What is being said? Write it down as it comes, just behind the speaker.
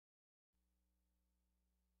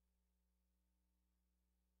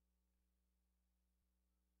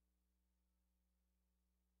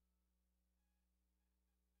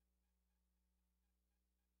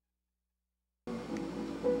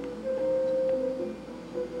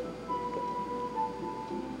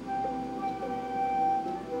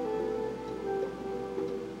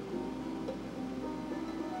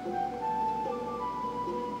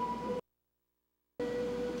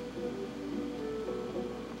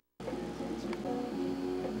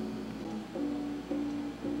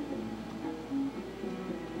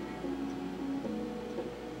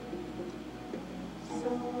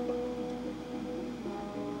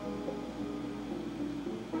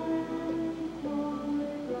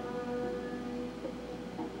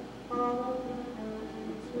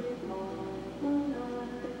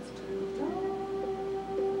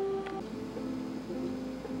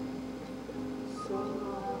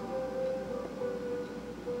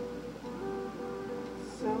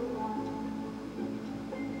Quarter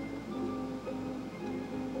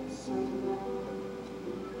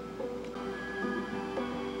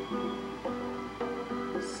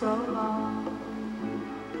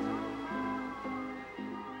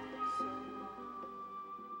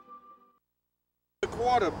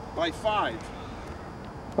by 5.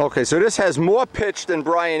 Okay, so this has more pitch than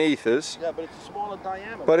Brian Ether's. Yeah, but it's a smaller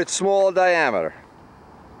diameter. But it's smaller diameter.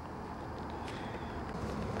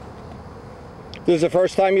 This is the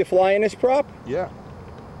first time you're flying this prop? Yeah.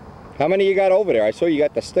 How many you got over there? I saw you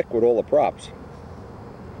got the stick with all the props.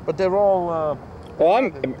 But they're all... well,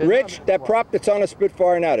 Rich, that prop that's on a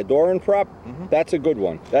Spitfire now, the Doran prop, that's a good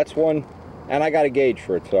one. That's one, and I got a gauge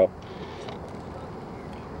for it, so.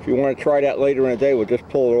 If you want to try that later in the day, we'll just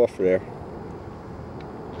pull it off there.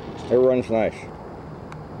 It runs nice.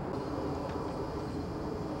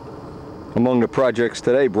 Among the projects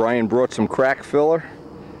today, Brian brought some crack filler.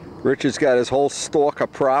 Rich has got his whole stock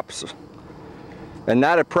of props. And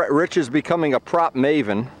now Rich is becoming a prop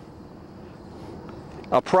maven.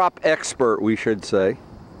 A prop expert, we should say.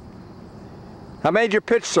 How many did you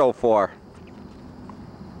pitch so far?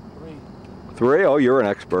 3. 3? Oh, you're an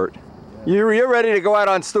expert. You're ready to go out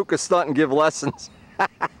on Stuka Stunt and give lessons.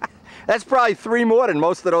 That's probably 3 more than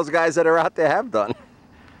most of those guys that are out there have done.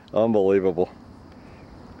 Unbelievable.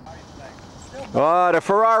 Oh, the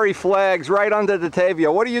Ferrari flag's right under the Tavia.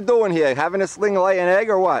 What are you doing here? Having this thing lay an egg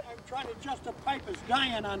or what? I'm trying to adjust the pipe. It's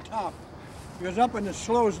dying on top. Because up and it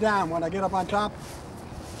slows down when I get up on top.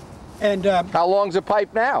 And how long's the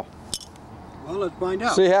pipe now? Well, let's find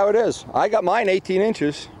out. See how it is. I got mine 18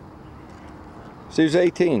 inches. See, it's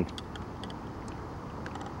 18.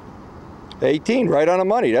 18, right on the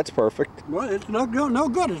money. That's perfect. Well, it's no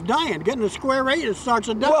good. It's dying. Getting a square 8, it starts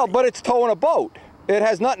to die. Well, but it's towing a boat. It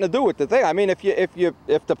has nothing to do with the thing. I mean, if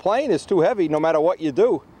the plane is too heavy, no matter what you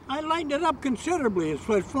do. I lightened it up considerably.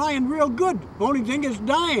 It's flying real good. Only thing is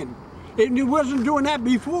dying. It wasn't doing that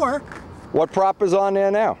before. What prop is on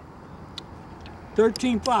there now?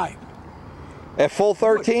 13.5. At full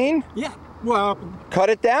 13? Yeah. Well, cut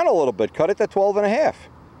it down a little bit. Cut it to 12.5.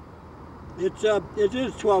 It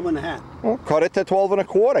is 12.5. Well, cut it to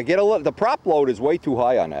 12.25. Get a little. The prop load is way too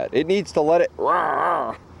high on that. It needs to let it.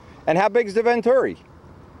 And how big's the Venturi?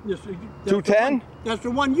 210? That's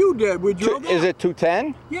the one you did. We drilled that. Is it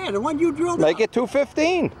 210? Yeah, the one you drilled. Make it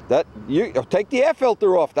 215. You take the air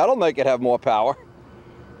filter off. That'll make it have more power.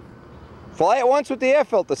 Fly it once with the air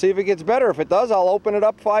filter. See if it gets better. If it does, I'll open it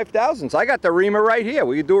up 5 thousandths. I got the reamer right here.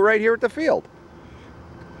 We can do it right here at the field.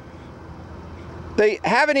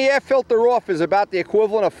 Having the air filter off is about the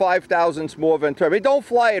equivalent of 5 thousandths more Venturi. I mean, don't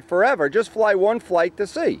fly it forever. Just fly one flight to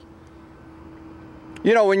see.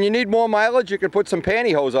 You know, when you need more mileage, you can put some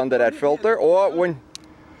pantyhose under that filter, or when...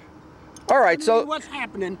 All right, so... What's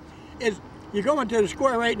happening is you go into the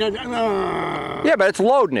square 8 and... Yeah, but it's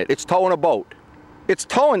loading it. It's towing a boat. It's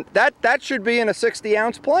towing... That should be in a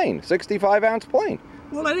 60-ounce plane, 65-ounce plane.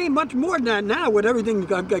 Well, it ain't much more than that now with everything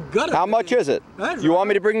got gutted. How much is it? You want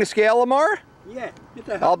me to bring the scale tomorrow? Yeah.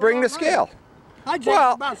 I'll bring the scale. I'd say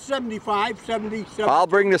it's about 75, 70, 70. I'll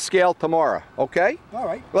bring the scale tomorrow, okay? All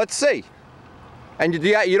right. Let's see. And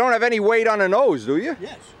you don't have any weight on the nose, do you?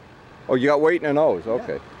 Yes. Oh, you got weight in the nose,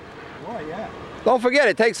 okay. Yeah. Oh, yeah. Don't forget,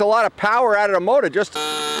 it takes a lot of power out of the motor just...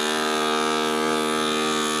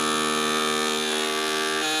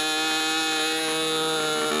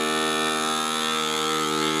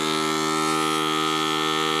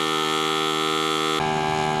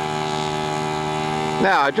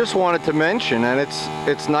 Now, I just wanted to mention, and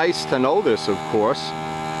it's nice to know this, of course,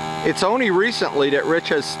 it's only recently that Rich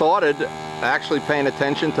has started actually paying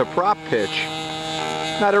attention to prop pitch.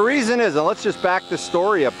 Now, the reason is, and let's just back this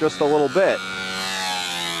story up just a little bit.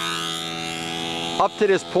 Up to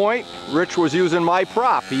this point, Rich was using my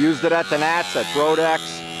prop. He used it at the Nats, at Brodex,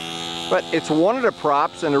 but it's one of the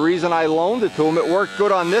props, and the reason I loaned it to him, it worked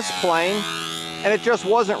good on this plane, and it just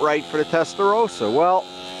wasn't right for the Testarossa. Well,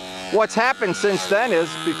 what's happened since then is,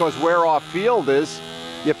 because where our field is,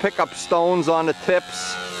 you pick up stones on the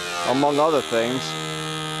tips, among other things.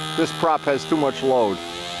 This prop has too much load.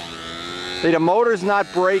 See, the motor's not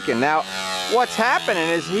braking. Now, what's happening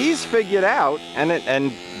is he's figured out,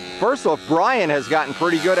 and first off, Brian has gotten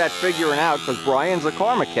pretty good at figuring out, because Brian's a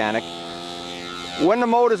car mechanic, when the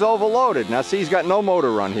motor's overloaded. Now, see, he's got no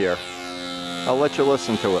motor run here. I'll let you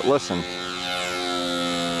listen to it. Listen.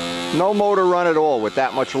 No motor run at all with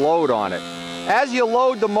that much load on it. As you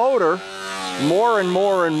load the motor more and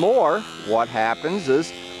more and more, what happens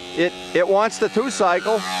is it wants the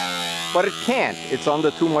 2-cycle, but it can't. It's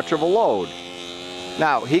under too much of a load.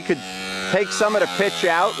 Now, he could take some of the pitch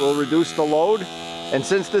out, will reduce the load, And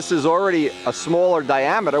since this is already a smaller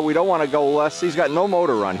diameter, we don't want to go less. He's got no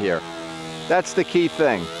motor run here. That's the key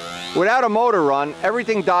thing. Without a motor run,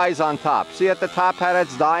 everything dies on top. See at the top how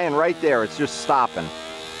that's dying? Right there, it's just stopping.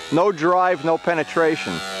 No drive, no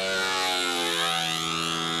penetration.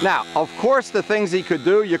 Now, of course, the things he could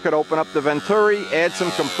do, you could open up the Venturi, add some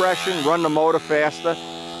compression, run the motor faster,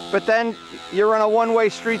 but then you're on a one-way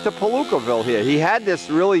street to Palukaville here. He had this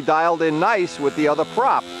really dialed in nice with the other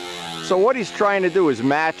prop. So what he's trying to do is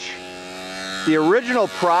match the original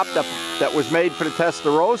prop that was made for the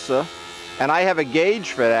Testarossa, and I have a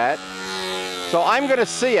gauge for that. So I'm going to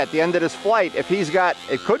see at the end of this flight if he's got,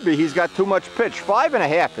 it could be he's got too much pitch.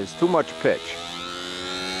 5.5 is too much pitch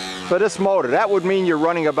for this motor. That would mean you're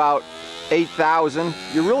running about 8,000.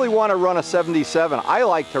 You really want to run a 77. I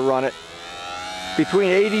like to run it between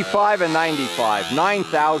 85 and 95.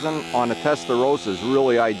 9,000 on a Testarossa is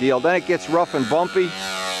really ideal. Then it gets rough and bumpy.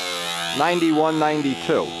 91,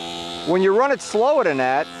 92. When you run it slower than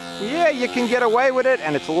that, yeah, you can get away with it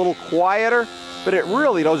and it's a little quieter, but it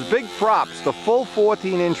really, those big props, the full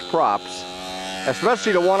 14-inch props,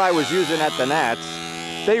 especially the one I was using at the Nats,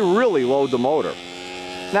 they really load the motor.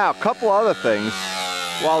 Now, a couple other things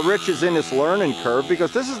while Rich is in this learning curve,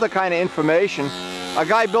 because this is the kind of information, a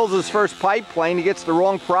guy builds his first pipe plane, he gets the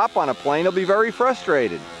wrong prop on a plane, he'll be very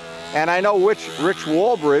frustrated. And I know Rich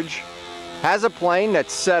Walbridge has a plane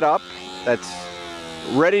that's set up, that's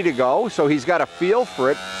ready to go, so he's got a feel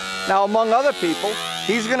for it. Now, among other people,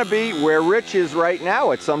 he's going to be where Rich is right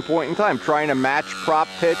now at some point in time, trying to match prop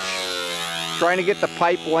pitch, trying to get the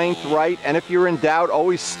pipe length right, and if you're in doubt,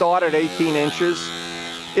 always start at 18 inches.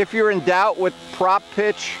 If you're in doubt with prop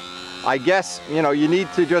pitch, I guess, you know, you need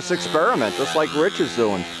to just experiment, just like Rich is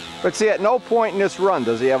doing. But see, at no point in this run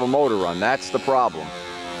does he have a motor run. That's the problem.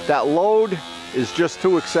 That load is just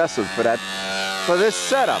too excessive for that, for this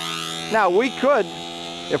setup. Now, we could,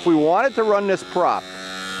 if we wanted to run this prop,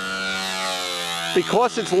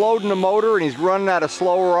 because it's loading the motor and he's running at a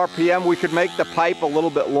slower RPM, we could make the pipe a little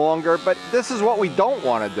bit longer, but this is what we don't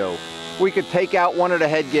want to do. We could take out one of the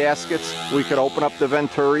head gaskets, we could open up the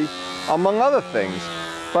Venturi, among other things.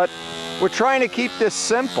 But we're trying to keep this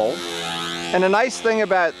simple, and the nice thing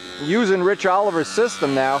about using Rich Oliver's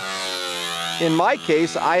system now, in my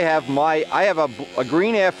case, I have a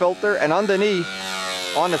green air filter, and underneath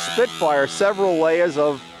on the Spitfire several layers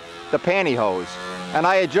of the pantyhose, and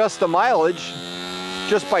I adjust the mileage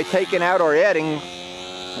just by taking out or adding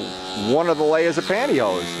one of the layers of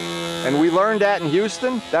pantyhose. And we learned that in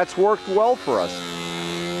Houston. That's worked well for us.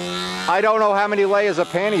 I don't know how many layers of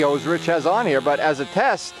pantyhose Rich has on here, but as a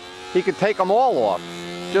test, he could take them all off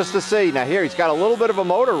just to see. Now here, he's got a little bit of a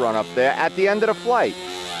motor run up there at the end of the flight.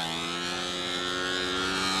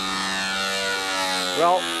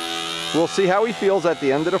 Well, we'll see how he feels at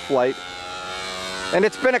the end of the flight. And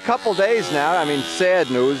it's been a couple days now. I mean, sad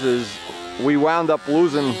news is we wound up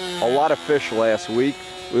losing a lot of fish last week.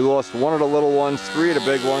 We lost one of the little ones, 3 of the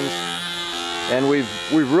big ones, and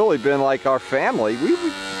we've really been like our family.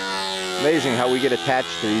 Amazing how we get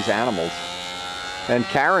attached to these animals. And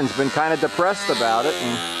Karen's been kind of depressed about it,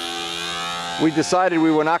 and we decided we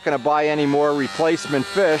were not going to buy any more replacement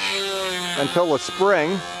fish until the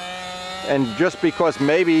spring. And just because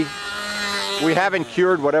maybe we haven't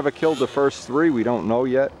cured whatever killed the first 3, we don't know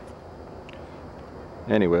yet.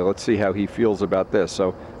 Anyway, let's see how he feels about this.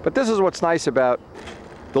 So, but this is what's nice about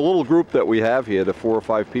the little group that we have here, the 4 or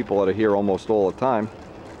 5 people that are here almost all the time,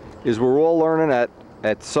 is we're all learning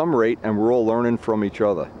at some rate, and we're all learning from each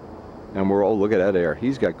other. And we're all, look at that air.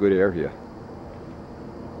 He's got good air here.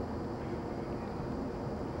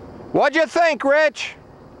 What'd you think, Rich?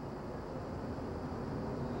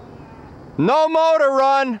 No motor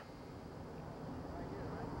run.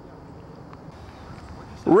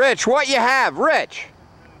 Rich, what you have, Rich?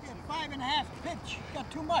 5.5 pitch.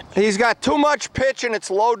 Got too much. He's got too much pitch and it's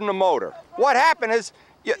loading the motor. What happened is,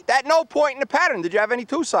 at no point in the pattern did you have any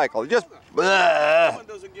 2-cycle. Just. That one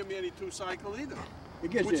doesn't give me any 2-cycle either,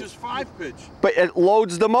 which is 5 pitch. But it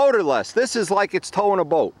loads the motor less. This is like it's towing a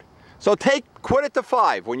boat. So quit it to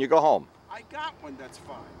 5 when you go home. I got one that's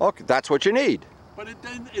 5. Okay, that's what you need. But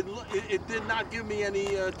it did not give me any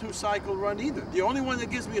 2-cycle run either. The only one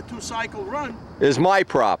that gives me a 2-cycle run is my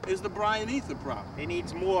prop. Is the Brian Ether prop. He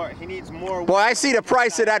needs more. He needs more. Boy, I see the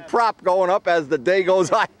price of that prop going up as the day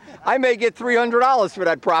goes on. I may get $300 for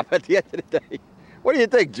that prop at the end of the day. What do you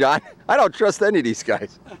think, John? I don't trust any of these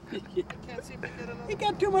guys. He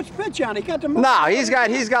got too much pitch on. He got the. No, he's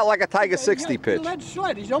got like a Tiger 60 pitch. Lead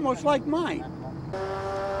sled. He's almost like mine.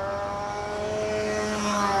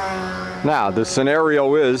 Now, the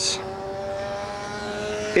scenario is,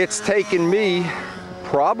 it's taken me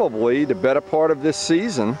probably the better part of this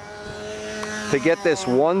season to get this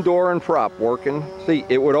one door and prop working. See,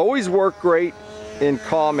 it would always work great in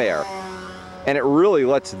calm air, and it really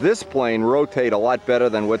lets this plane rotate a lot better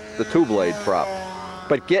than with the two-blade prop.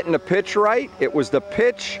 But getting the pitch right, it was the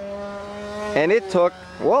pitch, and it took,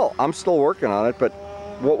 well, I'm still working on it, but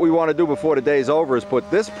what we want to do before the day's over is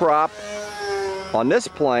put this prop on this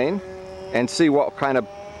plane and see what kind of,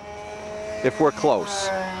 if we're close.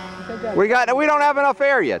 We don't have enough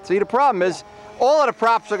air yet. See, the problem is all of the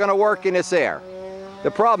props are going to work in this air.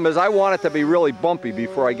 The problem is I want it to be really bumpy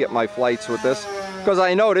before I get my flights with this, because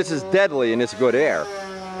I know this is deadly in this good air.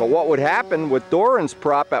 But what would happen with Doran's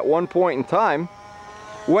prop at one point in time,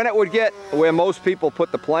 when it would get where most people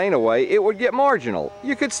put the plane away, it would get marginal.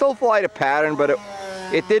 You could still fly the pattern, but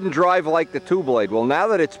it didn't drive like the two-blade. Well, now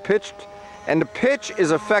that it's pitched, and the pitch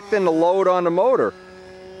is affecting the load on the motor,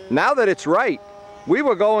 now that it's right, we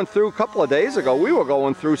were going through, a couple of days ago, we were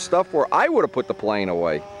going through stuff where I would have put the plane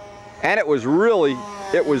away. And it was really,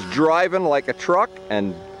 it was driving like a truck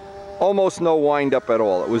and almost no wind up at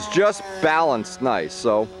all. It was just balanced nice.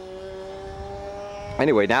 So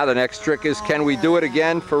anyway, now the next trick is, can we do it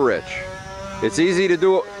again for Rich? It's easy to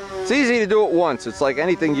do it. It's easy to do it once. It's like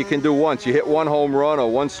anything you can do once. You hit one home run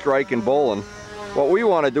or one strike in bowling. What we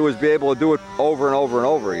want to do is be able to do it over and over and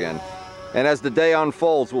over again. And as the day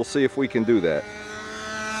unfolds, we'll see if we can do that.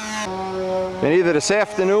 And either this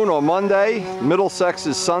afternoon or Monday, Middlesex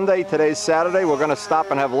is Sunday, today's Saturday, we're going to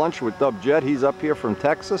stop and have lunch with Dub Jet. He's up here from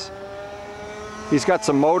Texas. He's got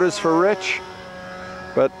some motors for Rich,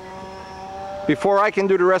 but before I can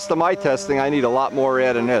do the rest of my testing, I need a lot more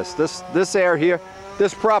air than this. This air here,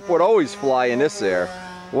 this prop would always fly in this air.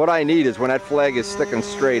 What I need is when that flag is sticking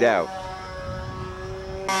straight out.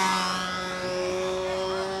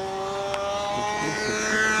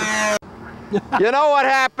 You know what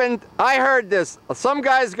happened? I heard this. Some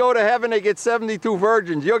guys go to heaven, they get 72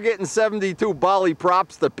 virgins. You're getting 72 Bali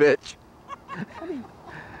props to pitch.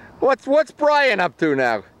 What's Brian up to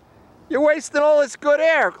now? You're wasting all this good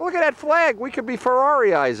air. Look at that flag. We could be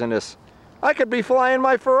Ferrari-izing this. I could be flying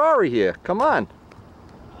my Ferrari here. Come on.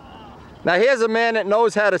 Now here's a man that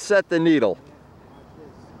knows how to set the needle.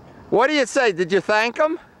 What do you say? Did you thank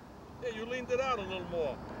him? Yeah, you leaned it out a little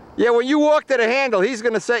more. Yeah, when you walk to the handle, he's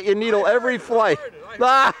going to set your needle every flight.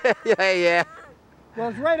 Yeah. Well,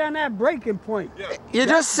 it's right on that breaking point. Yeah. You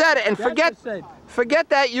just said it, and forget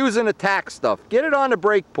that using attack stuff. Get it on the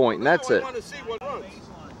break point, and that's it. I want to see what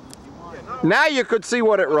runs. Now you could see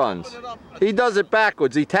what it runs. He does it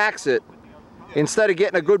backwards. He tacks it instead of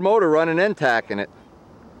getting a good motor run and then tacking it.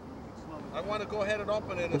 I want to go ahead and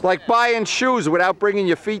open it. It's like buying shoes without bringing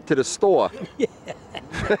your feet to the store.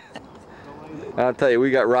 I'll tell you,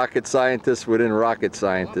 we got rocket scientists within rocket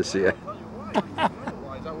scientists here.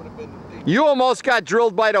 You almost got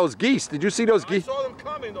drilled by those geese. Did you see those geese? I saw them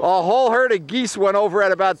coming. A whole herd of geese went over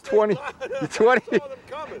at about 20.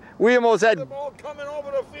 We almost had. Them all coming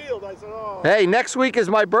over the field. I said, oh. Hey, next week is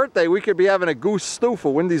my birthday. We could be having a goose stew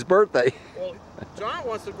for Wendy's birthday. Well, John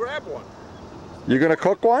wants to grab one. You gonna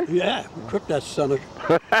cook one? Yeah, cook that son of.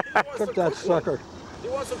 Cook that sucker. He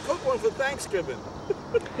wants to cook one for Thanksgiving.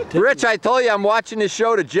 Rich, I told you I'm watching this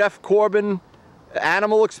show, the Jeff Corbin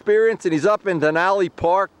Animal Experience, and he's up in Denali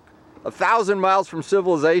Park, 1,000 miles from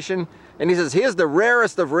civilization, and he says, here's the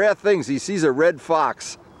rarest of rare things. He sees a red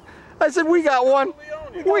fox. I said, we got one.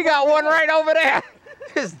 We got one right over there.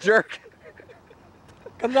 This jerk.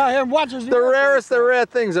 Comes out here and watches the rarest of rare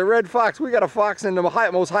things, a red fox. We got a fox in the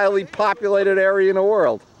most highly populated area in the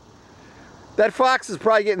world. That fox is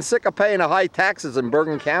probably getting sick of paying the high taxes in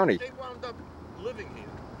Bergen County. They wound up living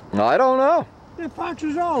here. I don't know. There are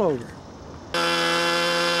foxes all over.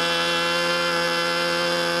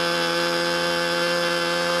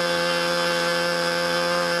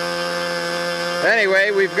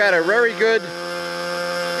 Anyway, we've got a very good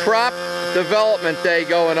prop development day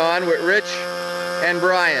going on with Rich and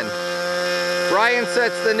Brian. Brian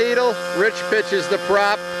sets the needle, Rich pitches the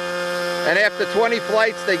prop, and after 20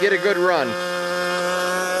 flights, they get a good run.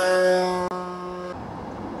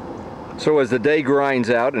 So as the day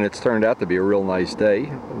grinds out, and it's turned out to be a real nice day,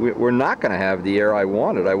 we're not going to have the air I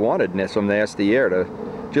wanted. I wanted some nasty air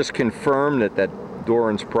to just confirm that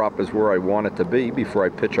Doran's prop is where I want it to be before I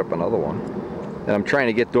pitch up another one. And I'm trying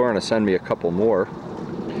to get Doran to send me a couple more.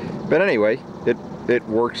 But anyway, it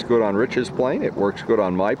works good on Rich's plane, it works good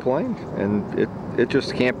on my plane, and it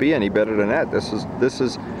just can't be any better than that. This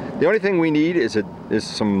is the only thing we need is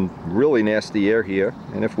some really nasty air here,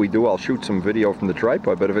 and if we do, I'll shoot some video from the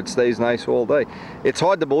tripod, but if it stays nice all day, it's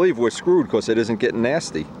hard to believe we're screwed because it isn't getting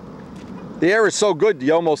nasty. The air is so good,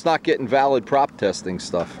 you're almost not getting valid prop testing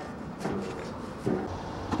stuff.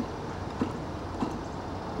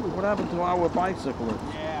 What happened to our bicyclists?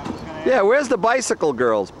 Yeah, I was gonna Yeah, where's the bicycle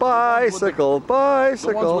girls? Bicycle, The ones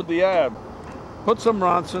bicycle. with the ab. Put some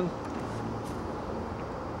Ronson.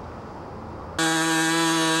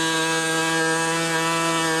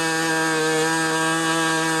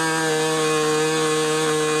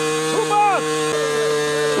 Too much!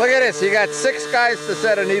 Look at this, you got 6 guys to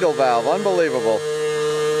set a needle valve. Unbelievable.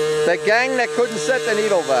 The gang that couldn't set the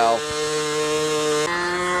needle valve.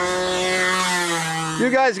 You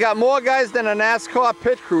guys got more guys than a NASCAR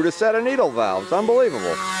pit crew to set a needle valve. It's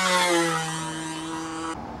unbelievable.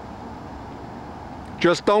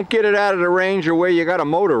 Just don't get it out of the range of where you got a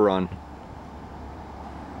motor run.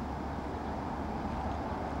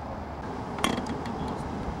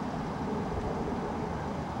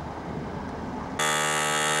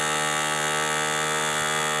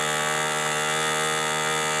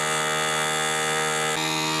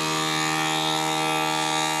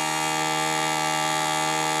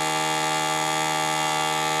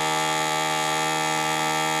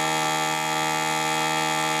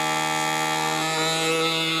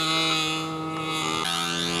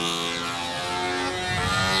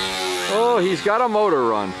 Oh, he's got a motor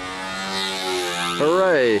run.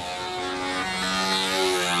 Hooray.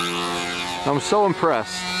 I'm so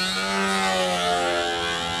impressed.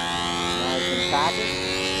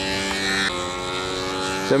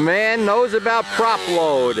 The man knows about prop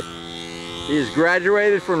load. He's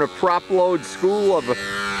graduated from the prop load school of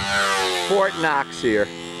Fort Knox here.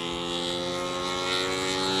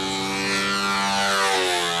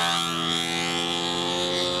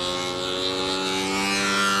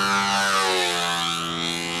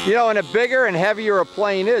 You know, and the bigger and heavier a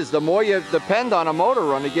plane is, the more you depend on a motor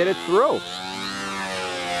run to get it through.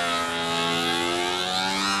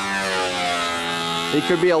 He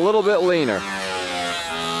could be a little bit leaner.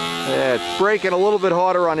 Yeah, it's braking a little bit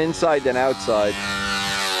harder on inside than outside.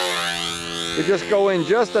 You just go in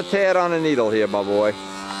just a tad on a needle here, my boy.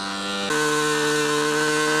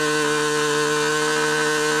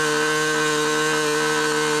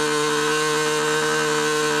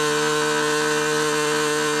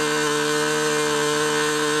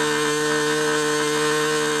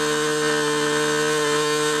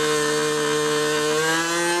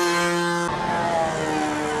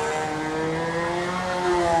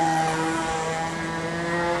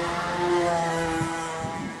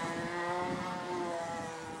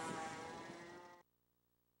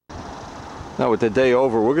 Now with the day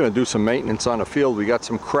over, we're going to do some maintenance on the field. We got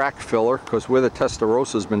some crack filler because where the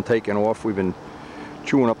Testarosa's been taken off, we've been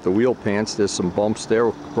chewing up the wheel pants. There's some bumps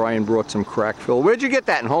there. Brian brought some crack filler. Where'd you get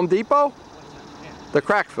that, in Home Depot? The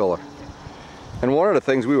crack filler. And one of the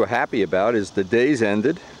things we were happy about is the days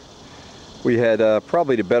ended. We had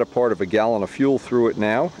probably the better part of a gallon of fuel through it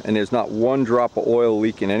now, and there's not one drop of oil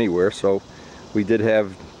leaking anywhere. So we did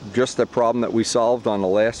have just the problem that we solved on the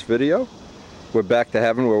last video. We're back to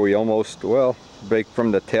having where we almost, well, break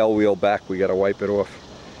from the tail wheel back, we got to wipe it off.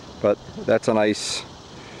 But that's a nice,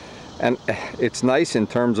 and it's nice in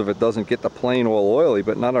terms of it doesn't get the plane all oily,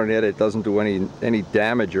 but not only that, it doesn't do any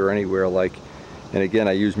damage or anywhere like, and again,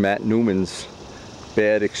 I use Matt Newman's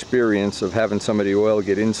bad experience of having some of the oil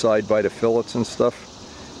get inside by the fillets and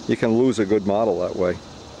stuff. You can lose a good model that way.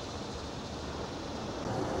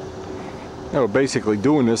 We're basically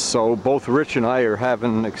doing this so both Rich and I are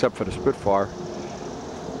having, except for the Spitfire,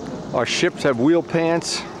 our ships have wheel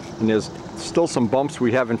pants, and there's still some bumps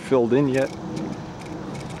we haven't filled in yet.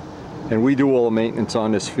 And we do all the maintenance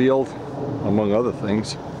on this field, among other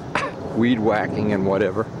things, weed whacking and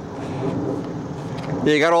whatever.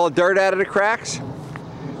 Yeah, you got all the dirt out of the cracks?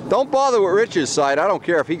 Don't bother with Rich's side. I don't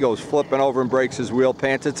care if he goes flipping over and breaks his wheel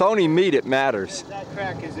pants. It's only me that matters. That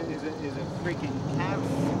crack is a freaking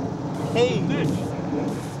cavity. Hey,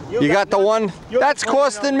 you got the one? That's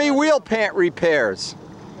costing me wheel pant repairs.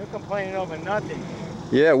 You're complaining over nothing.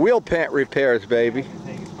 Yeah, wheel pant repairs, baby.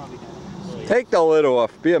 Take the lid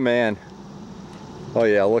off. Be a man. Oh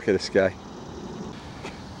yeah, look at this guy.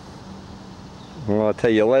 Well, I'll tell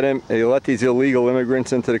you, you let these illegal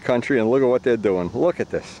immigrants into the country, and look at what they're doing. Look at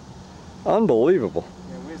this. Unbelievable.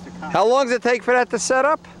 Yeah, where's the cop? How long does it take for that to set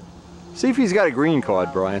up? See if he's got a green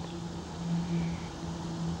card, Brian.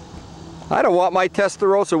 I don't want my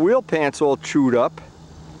Testarossa wheel pants all chewed up.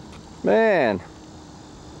 Man.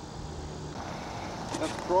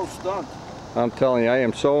 That's pro stunt. I'm telling you, I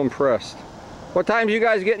am so impressed. What time are you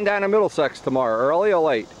guys getting down to Middlesex tomorrow? Early or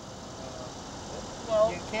late?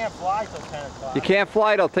 Well, you can't fly till 10 o'clock. You can't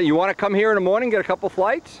fly till 10. You want to come here in the morning, get a couple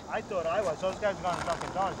flights? I thought I was. Those guys are going to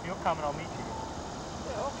Dunkin' Donuts. If you're coming, I'll meet you.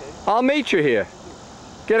 Yeah, okay. I'll meet you here.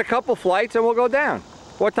 Get a couple flights and we'll go down.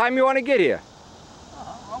 What time you want to get here?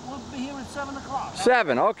 We'll be here in 7 o'clock.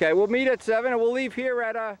 7, okay. We'll meet at 7 and we'll leave here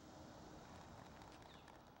at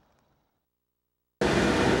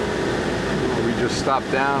We just stopped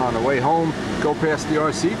down on the way home, go past the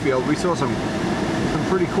RC field. We saw some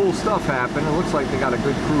pretty cool stuff happen. It looks like they got a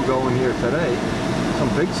good crew going here today. Some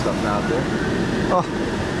big stuff out there. Oh,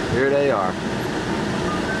 here they are.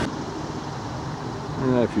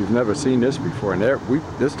 If you've never seen this before, and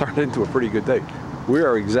this turned into a pretty good day. We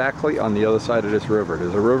are exactly on the other side of this river.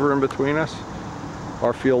 There's a river in between us.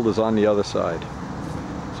 Our field is on the other side.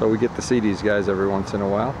 So we get to see these guys every once in a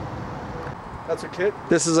while. That's a kit?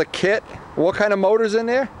 This is a kit. What kind of motor's in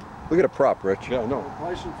there? Look at a prop, Rich. Yeah, no.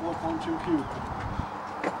 Bison 4.2 cube.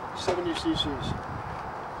 70 cc's.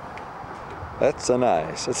 That's so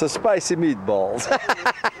nice. It's a spicy meatballs.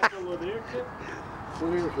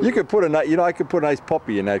 You could put a nice, I could put a nice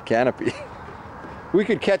puppy in that canopy. We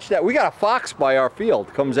could catch that. We got a fox by our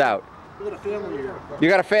field, comes out. We got a family here. You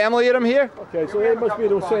got a family of them here? Okay, so they must be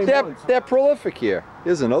those same ones. They're prolific here.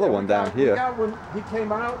 Here's another one down here. We got when he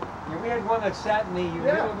came out. Yeah, we had one that sat in the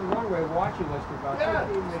middle of the runway watching us for about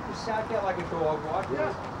 15 minutes. He sat there like a dog watching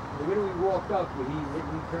us. The minute we walked up, he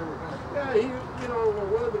turned around. Yeah,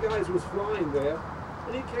 one of the guys was flying there,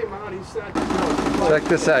 and he came out, he sat Check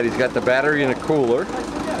this out. He's got the battery in a cooler. I said,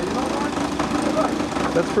 yeah, you know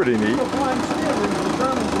what? That's pretty neat. The flying steering, the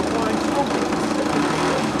Germans were flying smoking.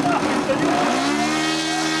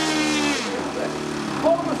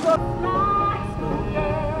 All of a sudden.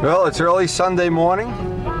 Well, it's early Sunday morning.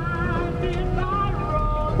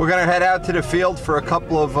 We're going to head out to the field for a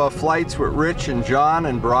couple of flights with Rich and John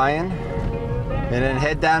and Brian, and then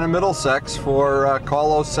head down to Middlesex for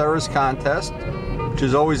Carlos Serra's contest, which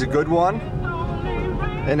is always a good one.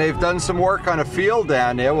 And they've done some work on a field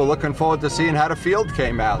down there. We're looking forward to seeing how the field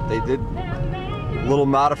came out. They did a little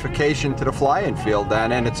modification to the flying field down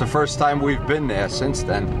there, and it's the first time we've been there since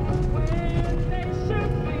then.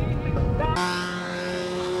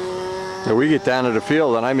 So we get down to the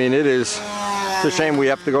field, and I mean, it's a shame we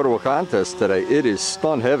have to go to a contest today. It is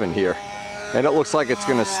stun heaven here, and it looks like it's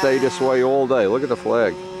going to stay this way all day. Look at the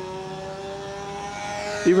flag.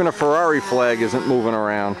 Even a Ferrari flag isn't moving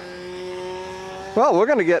around. Well, we're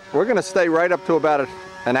going to stay right up to about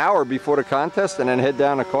an hour before the contest, and then head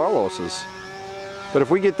down to Carlos's. But if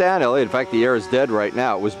we get down there, in fact, the air is dead right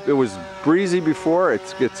now. It was breezy before.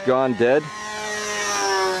 It's gone dead.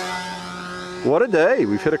 What a day.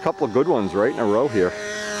 We've hit a couple of good ones right in a row here.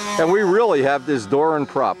 And we really have this Doran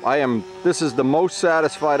prop. This is the most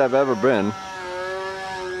satisfied I've ever been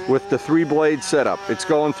with the 3-blade setup. It's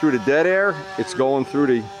going through the dead air. It's going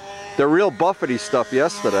through the real buffety stuff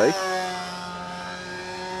yesterday.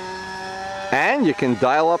 And you can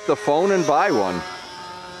dial up the phone and buy one.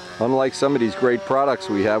 Unlike some of these great products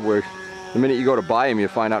we have where the minute you go to buy them, you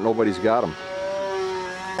find out nobody's got them.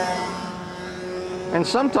 And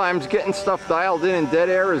sometimes getting stuff dialed in dead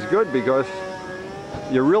air is good because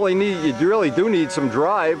you really do need some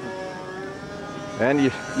drive, and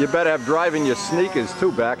you better have drive in your sneakers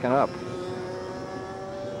too, backing up.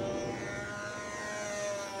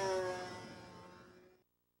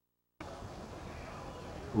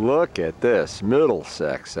 Look at this,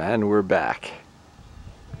 Middlesex, and we're back.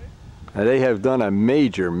 Now they have done a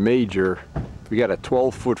major, we got a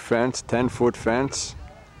 12-foot fence, 10-foot fence.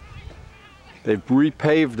 They've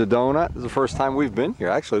repaved the donut. This is the first time we've been here.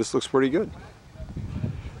 Actually, this looks pretty good.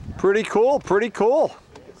 Pretty cool, pretty cool.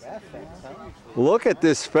 Look at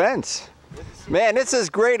this fence. Man, this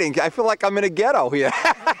is great. I feel like I'm in a ghetto here.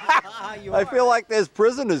 I feel like there's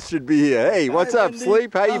prisoners should be here. Hey, what's up,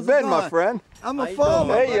 Sleep? How you been, my friend? I'm a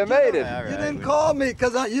farmer. Hey, you made it. You didn't call me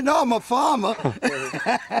because you know I'm a farmer.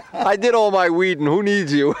 I did all my weeding. Who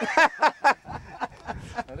needs you?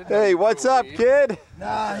 Hey, what's up, kid?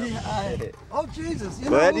 Nah, oh Jesus!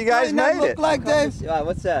 Glad you guys made it. Like Dave?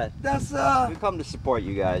 What's that? That's We come to support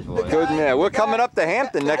you guys, boys. Good man. We're coming up to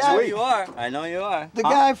Hampton next week. You are. I know you are. the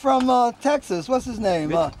guy from Texas. What's his name?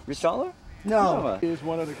 Ristola? No. Here's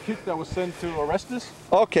one of the kits that was sent to arrest us.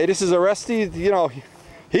 Okay, this is Arresty. You know,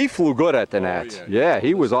 he flew good at the Nats. Yeah,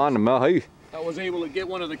 he was on the mill. I was able to get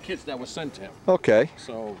one of the kits that was sent to him. Okay.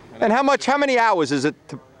 So. And how many hours is it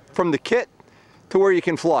from the kit to where you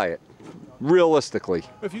can fly it, realistically?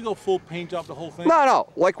 If you go full paint up the whole thing. No,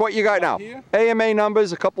 like what you got now. Here? AMA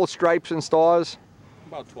numbers, a couple of stripes and stars.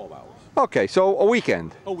 About 12 hours. Okay, so a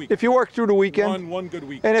weekend. A weekend. If you work through the weekend. One good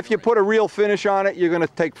weekend. And if you put a real finish on it, you're going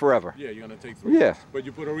to take forever. Yeah, you're going to take 3 Yeah. hours. But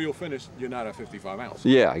you put a real finish, you're not at 55 ounces.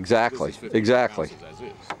 Yeah, exactly. This is 55 Exactly. ounces as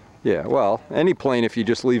is. Yeah, well, any plane, if you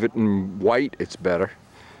just leave it in white, it's better.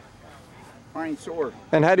 Fine sword.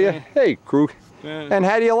 And how do you, hey, crew, Yeah. and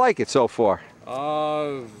how do you like it so far?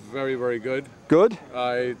 Very, very good. Good?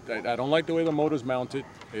 I don't like the way the motor's mounted.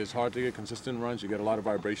 It's hard to get consistent runs. You get a lot of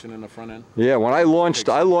vibration in the front end. Yeah, when I launched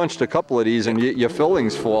a couple of these and your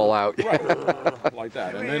fillings fall out. Right. Like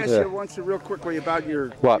that. Let And me then, ask you once real quickly about your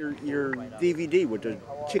DVD with the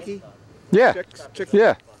Chicky. Yeah. Chicky.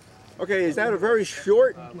 Yeah. Okay, is that a very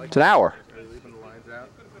short? It's an hour.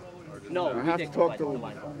 No, I have to talk to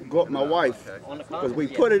my wife because we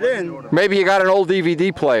put it in. Maybe you got an old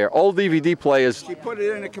DVD player. Old DVD players. She put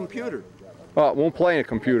it in a computer. Oh, it won't play in a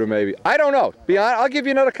computer maybe. I don't know. Be honest, I'll give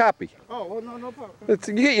you another copy. Oh, well, no problem.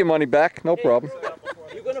 You get your money back, no problem.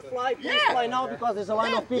 You're gonna fly, please fly now because there's a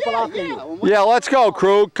line of people after you. Yeah, let's go,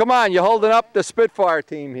 Krug. Come on, you're holding up the Spitfire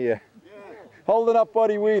team here. Holding up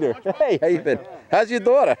Buddy Weeder. Hey, how you been? How's your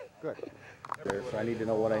daughter? Good. So I need to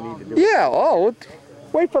know what I need to do. Yeah,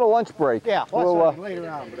 wait for the lunch break. Yeah, we'll, later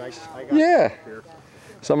on, but I got yeah.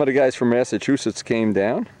 Some of the guys from Massachusetts came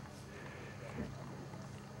down.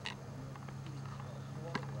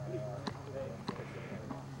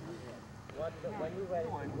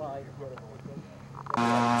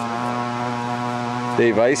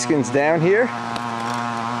 Dave Eiskin's down here.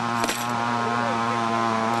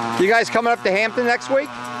 You guys coming up to Hampton next week?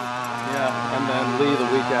 Yeah, and then Lee the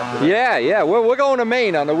week after that. Yeah, we're going to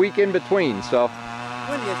Maine on the week in between, so.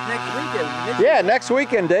 When is next weekend? Yeah, next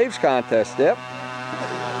weekend, Dave's contest, yep.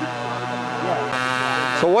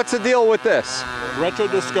 So what's the deal with this? retro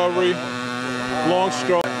discovery, long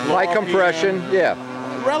stroke. High compression, yeah.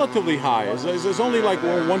 Relatively high. It's only like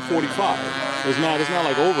 145. It's not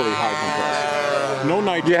like overly high compressed. No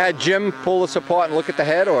nitrogen. You had Jim pull this apart and look at the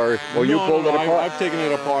head, or you pulled it apart? I've taken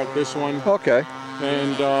it apart, this one. Okay.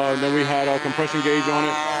 And then we had a compression gauge on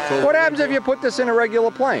it. So what happens if you put this in a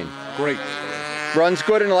regular plane? Great. Runs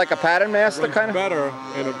good in like a pattern master kind of? Better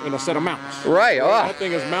in a set of mounts. Right. That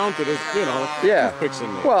thing is mounted as, yeah. toothpicks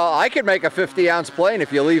in there. Well, I could make a 50-ounce plane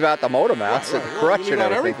if you leave out the motor mounts and the crutch and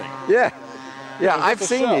everything. Yeah. Yeah, I've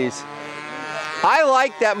seen these. I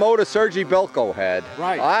like that motor Sergei Belko had.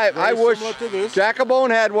 Right. I wish Jacobone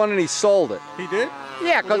had one and he sold it. He did?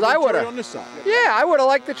 Yeah, because I would have. Yeah, I would have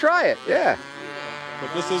liked to try it. Yeah.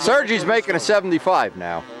 But this is Sergei's making a 75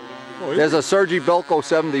 now. Oh, there's a Sergei Belko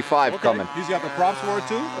 75 coming. He's got the props for it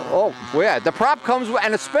too? Oh, well, yeah. The prop comes with,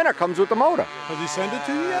 and the spinner comes with the motor. Has he sent it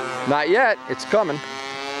to you yet? Not yet. It's coming.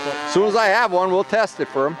 As soon as I have one, we'll test it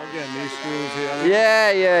for him. Again, these screws here.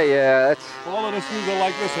 Yeah. That's. All of the screws are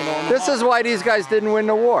like this. This is why these guys didn't win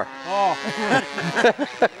the war. Oh.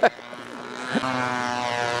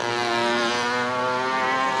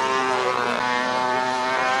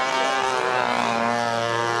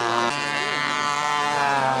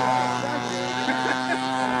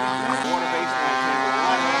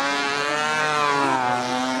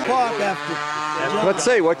 Let's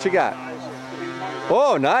see what you got.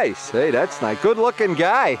 Oh, nice. Hey, that's nice. Good looking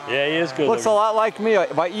guy. Yeah, he is good. Looks a lot like me,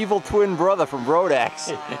 my evil twin brother from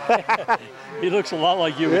Rodax. He looks a lot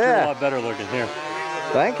like you, but you're a lot better looking. Here.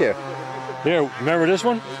 Thank you. Here, remember this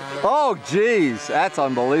one? Oh, geez. That's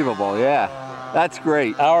unbelievable. Yeah. That's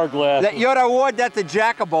great. Hourglass. You ought to award that to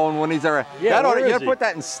Jacobone when he's there. Yeah, you ought to put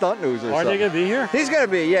that in Stunt News or something. Aren't they going to be here? He's going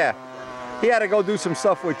to be, yeah. He had to go do some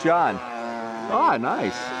stuff with John. Oh,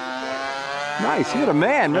 nice. Nice. You're the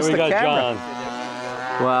man, Mr. We got Camera. John.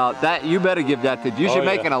 Well, you better give that to. You should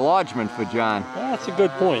make an enlargement for John. Well, that's a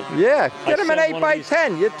good point. Yeah, get him an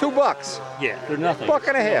 8x10. You're $2. Yeah, they're nothing.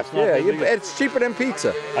 $1.50. Yeah, it's cheaper than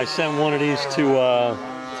pizza. I sent one of these to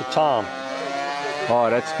Tom. Oh,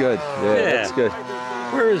 that's good. Yeah, that's good.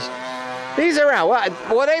 Where is? He's around.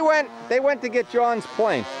 Well, they went to get John's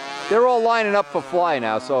plane. They're all lining up for fly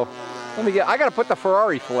now. So I got to put the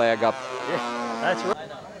Ferrari flag up. Yeah, that's right.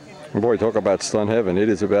 Boy, talk about stunt heaven. It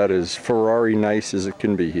is about as Ferrari nice as it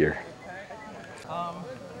can be here.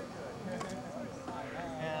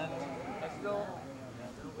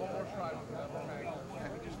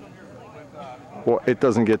 Well, it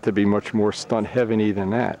doesn't get to be much more stunt heaven-y than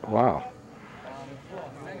that. Wow.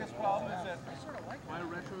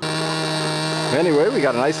 Anyway, we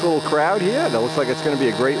got a nice little crowd here. That looks like it's going to be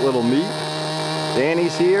a great little meet.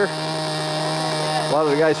 Danny's here. A lot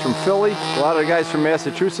of the guys from Philly, a lot of the guys from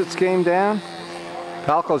Massachusetts came down.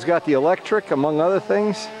 Palko's got the electric, among other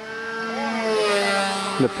things.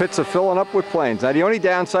 And the pits are filling up with planes. Now, the only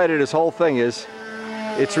downside of this whole thing is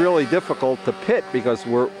it's really difficult to pit because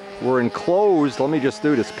we're enclosed. Let me just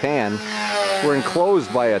do this pan. We're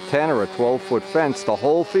enclosed by a 10 or a 12-foot fence, the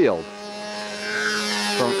whole field.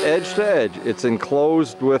 From edge to edge, it's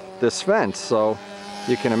enclosed with this fence, so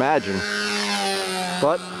you can imagine.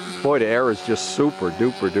 But boy, the air is just super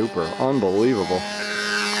duper duper unbelievable.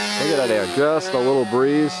 Look at that air, just a little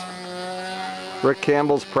breeze. Rick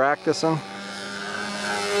Campbell's practicing.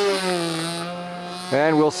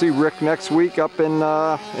 And we'll see Rick next week up in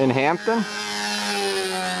Hampton.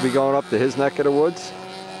 Be going up to his neck of the woods.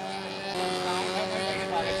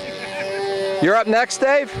 You're up next,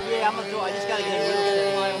 Dave? Yeah, I'm gonna do. I just gotta get a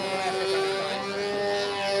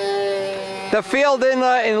real. The field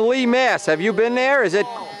in Lee, Mass. Have you been there? Is it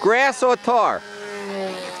grass or tar?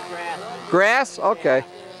 Grass? Okay. Are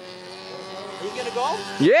you gonna go?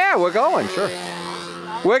 Yeah, we're going, sure.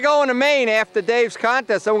 We're going to Maine after Dave's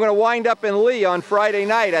contest, and we're going to wind up in Lee on Friday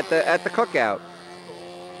night at the cookout.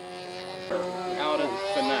 Out of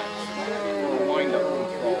finesse, wind-up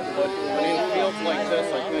control. But in fields like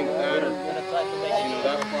this, I think that,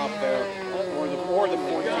 that prop there, or the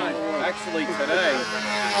 14. Actually, today,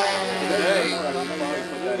 I would probably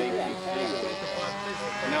put that APC.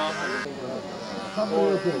 Now.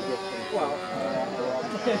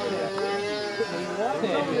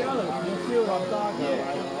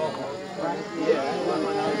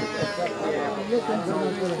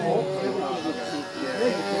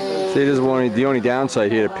 See, this is the only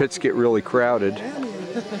downside here. The pits get really crowded.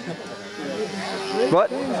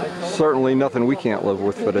 But certainly nothing we can't live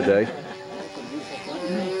with for today.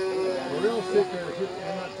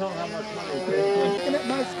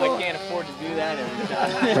 I can't afford to do that every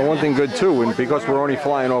time. And one thing good too, and because we're only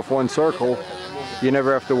flying off one circle, you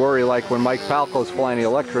never have to worry like when Mike Palko's flying the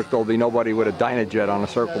electric, there'll be nobody with a Dynajet on a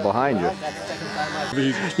circle behind you.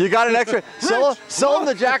 You got an extra, sell him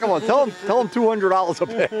the Giacomo, tell him $200 a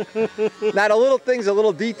pair. Now the little thing's a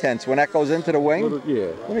little detents when that goes into the wing.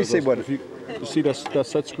 Yeah. Let me see what. If you see that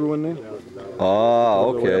set screw in there?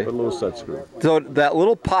 Oh, okay. A little set screw. So that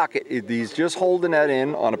little pocket, he's just holding that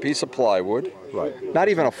in on a piece of plywood. Right. Not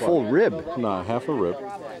even a full rib. Nah, half a rib.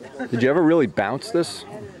 Did you ever really bounce this?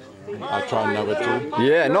 I try never to.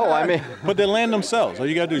 Yeah, no, I mean. But they land themselves. All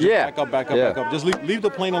you gotta do is just back up. Just leave the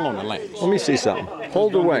plane alone and land. Let me see something.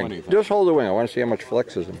 Hold the wing. Just hold the wing. I want to see how much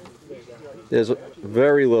flex is in. There's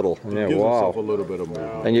very little. Yeah, Gives wow. itself a little bit of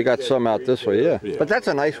more. And you got some out this way, yeah. But that's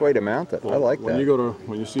a nice way to mount it. I like that.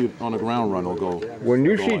 When you see it on the ground run, it'll go. When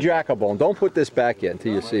you see Jacobone, don't put this back yet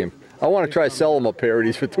until you see him. I want to try to sell him a pair of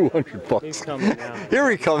these for $200. He's coming down. Here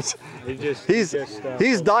he comes.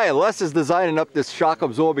 He's dying. Les is designing up this shock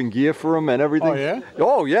absorbing gear for him and everything. Oh yeah?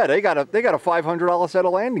 Oh yeah, they got a $500 set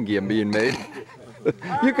of landing gear being made.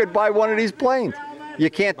 You could buy one of these planes. You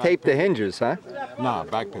can't tape the hinges, huh? Nah,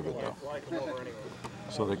 back pivot though.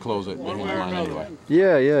 So they close it, the hinge line anyway.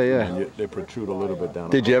 Yeah. And they protrude a little bit down.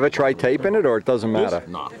 Did you ever try taping it, or it doesn't matter?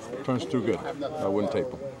 Nah, turns too good. I wouldn't tape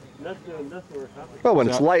them. Well, when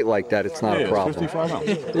it's light like that, it's not a problem. 55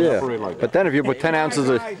 ounces. Yeah, Like but then if you put 10 ounces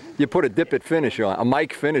of, you put a dip it finish on, a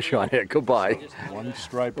Mike finish on it, goodbye. One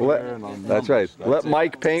stripe there and on that's right. Let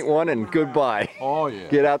Mike paint one and goodbye. Oh yeah.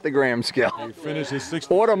 Get out the gram scale. He finishes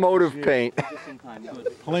 60. Automotive paint.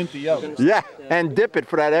 Plenty of it. Yeah, and dip it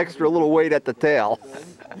for that extra little weight at the tail.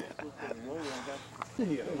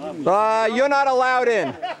 You're not allowed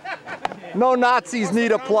in. No Nazis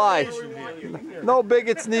need apply. No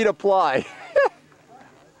bigots need apply.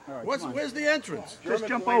 Where's the entrance? Just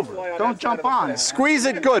jump over. Don't jump on. Squeeze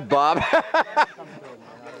it good, Bob.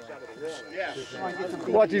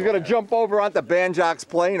 What, you're going to jump over onto Banjock's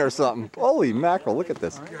plane or something? Holy mackerel, look at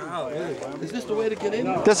this. Is this the way to get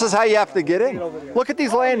in? This is how you have to get in. Look at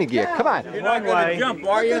these landing gear. Come on. You're not going to jump,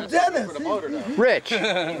 are you? Rich.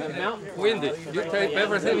 Windy. You tape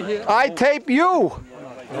everything here? I tape you.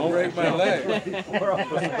 Don't break my leg.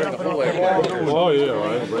 Oh yeah,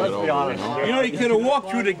 right. Bring it over. You know, you could have walked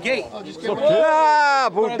through the gate.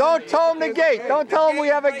 Don't tell him the gate. Don't tell him we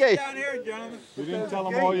have a gate. Down here, gentlemen. You didn't tell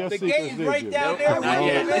them all your The secrets, gate is did right you? down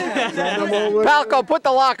there. Send them over. Falco, put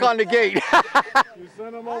the lock on the gate. You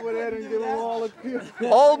send them over there and give them all a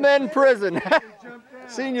Old men prison.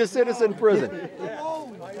 Senior citizen prison.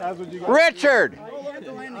 Richard,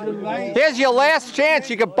 here's your last chance.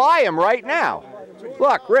 You could buy him right now.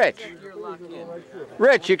 Look, Rich.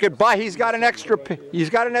 Rich, you could buy. He's got an extra pair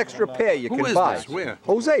you can buy. This? Where?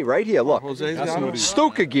 Jose, right here. Look. Jose's got him?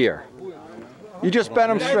 Stuka gear. You just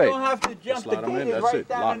bent him straight. You don't have to jump. The gate is right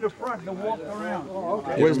down in the front to walk around.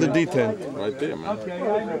 Where's the detent? Right there,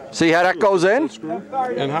 man. See how that goes in?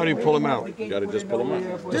 And how do you pull him out? You gotta just pull them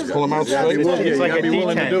out. Just pull him out straight? It's like a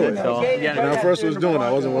willing to do it. When I first was doing it,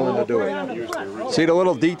 I wasn't willing to do it. See the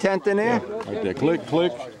little detent in there? Right there, click,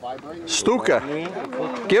 click. Stuka.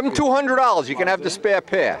 Give him $200. You can have the spare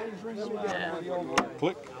pair.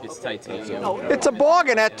 Click. It's titanium. It's a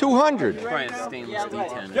bargain at $200. Probably a stainless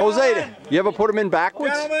D10. Jose, you ever put him in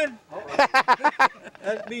backwards? Gentlemen,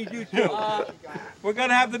 that means you too. We're going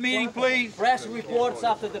to have the meeting, please. Press reports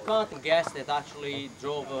after the counting guests that actually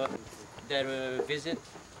drove their visit.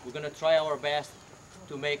 We're going to try our best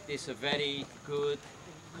to make this a very good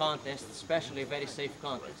contest, especially a very safe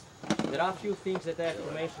contest. There are a few things that I have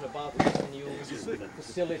to mention about this new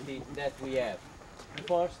facility that we have.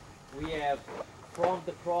 First, we have from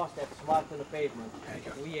the cross that's marked on the pavement,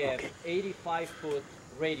 we have 85-foot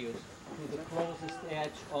radius to the closest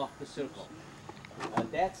edge of the circle.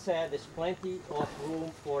 That said, there's plenty of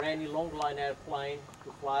room for any long-line airplane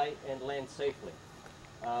to fly and land safely.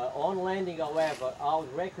 On landing, however, I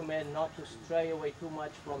would recommend not to stray away too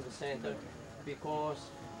much from the center, because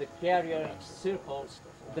the carrier circle,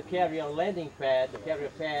 the carrier landing pad, the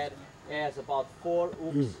carrier pad has about 4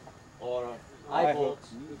 hooks or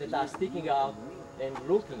eyeballs that are sticking out and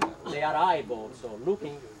looking. They are eyeballs, so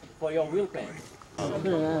looking for your wheel pan.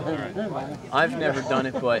 I've never done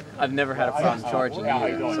it, but I've never had a problem charging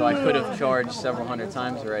here. So I could have charged several hundred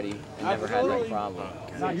times already and never had that problem.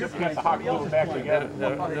 You get the hot fluid back together.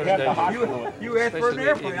 You asked for an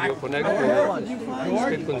airplane. If you connect to a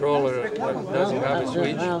stick controller that doesn't have a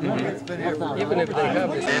switch, even if they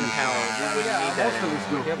have a power,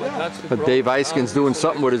 But Dave Eiskin's doing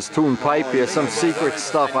something with his tuned pipe here, some secret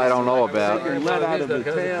stuff I don't know about.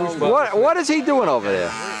 What is he doing over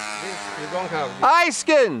there? you don't have.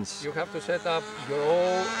 Eiskins! You have to set up your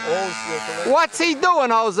own What's he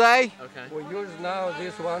doing, Jose? Okay. We use now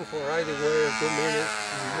this one for riding away in 2 minutes,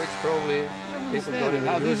 which probably people don't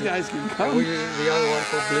even use. These guys can come. We use the other one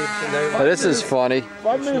for blips and everything. Oh, this is funny.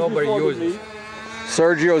 Nobody uses.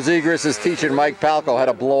 Sergio Zegras is teaching Mike Palko how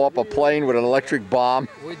to blow up a plane with an electric bomb.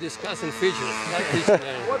 We're discussing features, not teaching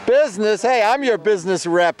anything. Business? Hey, I'm your business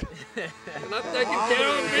rep. Not taking care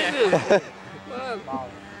of business.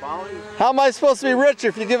 How am I supposed to be rich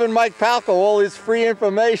if you're giving Mike Palko all his free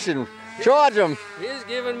information? Charge him. He's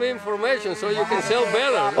giving me information so you can sell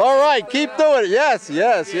better. All right, keep doing it. Yes,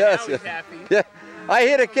 yes, yes. Yeah. I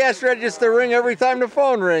hear the cash register ring every time the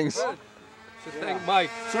phone rings. Should thank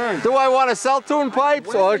Mike. Sir. Do I want to sell tune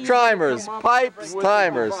pipes or timers? Pipes,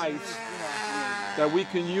 timers. That we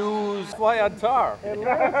can use. Fly on tar.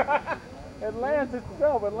 It lands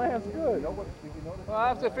itself. It lands good. Well, I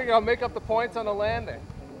have to figure I'll make up the points on the landing.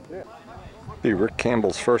 Yeah. Be Rick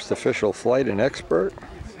Campbell's first official flight and expert.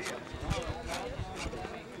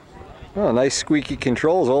 Oh, nice squeaky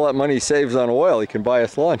controls. All that money he saves on oil, he can buy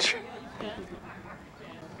us lunch.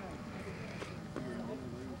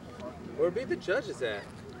 Where be the judges at?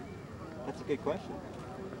 That's a good question.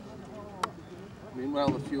 Meanwhile,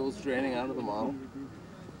 the fuel's draining out of the model.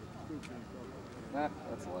 Ah,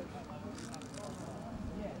 that's life.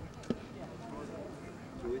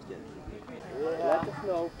 Let us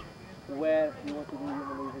know where you want to do your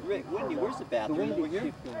maneuvers. Rick, Wendy, where's the bathroom? The wind is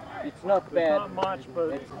shifting. It's not bad. Not much,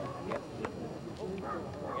 but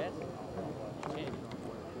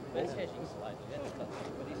That's hedging slightly. That's tough.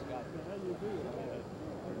 But he's got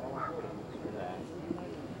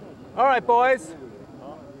all right, boys.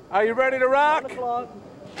 Are you ready to rock? 1 o'clock.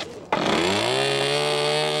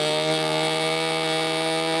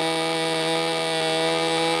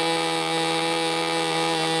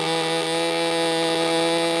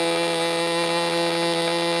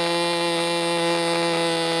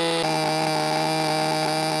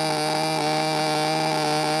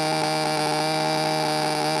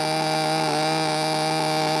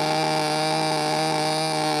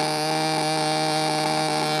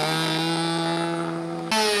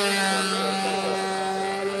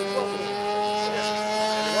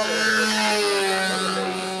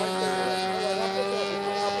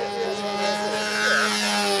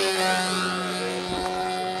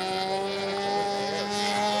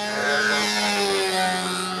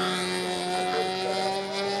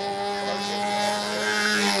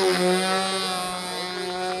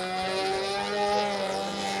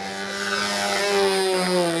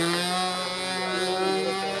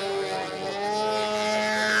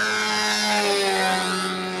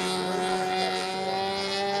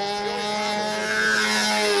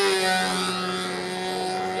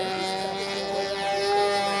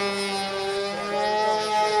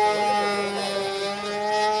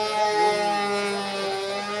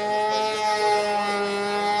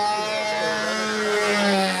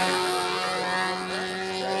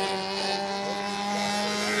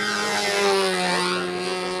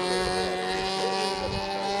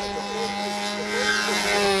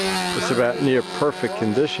 It's about near perfect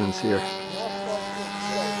conditions here.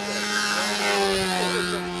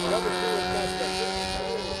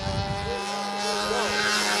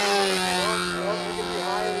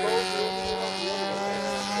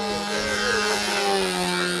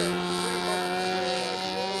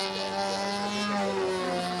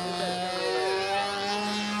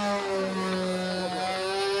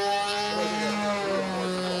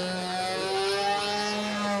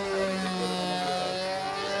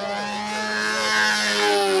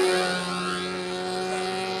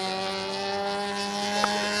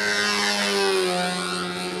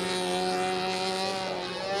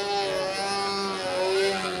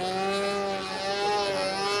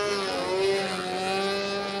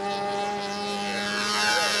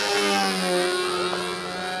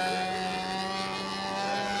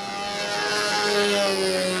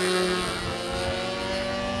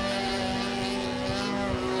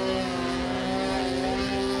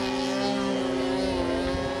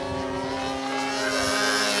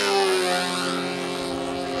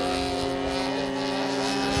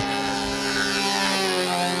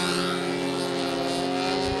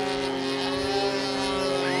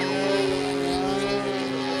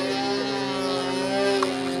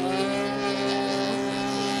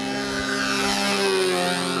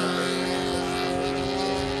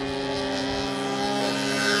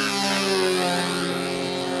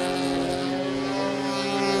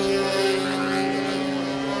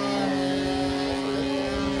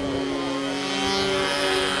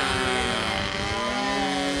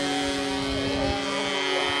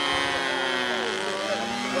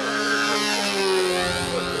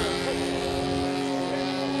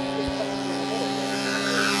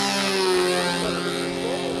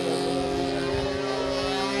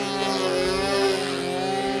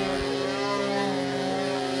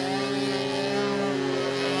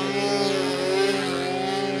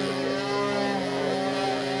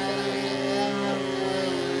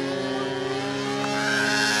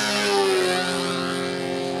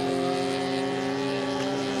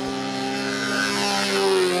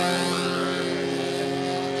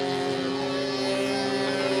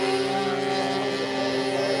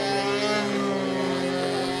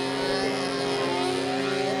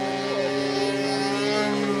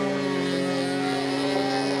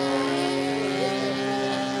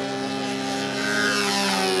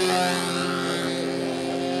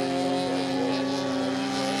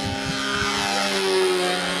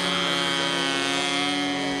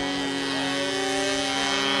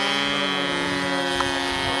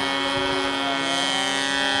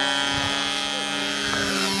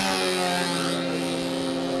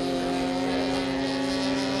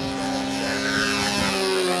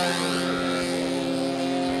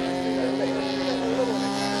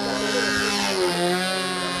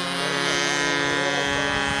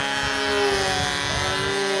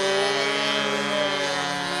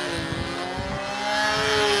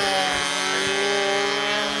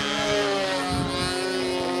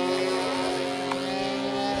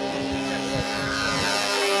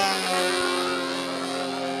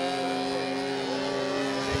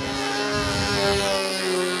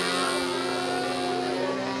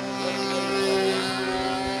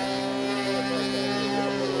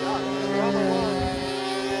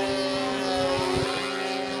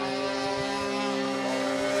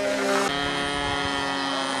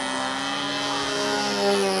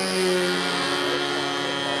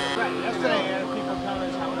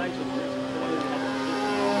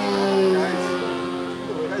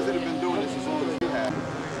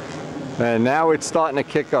 And now it's starting to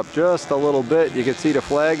kick up just a little bit. You can see the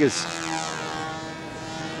flag is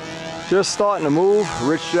just starting to move.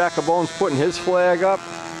 Rich Jacobone's putting his flag up.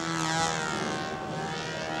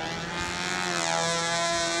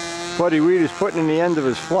 Buddy Reed is putting in the end of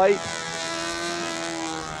his flight.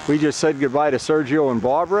 We just said goodbye to Sergio and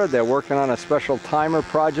Barbara. They're working on a special timer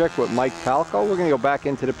project with Mike Palko. We're gonna go back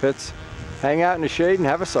into the pits, hang out in the shade and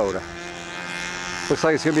have a soda. Looks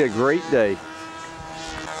like it's gonna be a great day.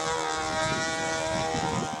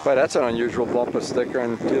 But that's an unusual bumper sticker,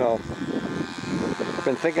 and you know, I've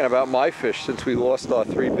been thinking about my fish since we lost our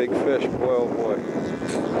 3 big fish. Boy, oh boy.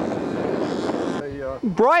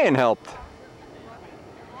 Brian helped.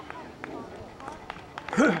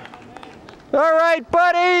 All right,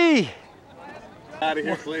 buddy. Out of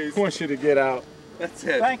here, please. I want you to get out. That's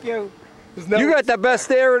it. Thank you. You got the best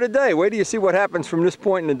air of the day. Wait till you see what happens from this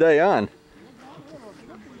point in the day on.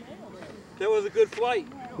 That was a good flight.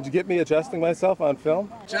 Did you get me adjusting myself on film?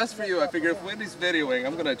 Just for you. I figured if Wendy's videoing,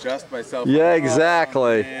 I'm going to adjust myself. Yeah,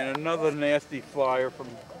 exactly. And another nasty flyer from...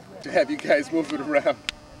 To have you guys move it around.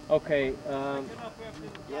 Okay,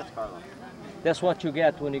 Yes, Carlo. that's what you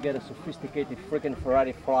get when you get a sophisticated freaking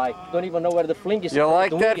Ferrari fly. Don't even know where the fling is. You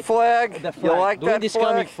like that flag? The flag. You like the that wind is flag?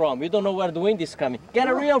 coming from. You don't know where the wind is coming. Get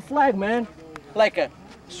a real flag, man. Like a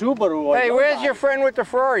Subaru or Hey, where's your friend with the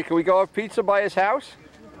Ferrari? Can we go have pizza by his house?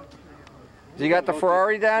 Has he got the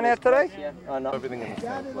Ferrari down there today? Yeah. No. Everything in the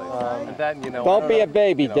same place. And then, you know... Don't be a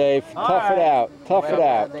baby, Dave. Tough it out. Tough it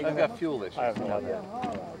out. I've got fuel issues.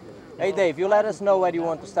 Hey, Dave, you let us know where you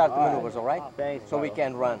want to start the maneuvers, all right? So we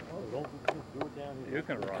can run. You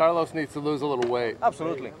can run. Carlos needs to lose a little weight.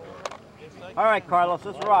 Absolutely. All right, Carlos,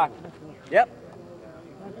 let's rock. Yep.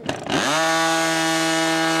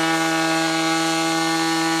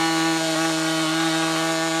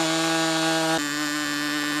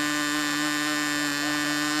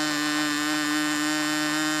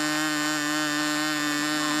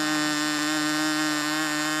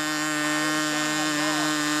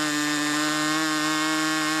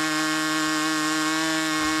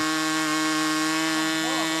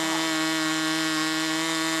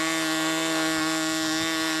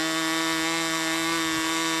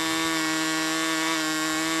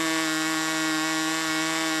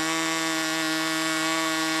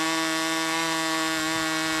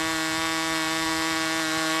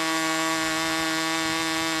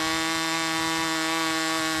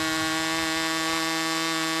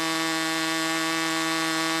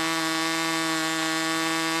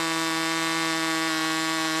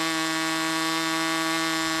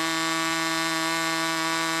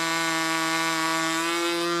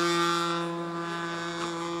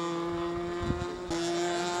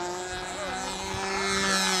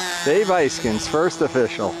 Dave Eiskens, first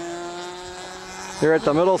official. Here at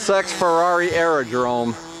the Middlesex Ferrari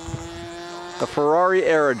Aerodrome. The Ferrari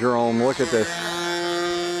Aerodrome, look at this.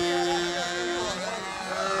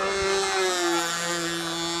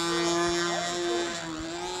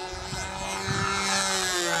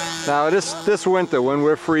 Now this winter when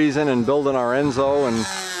we're freezing and building our Enzo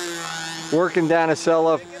and working down a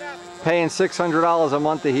cellar, paying $600 a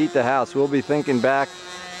month to heat the house, we'll be thinking back,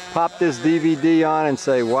 pop this DVD on and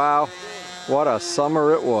say, wow, what a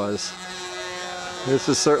summer it was. This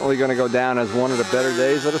is certainly going to go down as one of the better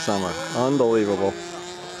days of the summer. Unbelievable.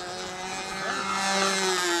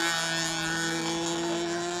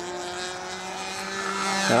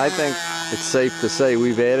 And I think it's safe to say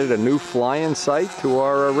we've added a new flying sight to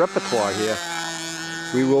our repertoire here.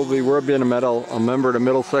 We've been a member of the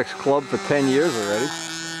Middlesex Club for 10 years already.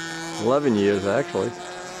 11 years actually.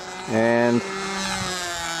 And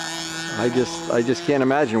I just can't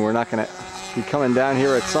imagine we're not going to be coming down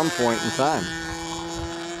here at some point in time.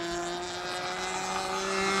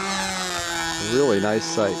 A really nice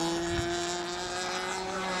sight.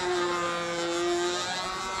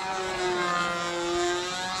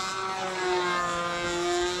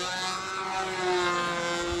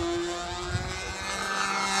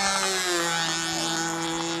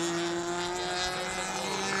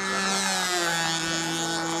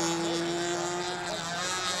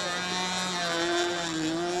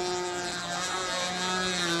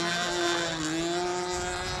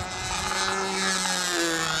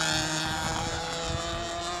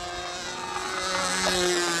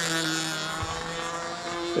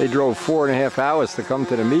 They drove 4.5 hours to come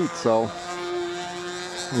to the meet, so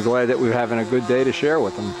I'm glad that we're having a good day to share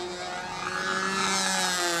with them.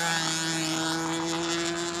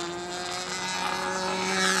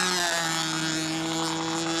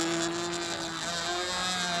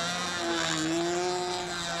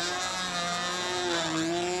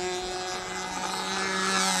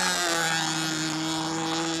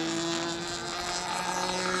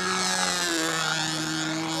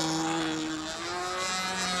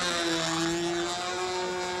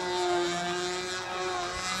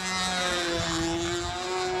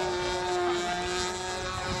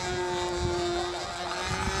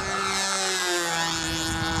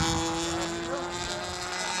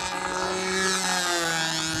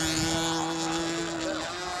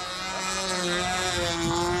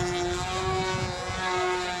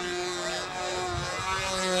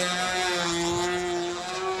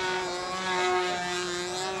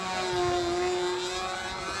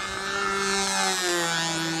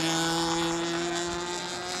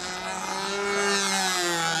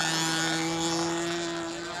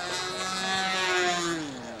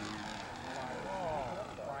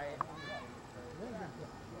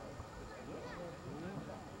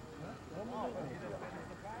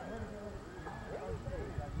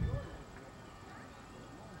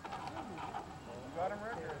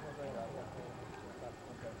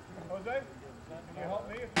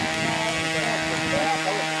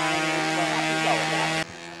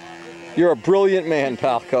 You're a brilliant man,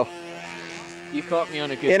 Palko. You caught me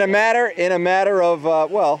on a good. In a matter of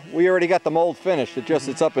well, we already got the mold finished.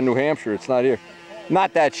 It's up in New Hampshire. It's not here.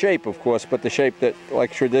 Not that shape, of course, but the shape that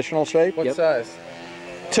like traditional shape. What size?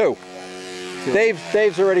 2.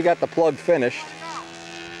 Dave's already got the plug finished.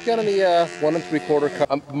 Got any 1 3/4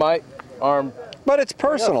 cup? My arm. But it's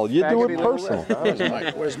personal. You do it personal. Where's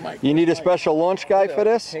Mike? Where's Mike? You need a special launch guy for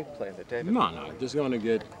this? No. Just going to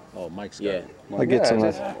get. Oh, Mike's got it. I'll get some.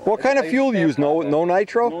 What kind of fuel do you use? No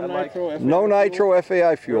nitro? No nitro. No nitro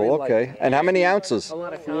FAI fuel. Okay. And how many ounces? A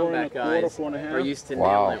lot of combat guys are used to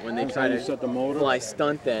nail it when they try to set the motor. fly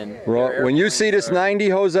stunt then. When you see this 90,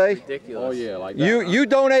 Jose, ridiculous. Oh yeah, like that. you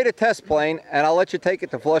donate a test plane, and I'll let you take it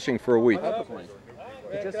to Flushing for a week.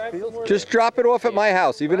 Just drop it off at my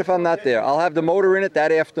house, even if I'm not there. I'll have the motor in it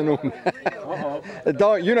that afternoon.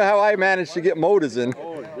 You know how I managed to get motors in.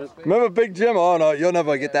 Remember Big Jim? Oh no, you'll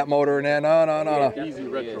never get that motor in there. No. Easy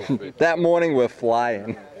retrofit. That morning we're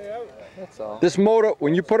flying. That's all. This motor,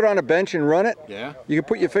 when you put it on a bench and run it, Yeah. you can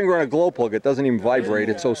put your finger on a glow plug. It doesn't even vibrate.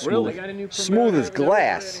 It's so smooth. Smooth as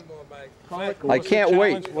glass. I can't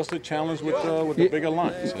wait. What's the challenge with the bigger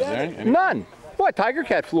lines? Is there any? None. What? Tiger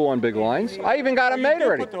Cat flew on big lines. I even got them made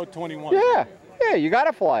already. Put the 21. Yeah, you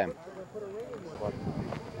gotta fly them.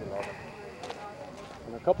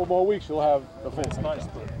 In a couple more weeks, you'll have the fence nice.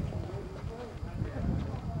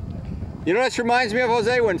 You know, this reminds me of,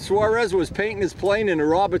 Jose, when Suarez was painting his plane in the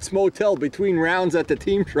Roberts Motel between rounds at the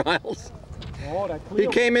team trials. He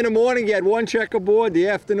came in the morning, he had 1 checkerboard, the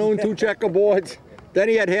afternoon 2 checkerboards. Then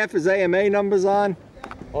he had half his AMA numbers on.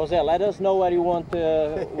 Jose, let us know where you want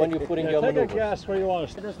when you're putting your maneuvers. Take a guess where you want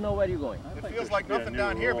to. Let us know where you're going. It feels like nothing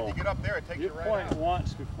down here, but you get up there, it takes you right point out.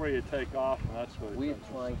 once before you take off, and that's what We're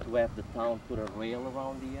trying to have the town put a rail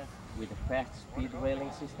around here with a fast speed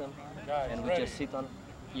railing system, and we just sit on.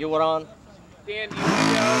 You were on. Dan, you want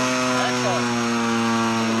to go? That's on.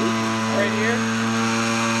 Right here.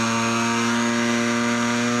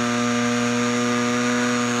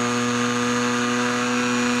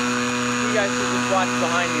 You guys should just watch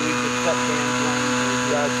behind you. We can cut Dan's line.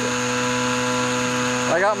 Gotcha.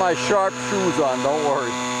 I got my sharp shoes on, don't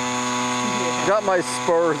worry. Got my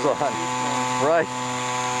spurs on. Right.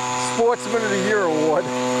 Sportsman of the Year award.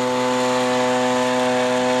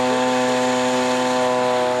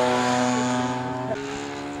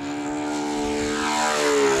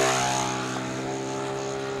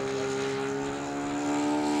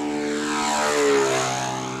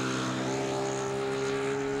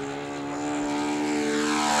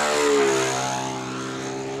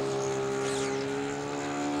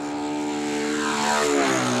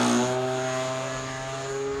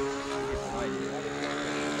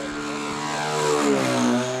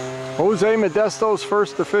 Jose Modesto's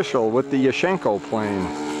first official with the Yashenko plane.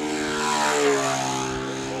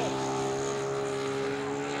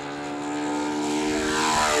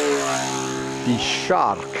 The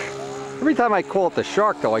Shark. Every time I call it the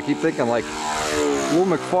Shark, though, I keep thinking like Lou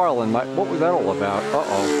McFarlane. What was that all about?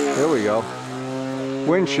 Uh-oh, here we go.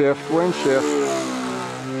 Wind shift, wind shift.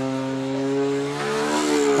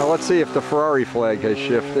 Now let's see if the Ferrari flag has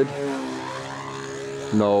shifted.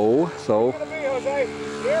 No, so...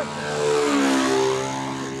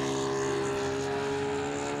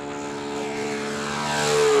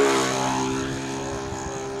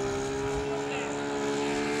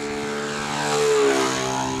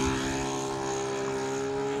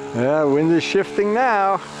 Yeah, wind is shifting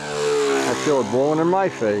now. I feel it blowing in my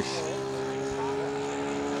face.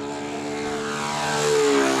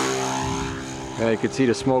 Yeah, you can see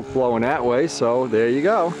the smoke blowing that way, so there you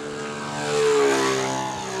go.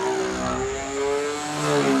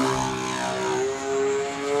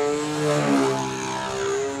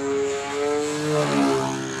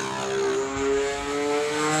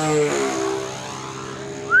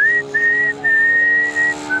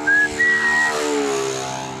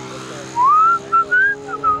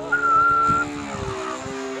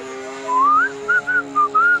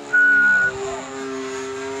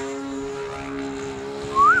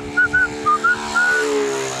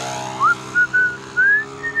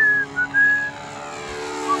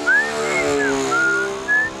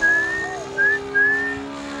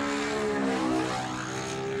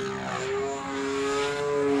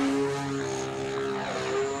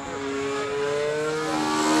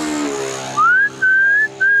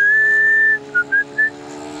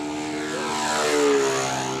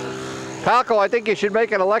 Palko, I think you should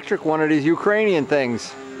make an electric one of these Ukrainian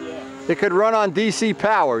things. Yeah. It could run on DC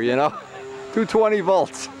power, you know, 220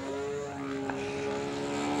 volts.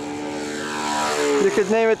 You could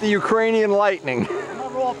name it the Ukrainian Lightning. I'm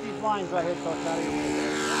not off these lines right here so it's out of your way.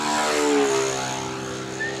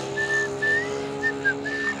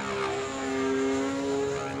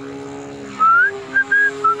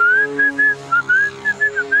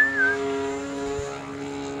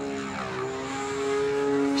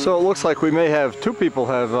 So it looks like we may have two people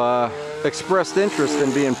have expressed interest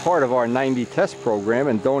in being part of our 90 test program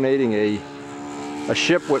and donating a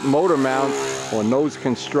ship with motor mount, or nose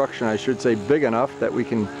construction I should say, big enough that we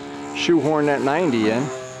can shoehorn that 90 in.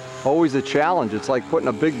 Always a challenge. It's like putting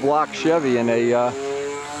a big block Chevy in a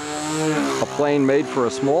plane made for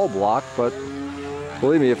a small block, but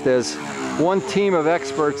believe me, if there's one team of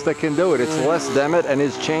experts that can do it, it's Les Demet and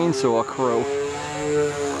his chainsaw crew.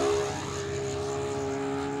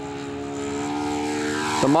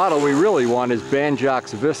 The model we really want is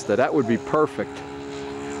Banjock's Vista. That would be perfect.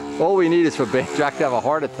 All we need is for Banjock to have a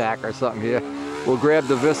heart attack or something here. We'll grab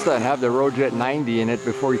the Vista and have the Rojet 90 in it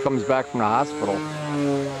before he comes back from the hospital.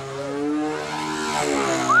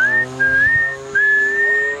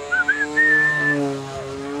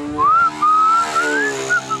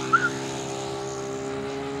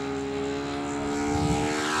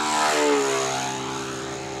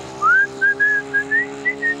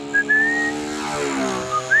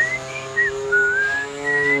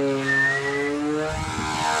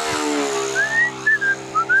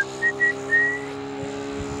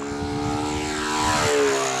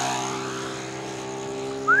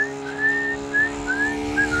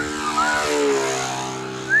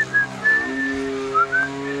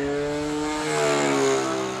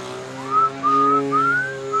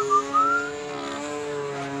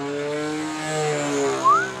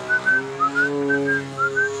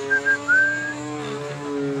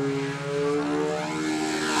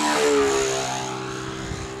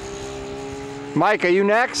 Mike, are you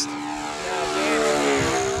next?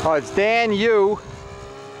 Oh, it's Dan, you.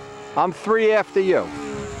 I'm 3 after you.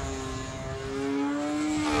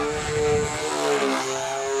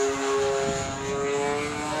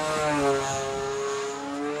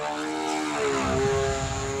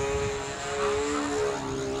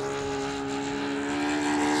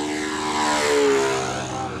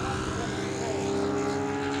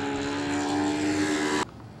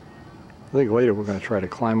 I think later we're going to try to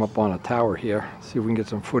climb up on a tower here, see if we can get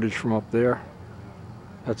some footage from up there.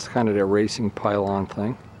 That's kind of their racing pylon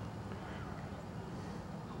thing.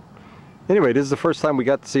 Anyway, this is the first time we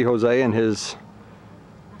got to see Jose in his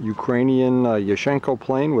Ukrainian Yashenko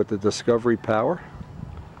plane with the Discovery power.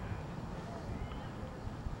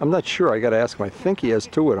 I'm not sure, I got to ask him. I think he has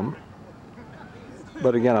 2 of them.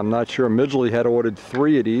 But again, I'm not sure. Midgley had ordered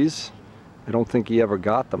 3 of these. I don't think he ever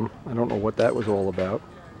got them. I don't know what that was all about.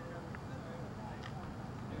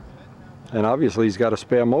 And obviously he's got a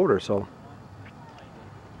spare motor, so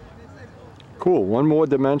cool. One more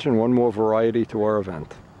dimension, one more variety to our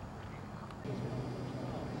event.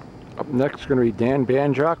 Up next is going to be Dan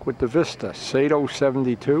Banjock with the Vista, Sato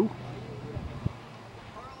 72.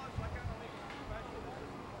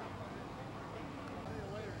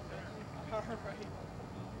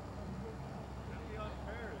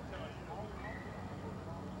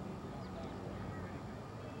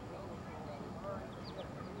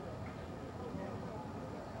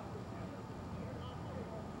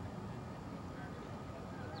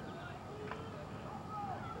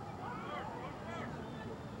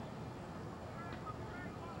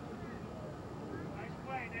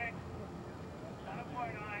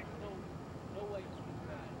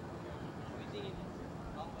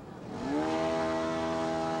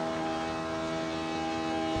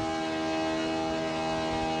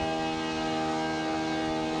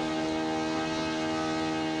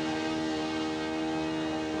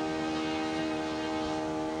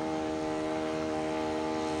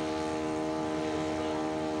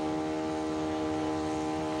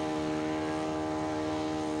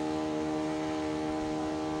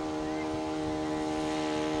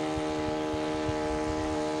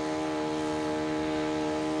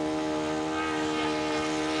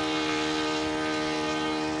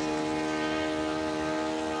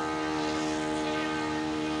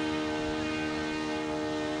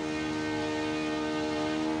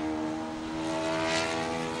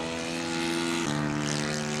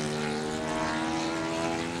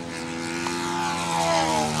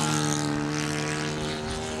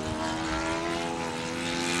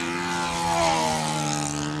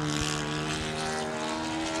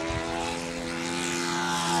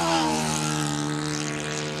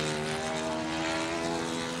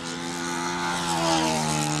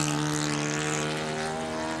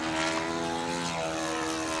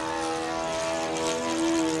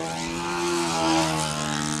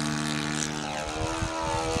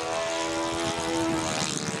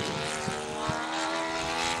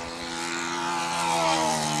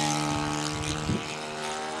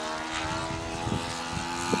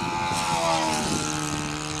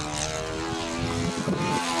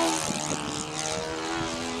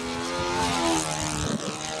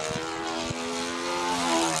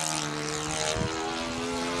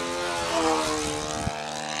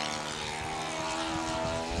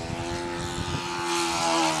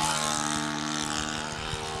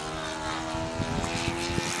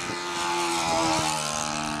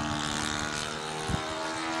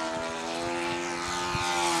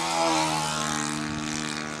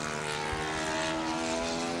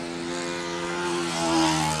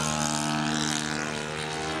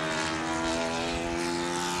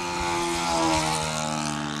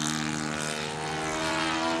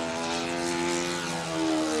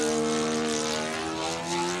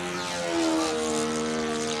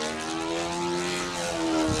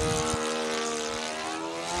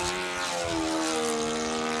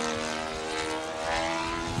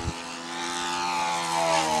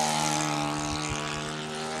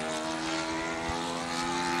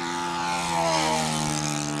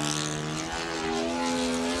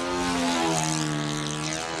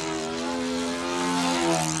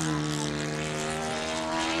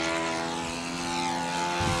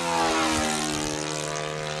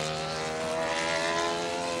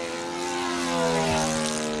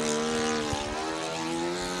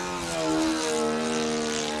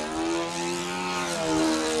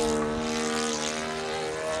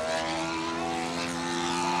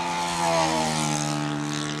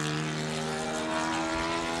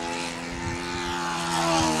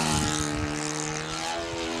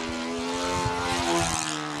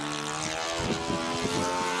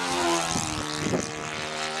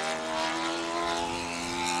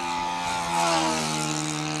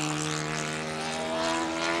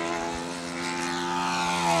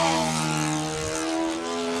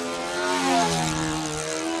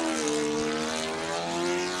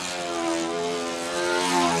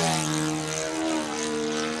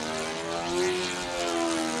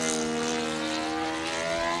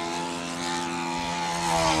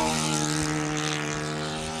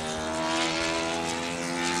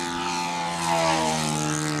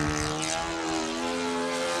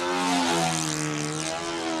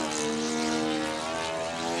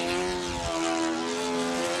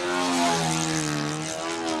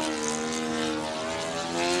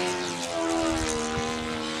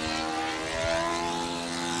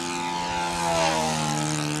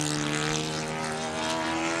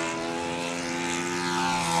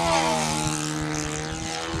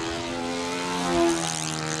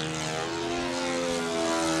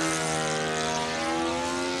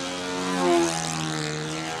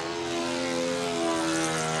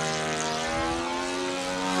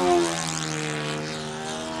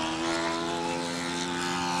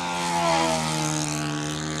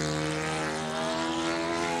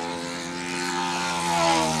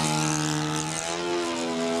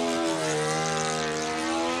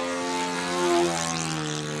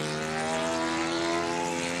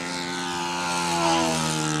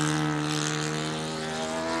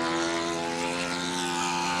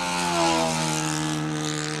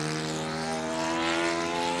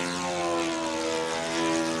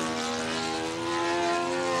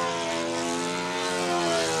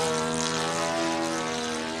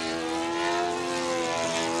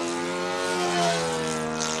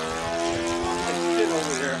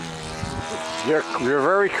 You're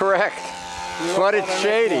very correct. But it's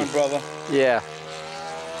shady. One, brother. Yeah.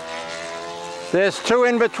 There's two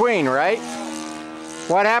in between, right?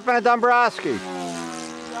 What happened to Dombrowski?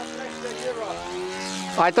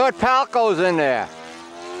 I thought Palko's in there.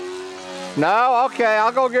 No? Okay,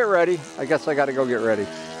 I'll go get ready. I guess I gotta go get ready.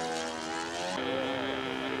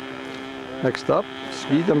 Next up,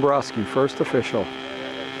 Steve Dombrowski, first official.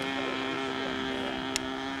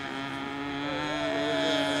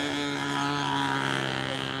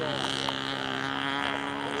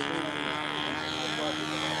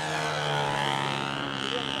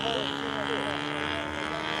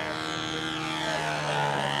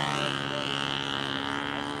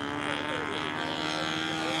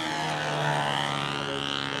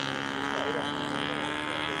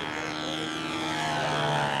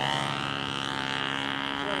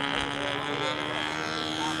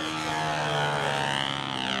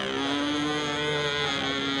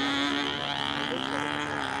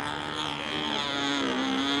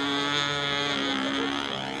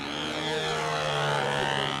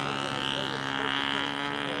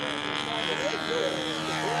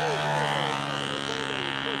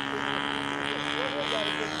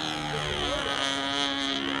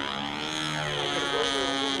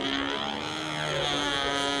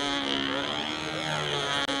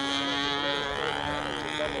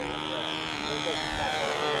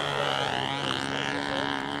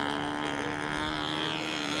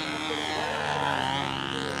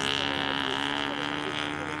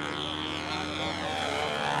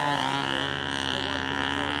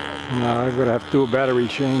 No, I'm gonna have to do a battery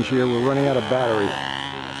change here. We're running out of battery.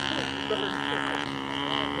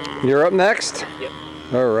 You're up next? Yep.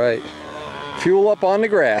 All right. Fuel up on the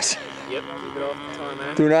grass. Yep. Keep it off the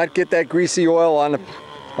tarmac. Do not get that greasy oil on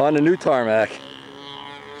the new tarmac.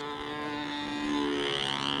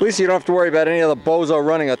 At least you don't have to worry about any of the bozo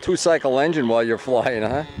running a 2-cycle engine while you're flying,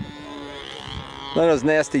 huh? None of those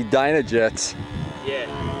nasty Dynajets. Yeah.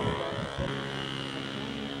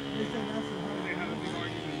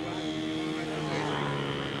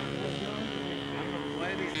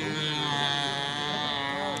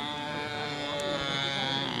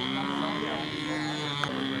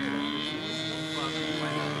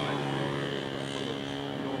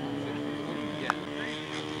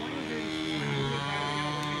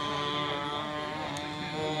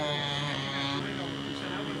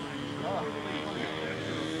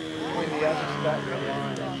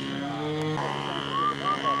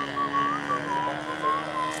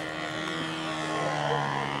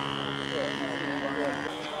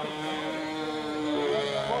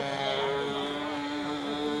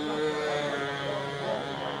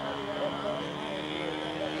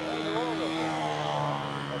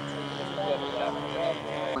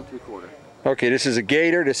 Okay, this is a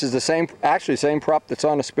Gator. This is the same, actually same prop that's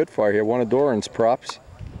on the Spitfire here, one of Doran's props.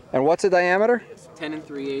 And what's the diameter? 10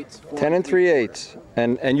 3/8. 10 3/8.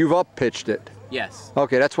 And you've up pitched it? Yes.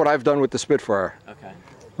 Okay, that's what I've done with the Spitfire. Okay.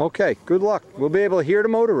 Okay, good luck. We'll be able to hear the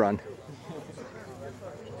motor run.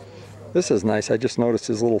 This is nice. I just noticed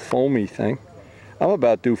this little foamy thing. I'm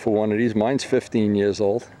about due for one of these. Mine's 15 years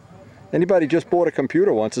old. Anybody just bought a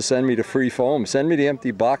computer wants to send me the free foam, send me the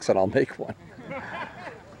empty box and I'll make one.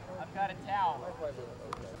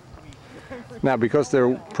 Now, because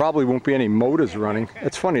there probably won't be any motors running,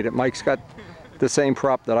 it's funny that Mike's got the same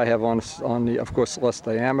prop that I have on the, of course, less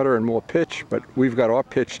diameter and more pitch, but we've got our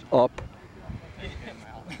pitched up.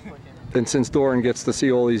 And since Doran gets to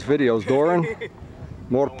see all these videos, Doran,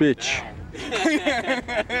 more pitch.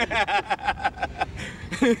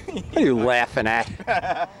 What are you laughing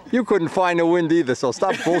at? You couldn't find the wind either, so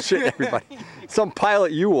stop bullshitting everybody. Some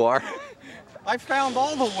pilot you are. I found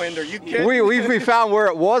all the wind. Are you kidding? We found where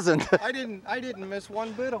it wasn't. I didn't miss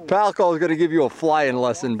one bit of wind. Palko is going to give you a flying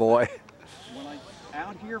lesson, boy.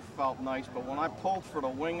 Out here felt nice, but when I pulled for the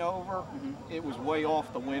wing over, it was way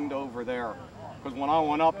off the wind over there. Because when I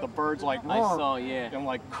went up, the bird's like, I saw, yeah. I'm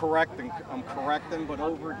like correcting, but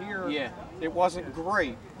over here, yeah, it wasn't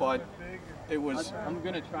great, but it was. I'm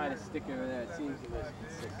gonna try to stick over there. It seems a little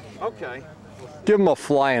consistent. Okay. Give him a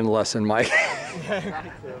flying lesson, Mike.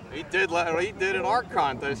 He did in our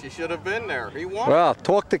contest. You should have been there. He won. Well,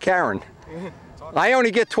 talk to Karen. I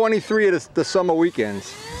only get 23 of the summer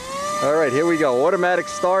weekends. All right, here we go. Automatic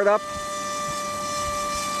startup.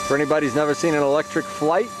 For anybody who's never seen an electric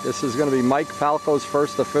flight, this is going to be Mike Palko's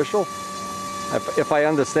first official. If I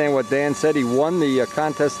understand what Dan said, he won the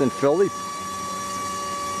contest in Philly.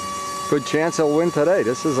 Good chance he'll win today.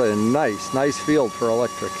 This is a nice field for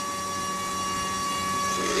electric.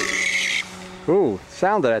 Ooh,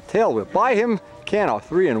 sound of that tail whip. Buy him can of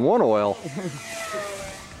 3-in-1 oil.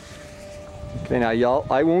 Okay, now y'all,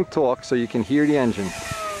 I won't talk so you can hear the engine.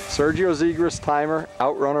 Sergio Zegras timer,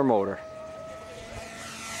 outrunner motor.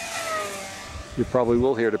 You probably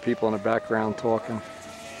will hear the people in the background talking.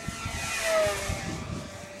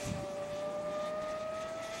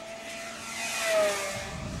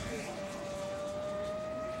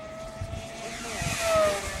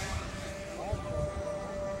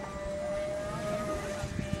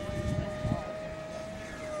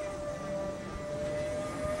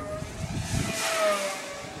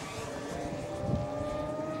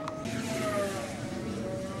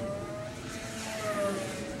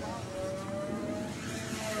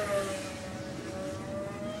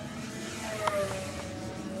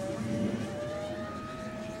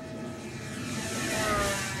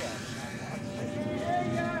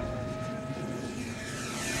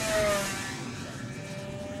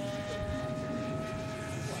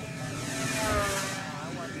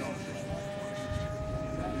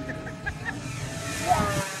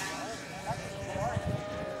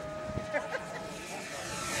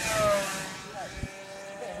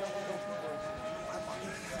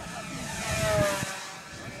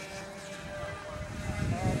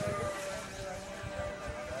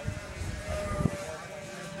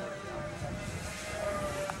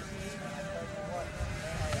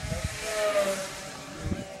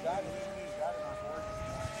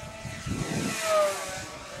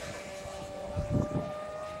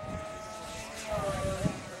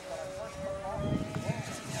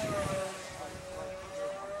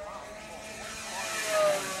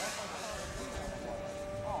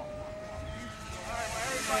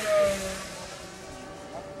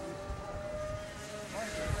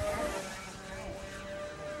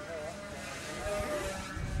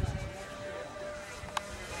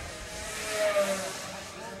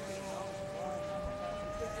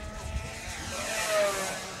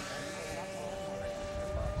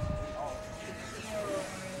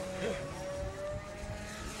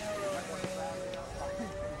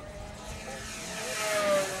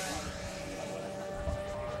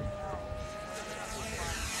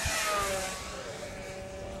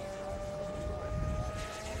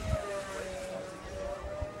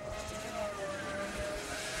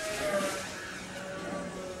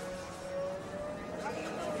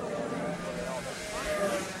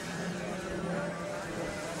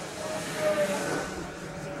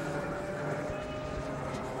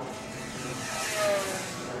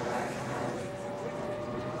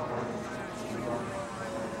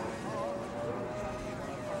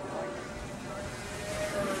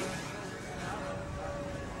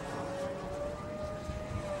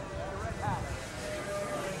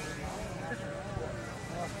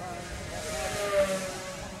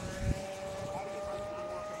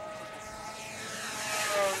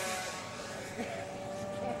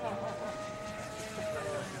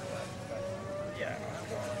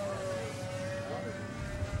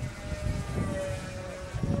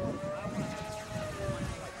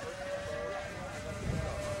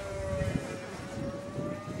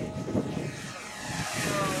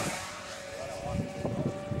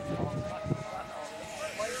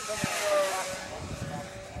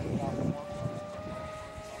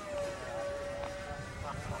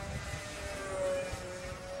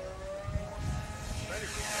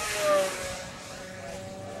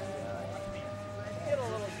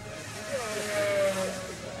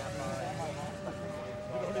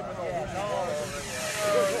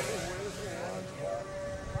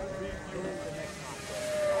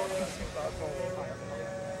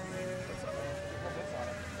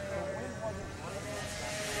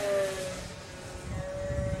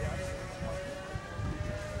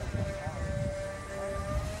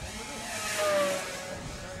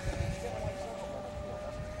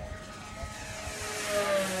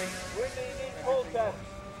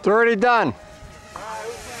 It's already done.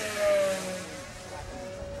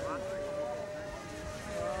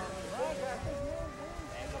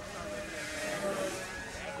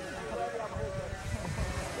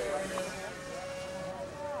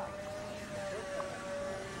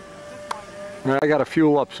 I got to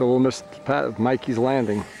fuel up, so we'll miss Mikey's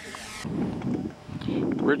landing.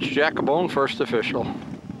 Rich Jacobone, first official.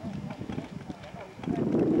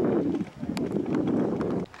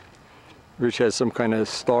 Rich has some kind of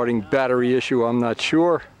starting battery issue, I'm not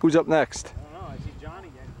sure. Who's up next? I don't know, I see Johnny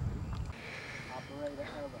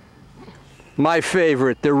getting My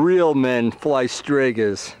favorite, the real men fly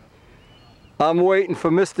Strigas. I'm waiting for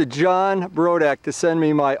Mr. John Brodak to send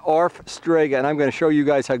me my ARF Strega, and I'm going to show you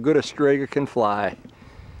guys how good a Strega can fly.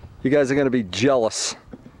 You guys are going to be jealous.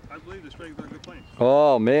 I believe the Stragas are good planes.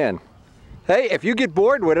 Oh, man. Hey, if you get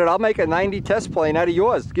bored with it, I'll make a 90 test plane out of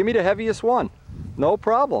yours. Give me the heaviest one. No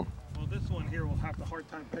problem. Well, this one here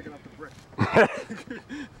time picking up the bricks.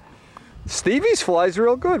 Stevie's flies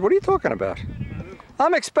real good. What are you talking about?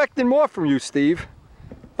 I'm expecting more from you, Steve.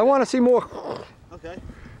 I want to see more. Okay.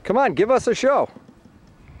 Come on, give us a show.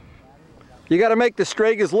 You got to make the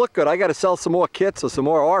Stragers look good. I got to sell some more kits or some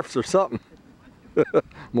more ARFs or something.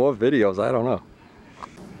 More videos, I don't know.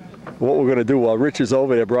 What we're going to do while Rich is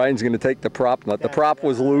over there, Brian's going to take the prop nut. The prop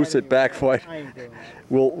was loose, it backfired.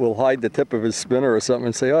 We'll hide the tip of his spinner or something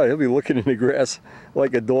and say, oh, he'll be looking in the grass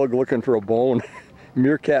like a dog looking for a bone.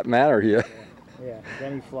 Meerkat manner here. Yeah,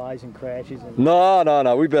 then he flies and crashes. And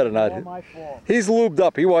No, we better not. All my fault. He's lubed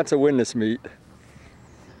up. He wants to win this meet.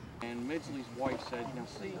 And Midgley's wife said, now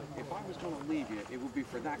see, if I was going to leave you, it would be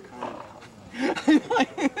for that kind of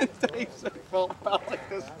Dave said it felt about like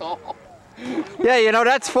this tall. Yeah, you know,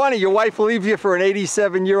 that's funny. Your wife leaves you for an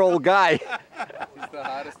 87-year-old guy. He's the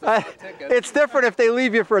hottest of the ticket. It's different if they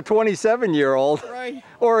leave you for a 27-year-old. Right.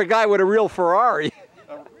 Or a guy with a real Ferrari.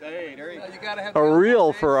 Hey, there you go. You gotta have A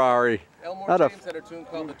real Ferrari. Elmore Not a James had a tune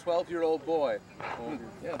called The 12-Year-Old Boy.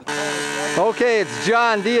 Yeah, the 12 Okay, it's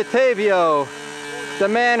John D'Ottavio, the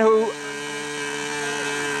man who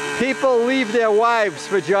people leave their wives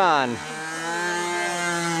for John.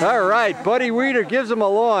 All right, Buddy Weeder gives him a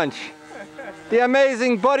launch. The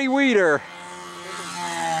amazing Buddy Weeder.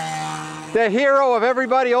 The hero of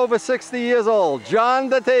everybody over 60 years old, John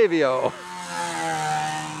D'Ottavio.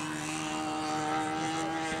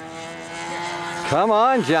 Come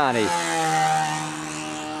on, Johnny.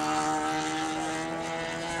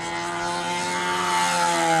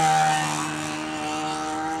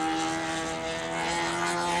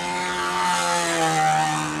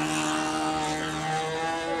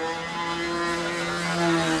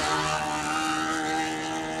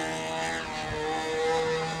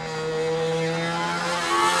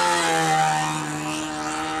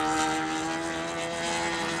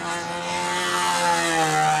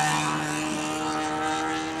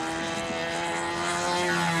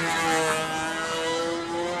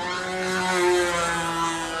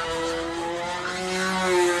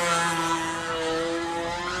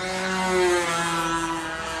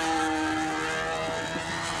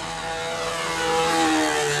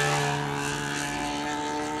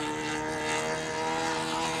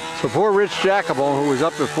 So poor Rich Jacobone, who was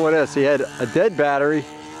up before this, he had a dead battery,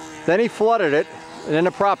 then he flooded it, and then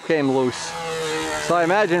the prop came loose. So I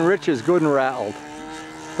imagine Rich is good and rattled,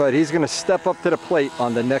 but he's going to step up to the plate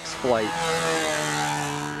on the next flight.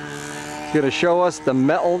 He's going to show us the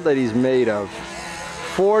metal that he's made of,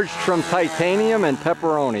 forged from titanium and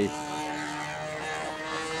pepperoni.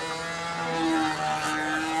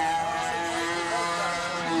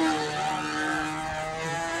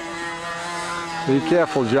 Be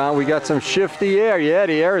careful, John. We got some shifty air. Yeah,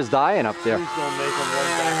 the air is dying up there. Please don't make him run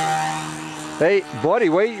back. Hey, buddy,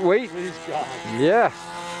 wait. Please, God. Yeah.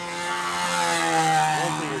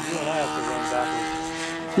 One thing is you and I have to run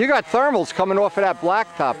backwards. You got thermals coming off of that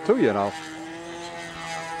blacktop too, you know.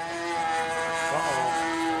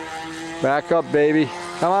 Uh-oh. Back up, baby.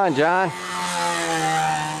 Come on, John.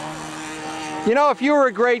 You know, if you were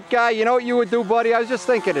a great guy, you know what you would do, buddy? I was just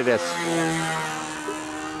thinking of this.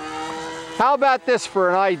 How about this for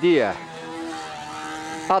an idea?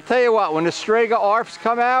 I'll tell you what, when the Strega ARFs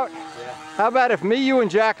come out, how about if me, you, and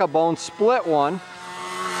Jacobone split one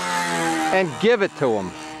and give it to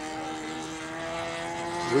him?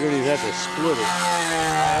 We don't even have to split it.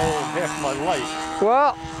 I owe half my life.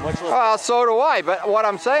 Well, so do I, but what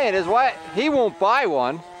I'm saying is, he won't buy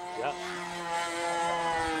one. Yeah.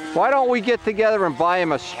 Why don't we get together and buy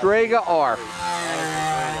him a Strega ARF?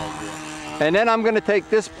 And then I'm going to take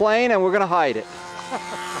this plane and we're going to hide it.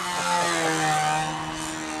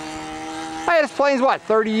 Hey, this plane's what,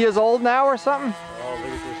 30 years old now or something? Oh, look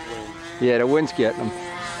at this wind. Yeah, the wind's getting them.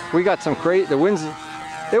 We got some crazy, the wind's,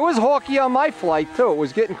 it was hawky on my flight too. It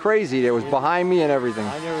was getting crazy. It was behind me and everything.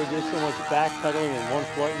 I never did so much backpedaling in one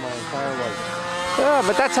flight in my entire life. Yeah,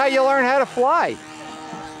 but that's how you learn how to fly.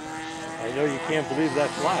 I know you can't believe that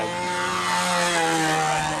flag.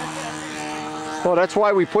 Well, that's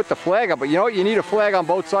why we put the flag up, but you know what? You need a flag on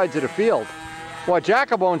both sides of the field. What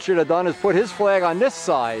Jacobone should have done is put his flag on this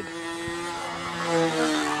side.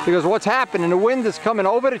 Because what's happening, the wind is coming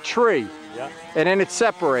over the tree, and then it's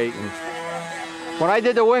separating. When I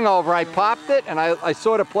did the wing over, I popped it, and I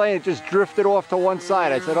saw the plane, it just drifted off to one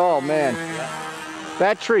side. I said, oh man,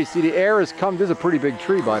 that tree, see the air is coming, this is a pretty big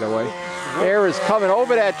tree by the way. Air is coming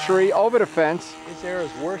over that tree, over the fence. This air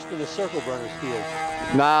is worse than the circle burner's field.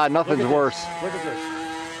 Nah, nothing's worse. Look at this.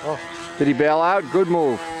 Oh. Did he bail out? Good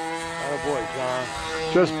move. Oh boy, John.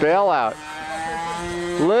 Just bail out.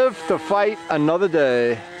 Live to fight another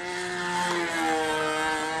day.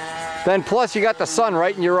 Then plus you got the sun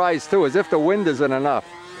right in your eyes too, as if the wind isn't enough.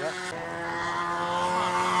 Yep.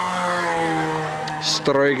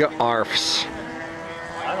 Strega arfs.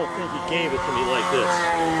 I don't think he gave it to me like this.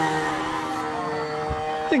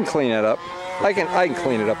 You can clean it up. I can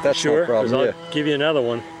clean it up. That's sure, no problem. I'll Yeah. give you another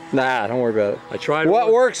one. Nah, don't worry about it. I tried.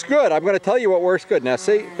 What works good? I'm going to tell you what works good. Now,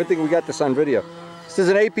 see, good thing we got this on video. This is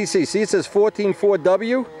an APC. See, it says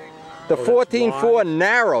 14.4W. The 14.4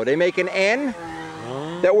 narrow. They make an N.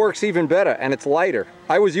 That works even better, and it's lighter.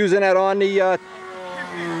 I was using that on the, a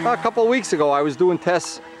couple of weeks ago, I was doing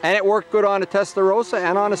tests, and it worked good on the Testarossa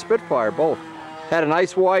and on the Spitfire, both. Had a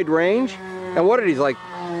nice wide range, and what are these, like,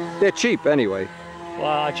 they're cheap anyway. Well,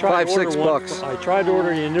 I tried to order $5-6. one. I tried to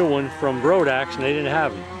order a new one from Brodax, and they didn't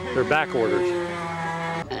have them. They're back orders.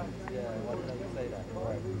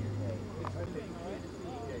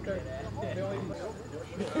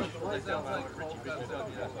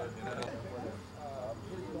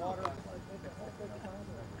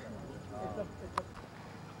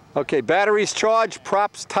 Okay, batteries charged,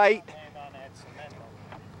 props tight.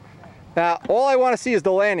 Now, all I want to see is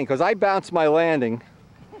the landing, because I bounced my landing.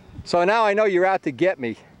 So now I know you're out to get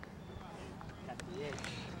me.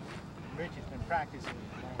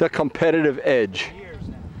 The competitive edge.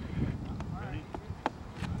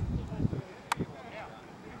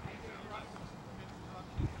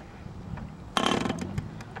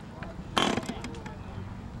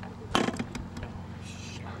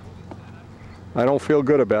 I don't feel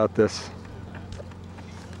good about this.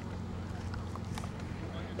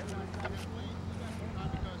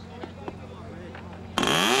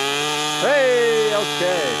 Hey,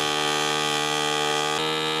 okay.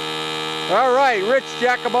 All right, Rich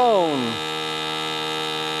Jacobone.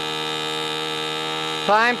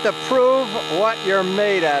 Time to prove what you're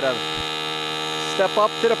made out of. Step up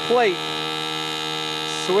to the plate.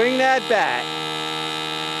 Swing that bat.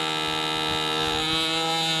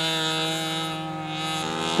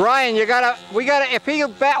 Brian, if he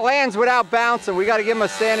lands without bouncing, we gotta give him a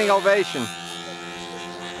standing ovation.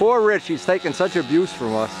 Poor Rich, he's taking such abuse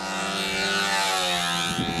from us.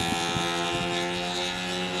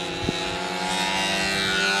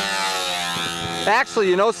 Actually,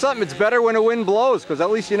 you know something? It's better when the wind blows, because at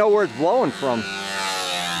least you know where it's blowing from.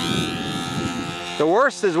 The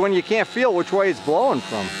worst is when you can't feel which way it's blowing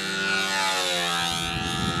from.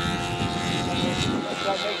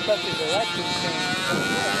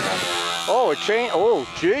 Oh, it changed. Oh,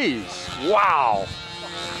 geez. Wow.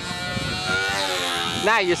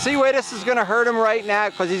 Now, you see where this is going to hurt him right now?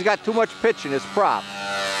 Because he's got too much pitch in his prop.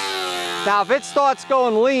 Now, if it starts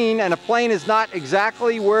going lean and the plane is not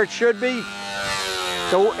exactly where it should be,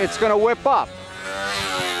 so it's going to whip up.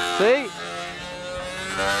 See?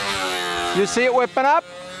 You see it whipping up?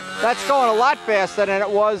 That's going a lot faster than it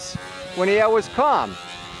was when the air was calm.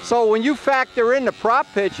 So when you factor in the prop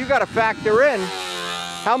pitch, you got to factor in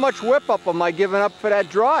how much whip up am I giving up for that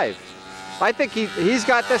drive. I think he's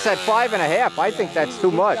got this at 5.5. I think that's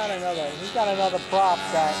too much. He's got another prop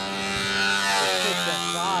that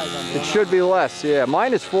it should be less, yeah.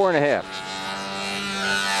 Mine is 4.5.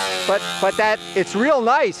 But that it's real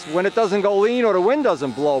nice when it doesn't go lean or the wind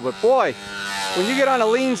doesn't blow. But boy, when you get on a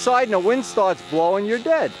lean side and the wind starts blowing, you're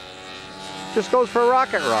dead. Just goes for a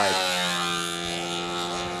rocket ride.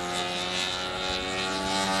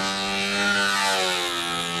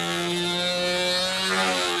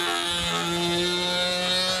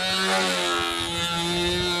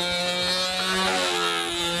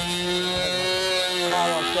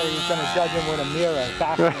 He's going to judge him with a mirror.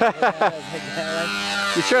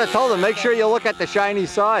 You should have told him, make sure you look at the shiny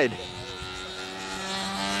side.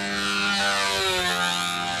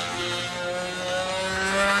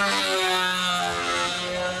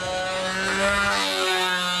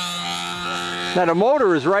 Now the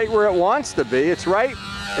motor is right where it wants to be. It's right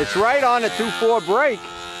on the 2.4 brake,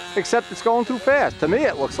 except it's going too fast. To me,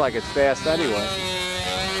 it looks like it's fast anyway.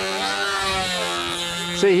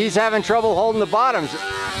 See, he's having trouble holding the bottoms.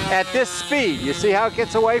 At this speed, you see how it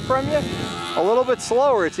gets away from you? A little bit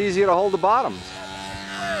slower, it's easier to hold the bottoms.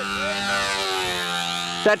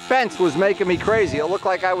 That fence was making me crazy. It looked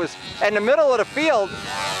like I was, and the middle of the field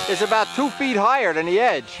is about 2 feet higher than the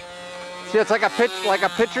edge. See, it's like a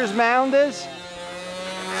pitcher's mound is.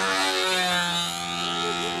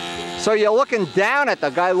 So you're looking down at the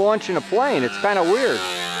guy launching a plane. It's kind of weird.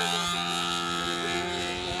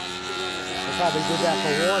 They probably did that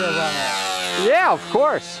for water runoff. Yeah, of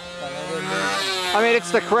course. I mean,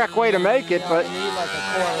 it's the correct way to make it, but...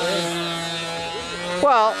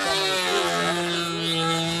 Well,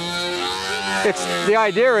 the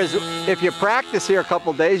idea is if you practice here a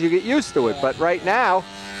couple days, you get used to it. But right now,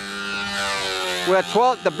 We had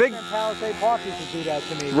 12, the big... Palisade Park used to do that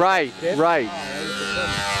to me. Right, Did? right.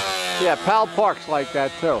 Oh, Yeah, Pal Park's like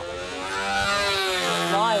that too.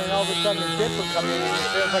 fly, and all of a sudden the dip will come in and it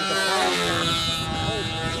feels like the fly.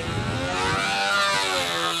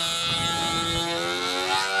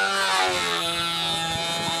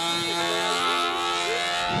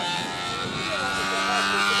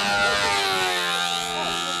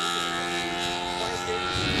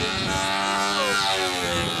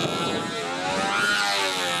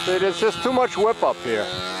 See, there's just too much whip up here.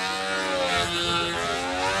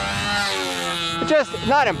 It's just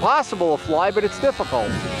not impossible to fly, but it's difficult.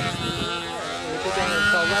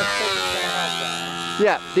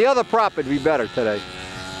 Yeah, the other prop would be better today.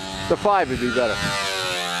 The 5 would be better.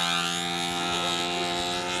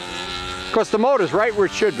 Because the motor's right where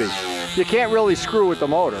it should be. You can't really screw with the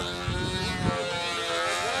motor.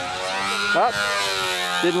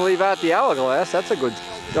 Oh, didn't leave out the hourglass. That's a good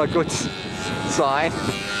sign.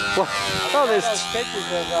 Well, oh, there's pictures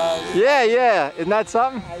of, yeah, isn't that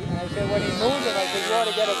something? I said when he moved it, I said you ought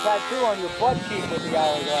to get a tattoo on your butt cheek with the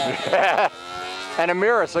hourglass. And a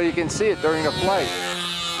mirror so you can see it during the flight.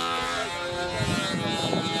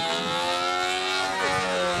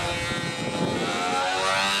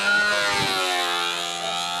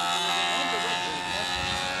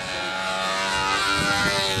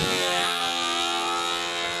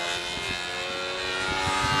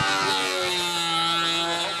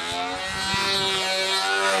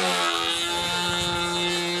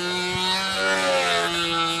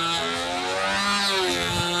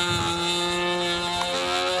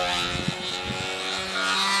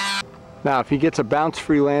 Now, if he gets a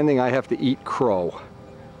bounce-free landing, I have to eat crow.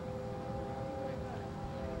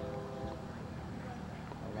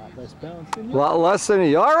 A lot less bounce than you. A lot less than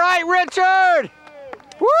he. All right, Richard!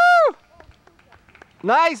 Woo!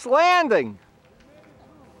 Nice landing.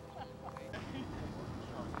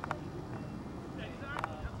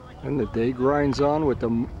 And the day grinds on with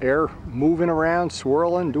the air moving around,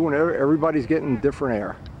 swirling, doing everybody's getting different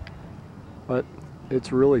air. But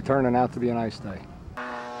it's really turning out to be a nice day.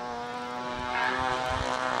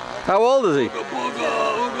 How old is he? Ooga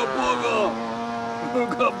booga,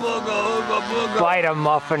 ooga booga. Bite him,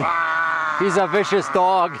 Muffin. He's a vicious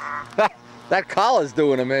dog. That collar's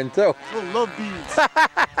doing him in too. I love these.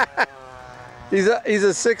 He's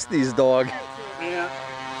a 60s dog. Yeah.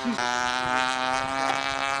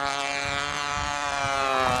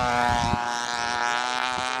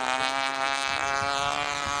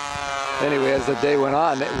 Anyway, as the day went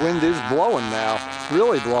on, the wind is blowing now. It's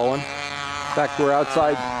really blowing. In fact, we're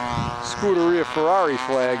outside Scuderia Ferrari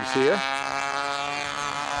flags here.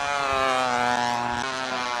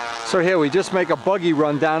 So here we just make a buggy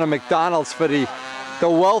run down to McDonald's for the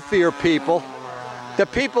wealthier people. The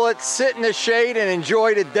people that sit in the shade and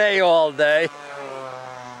enjoy the day all day.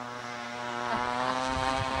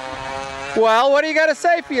 Well, what do you got to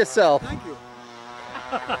say for yourself? Thank you.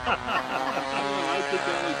 I think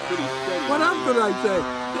that was pretty steady. What else could I say?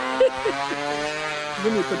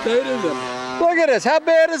 Give me potatoes and... Look at this, how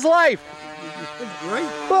bad is life? It's great.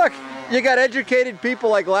 Look, you got educated people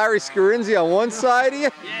like Larry Scarinzi on one side of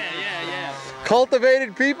you. Yeah.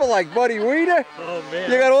 Cultivated people like Buddy Weeder. Oh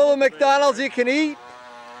man. You got all the McDonald's you can eat.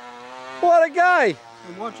 What a guy.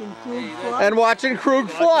 And watching Krug fly. And watching Krug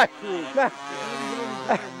fly.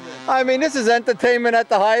 I mean, this is entertainment at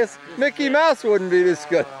the highest. Mickey Mouse wouldn't be this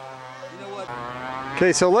good.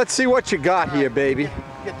 Okay, so let's see what you got here, baby.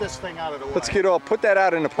 Get this thing out of the way. Let's get all, put that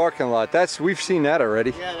out in the parking lot. We've seen that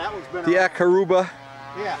already. Yeah, that one's been The around. Akaruba.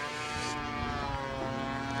 Yeah.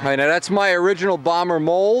 All right, now that's my original bomber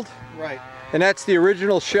mold. Right. And that's the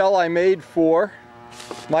original shell I made for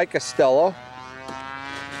Mike Costello.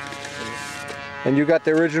 And you got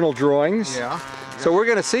the original drawings. Yeah. So we're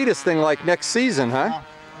gonna see this thing like next season, huh?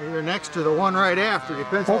 Either next to the one right after,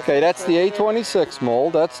 depends. Okay, that's the A26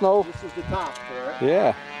 mold. That's no. This is the top for it.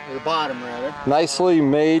 Yeah. Or the bottom rather. Nicely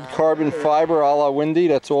made carbon fiber a la Windy.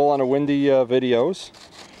 That's all on the Windy videos.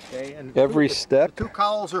 Okay, and Every step. The 2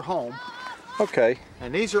 cowls are home. Okay.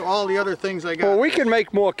 And these are all the other things I got. Well, we can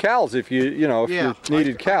make more cowls if you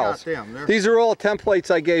needed cowls. I got them. These are all templates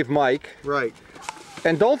I gave Mike. Right.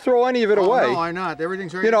 And don't throw any of it away. No, I'm not.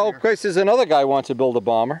 Everything's right You know, here. of course, there's another guy who wants to build a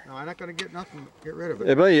bomber. No, I'm not going to get nothing. Get rid of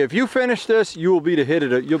it. If you finish this, you will be the hit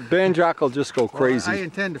of it. Your Banjock will just go crazy. Well, I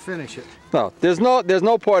intend to finish it. No, there's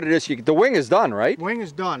no part of this. The wing is done, right? Wing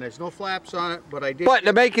is done. There's no flaps on it, but I did. But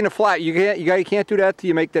they're making it flat. You can't do that till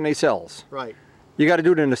you make the nacelles. Right. You got to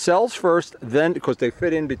do the nacelles first, then because they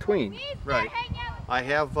fit in between. Right. I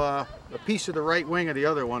have a piece of the right wing of the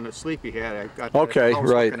other one that Sleepy had. I got. Okay, I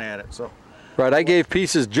was right. looking at it, so. Right. I gave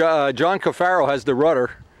pieces. John Cafaro has the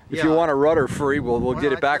rudder. If you want a rudder free, we'll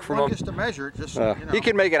get it back from him. Just to measure it, just you know. He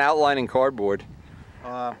can make an outline in cardboard.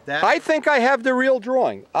 That, I think I have the real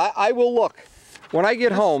drawing. I will look when I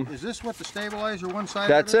get home. Is this what the stabilizer one side?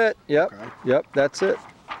 That's it. Yep. Okay. Yep. That's it.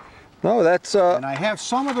 No, that's. And I have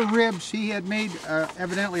some of the ribs. He had made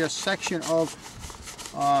evidently a section of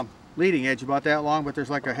leading edge about that long, but there's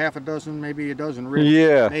like a half a dozen, maybe a dozen ribs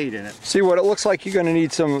made in it. See what it looks like. You're going to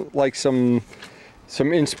need some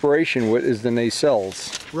inspiration with is the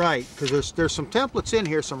nacelles. Right, because there's some templates in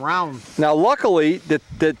here, some round. Now, luckily,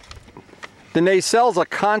 the nacelles are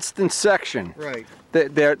constant section. Right.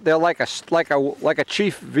 They're like a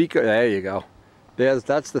Chief Vico. There you go.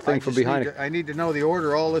 That's the thing from behind it. I need to know the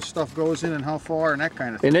order all this stuff goes in and how far and that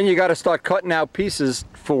kind of thing. And then you got to start cutting out pieces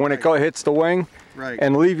for when it hits the wing. Right.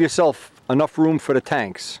 And leave yourself enough room for the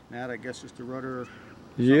tanks. That I guess is the rudder.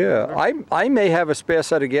 Yeah, I may have a spare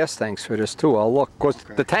set of gas tanks for this too. I'll look, because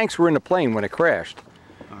the tanks were in the plane when it crashed.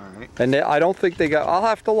 All right. And I don't think they got, I'll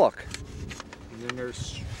have to look. And then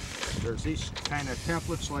there's these kind of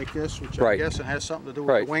templates like this, which I guess it has something to do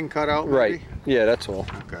with the wing cutout. Maybe? Right, yeah, that's all.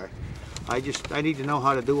 Okay. I need to know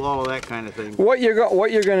how to do all of that kind of thing. What you're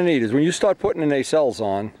going to need is when you start putting the nacelles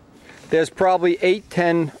on, there's probably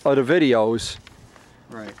 8-10 of the videos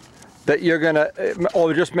that you're going to,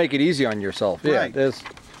 or just make it easy on yourself. Yeah, there's,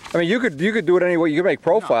 I mean, you could do it any way. You can make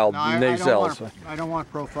profile nacelles. I don't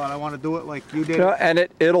want profile. I want to do it like you did. And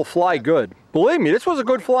it'll fly good. Believe me, this was a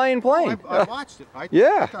good flying plane. I watched it. I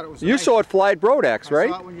thought it was you saw it fly at Brodax, right?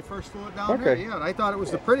 I saw it when you first flew it down there. Yeah, and I thought it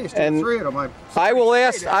was the prettiest of the three of them. I will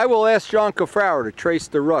ask John Cafaro to trace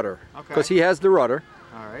the rudder because he has the rudder.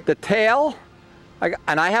 All right. The tail,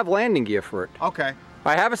 and I have landing gear for it. Okay.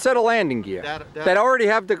 I have a set of landing gear that already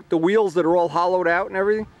have the wheels that are all hollowed out and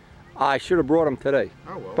everything. I should have brought them today.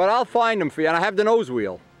 Oh, well. But I'll find them for you, and I have the nose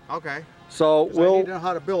wheel. Okay. So I need to know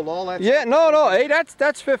how to build all that Yeah, stuff. no, hey,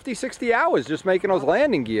 that's 50, 60 hours just making those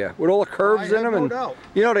landing gear with all the curves in them. No and doubt.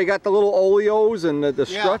 you know, they got the little oleos and the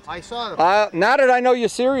struts. I saw them. Now that I know you're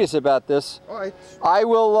serious about this, I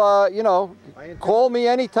will, you know, call me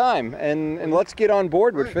anytime and let's get on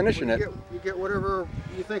board with finishing it. You get whatever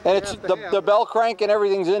you think. And it's the bell crank and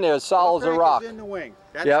everything's in there as solid as a rock. Is in the wing.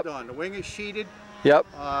 That's done. The wing is sheeted. Yep.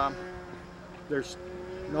 There's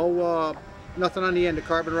no nothing on the end. The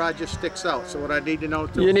carbon rod just sticks out. So what I need to know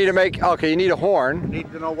too. You need to make you need a horn. I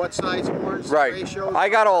need to know what size horns. Right. Ratios. I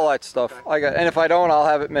got all that stuff. And if I don't, I'll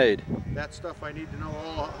have it made. That stuff I need to know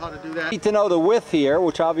all how to do that. Need to know the width here,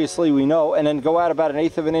 which obviously we know, and then go out about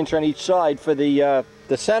 1/8 of an inch on each side for the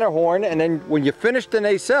center horn. And then when you finish the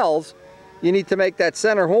nacelles, you need to make that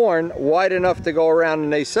center horn wide enough to go around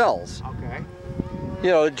the nacelles. Okay. You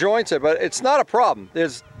know, the joints are, but it's not a problem.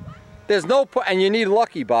 There's no, and you need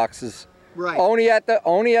lucky boxes. Right. Only at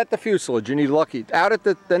the fuselage you need lucky. Out at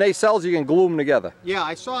the nacelles you can glue them together. Yeah,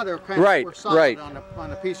 I saw they're kind of were solid on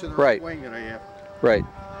the piece of the right wing that I have. Right.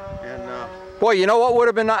 And boy, you know what would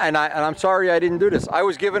have been nice, and I'm sorry I didn't do this. I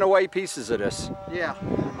was giving away pieces of this. Yeah.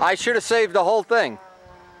 I should have saved the whole thing,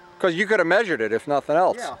 because you could have measured it if nothing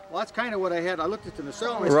else. Yeah, well that's kind of what I had. I looked at the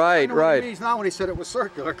nacelle and I right, said, I know what it means now when he said it was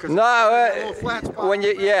circular. No, flat spot when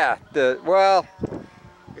you well.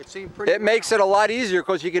 It seemed pretty. It makes it a lot easier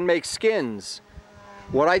because you can make skins.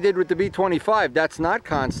 What I did with the B-25, that's not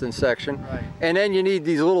constant section. Right. And then you need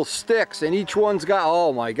these little sticks, and each one's got,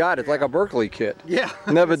 oh my God, it's like a Berkeley kit. Yeah.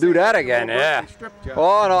 Never do that again, yeah.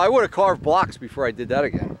 Oh no, I would have carved blocks before I did that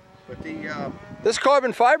again. But this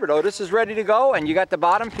carbon fiber though, this is ready to go, and you got the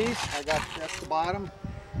bottom piece? That's the bottom.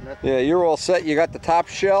 Yeah, you're all set. You got the top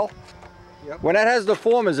shell. Yep. When that has the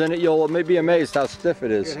formers in it, you'll be amazed how stiff it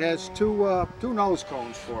is. It has two nose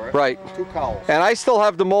cones for it. Right. 2 cowls. And I still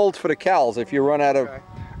have the molds for the cowls if you run out of,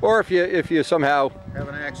 or if you somehow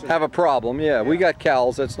have a problem. Yeah, we got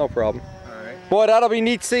cowls. That's no problem. All right. Boy, that'll be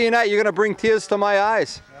neat seeing that. You're gonna bring tears to my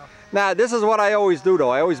eyes. Yeah. Now, this is what I always do though.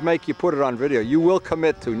 I always make you put it on video. You will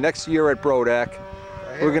commit to next year at Brodak.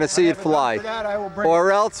 We're gonna see it fly,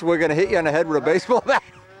 or else we're gonna hit you on the head with a baseball bat.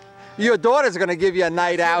 Your daughter's gonna give you a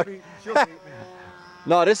night out.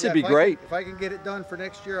 No, this would be great. If I can get it done for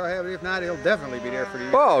next year, I'll have it. If not, it'll definitely be there for the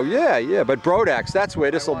year. Oh, yeah. But Brodax, that's where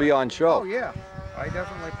this will be on show. Oh, yeah. I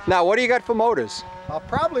definitely. Now, what do you got for motors? I'll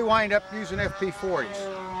probably wind up using FP40s.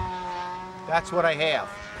 That's what I have.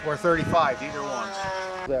 Or 35s, either ones.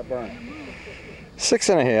 That burn?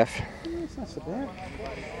 6.5. It's not so bad.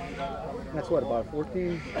 That's what, about a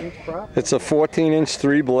 14-inch prop? It's a 14-inch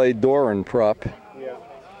 3-blade Doran prop.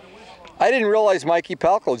 I didn't realize Mikey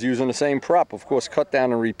Palko's using the same prop. Of course, cut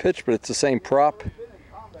down and repitched, but it's the same prop.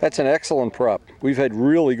 That's an excellent prop. We've had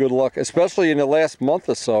really good luck, especially in the last month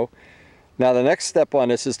or so. Now, the next step on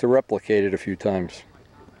this is to replicate it a few times.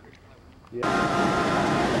 Yeah.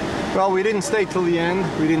 Well, we didn't stay till the end.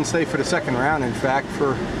 We didn't stay for the second round, in fact,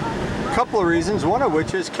 for a couple of reasons. One of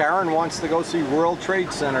which is Karen wants to go see World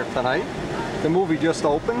Trade Center tonight. The movie just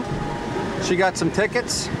opened. She got some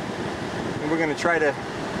tickets, and we're going to try to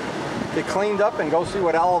get cleaned up and go see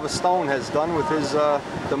what Oliver Stone has done with his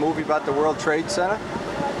the movie about the World Trade Center.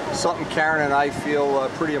 Something Karen and I feel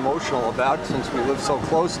pretty emotional about since we live so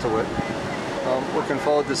close to it. Looking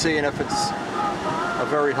forward to seeing if it's a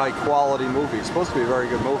very high quality movie. It's supposed to be a very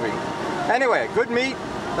good movie. Anyway, good meet.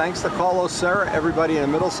 Thanks to Carlos, Sarah, everybody in the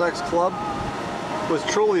Middlesex Club. It was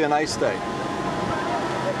truly a nice day.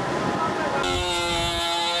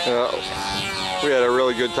 We had a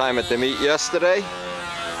really good time at the meet yesterday.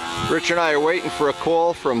 Rich and I are waiting for a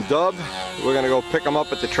call from Dub. We're going to go pick him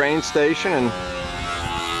up at the train station and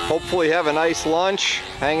hopefully have a nice lunch,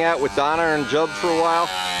 hang out with Donna and Jub for a while.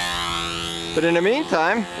 But in the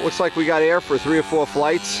meantime, looks like we got air for 3 or 4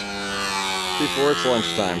 flights before it's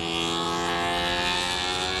lunchtime.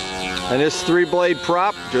 And this 3-blade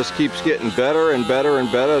prop just keeps getting better and better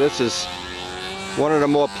and better. This is one of the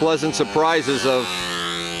more pleasant surprises of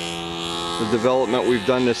the development we've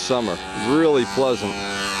done this summer. Really pleasant.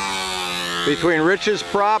 Between Rich's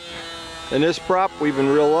prop and this prop, we've been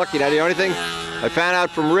real lucky. Now the only thing I found out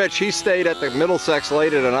from Rich, he stayed at the Middlesex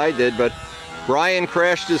later than I did, but Brian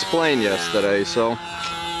crashed his plane yesterday, so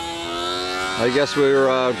I guess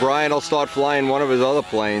Brian will start flying one of his other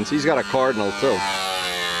planes. He's got a Cardinal too.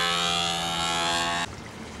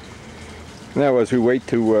 Now as we wait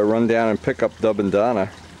to run down and pick up Dub and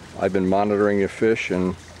Donna, I've been monitoring the fish,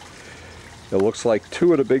 and it looks like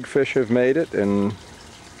 2 of the big fish have made it, and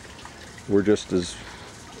we're just as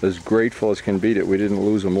grateful as can be that we didn't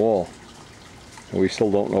lose them all. And we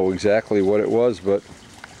still don't know exactly what it was, but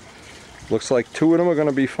looks like 2 of them are going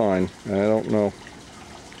to be fine. I don't know.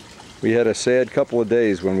 We had a sad couple of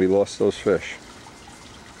days when we lost those fish.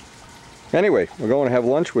 Anyway, we're going to have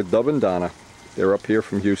lunch with Dub and Donna. They're up here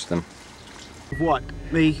from Houston. What?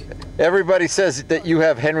 Me? Everybody says that you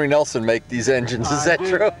have Henry Nelson make these engines. Is that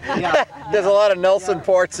true? Yeah. There's a lot of Nelson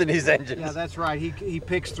parts in these engines. Yeah, that's right. He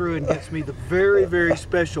picks through and gets me the very, very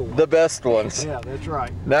special ones. The best ones. Yeah, that's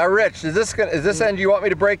right. Now, Rich, is this end? You want me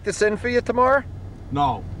to break this in for you tomorrow?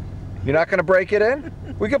 No. You're not going to break it in?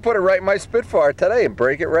 We can put it right in my Spitfire today and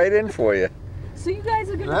break it right in for you. So you guys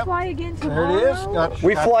are going to fly again tomorrow? There it is.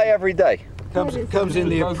 We fly every day. Comes in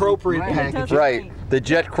the appropriate package. Right. The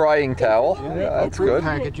jet crying towel. Yeah, that's good.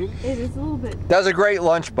 Packaging. It is a little bit. That was a great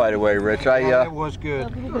lunch, by the way, Rich. It was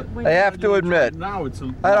good. I have to admit, Now it's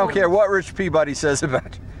I don't care what Rich Peabody says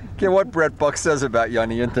about you. I don't care what Brett Buck says about you on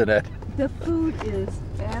the internet. The food is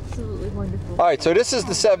absolutely wonderful. All right, so this is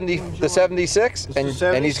the 76,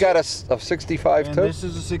 and he's got a 65 and too? this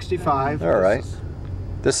is a 65. All right.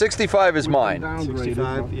 The 65 is mine.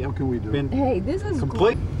 65, yeah. What can we do? Hey, this is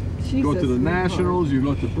Complete. You go to the Nationals, you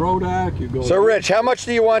go to Brodak, you go... So Rich, how much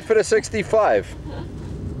do you want for the 65?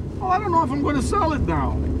 Oh, I don't know if I'm going to sell it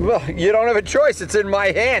now. Well, you don't have a choice. It's in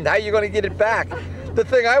my hand. How are you going to get it back? The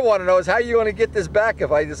thing I want to know is how are you going to get this back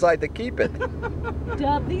if I decide to keep it?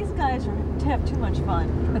 Dub, these guys have too much fun.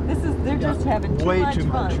 But they're just having too much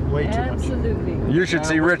fun. Way too much. Absolutely. You should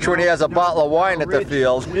see Rich when he has a bottle of wine at the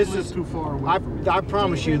field. This is too far away. I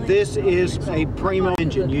promise you, this is a primo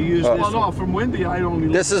engine. You use this. Well, no, from Wendy, I only...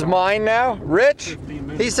 This is mine now? Rich?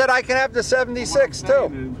 He said I can have the 76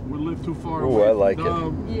 too. We live too far away. away. I like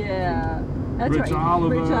it. Yeah. That's Rich right.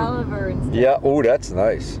 Oliver. Rich Oliver and stuff. Yeah, oh, that's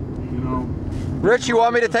nice. You know. Rich, you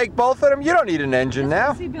want me to take both of them? You don't need an engine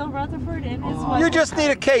now. See Bill Rutherford and his wife. You just need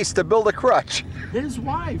a case to build a crutch. His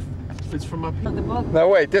wife. It's from up here. Now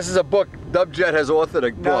wait, this is a book. Dubjet has authored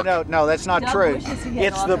a book. No, that's not true.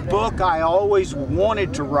 It's the book I always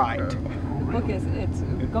wanted to write. Book is,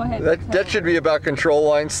 go ahead. That should be about control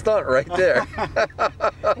line stunt right there.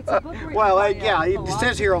 Well, yeah, it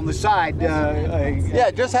says here on the side.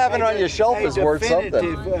 Yeah, just having it on your shelf is worth something. A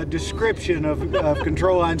definitive description of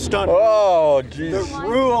control line stunt. Oh, geez. The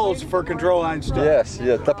rules for control line stunt. Yes,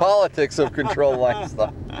 the politics of control line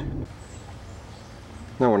stunt.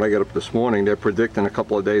 Now, when I got up this morning, they're predicting a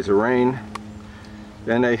couple of days of rain,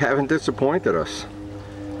 and they haven't disappointed us.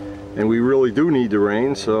 And we really do need the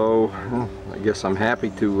rain, so I guess I'm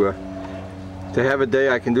happy to have a day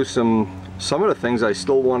I can do some of the things I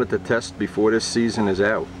still wanted to test before this season is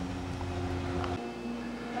out.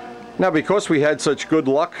 Now, because we had such good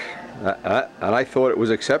luck, and I thought it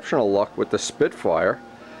was exceptional luck with the Spitfire,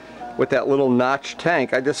 with that little notch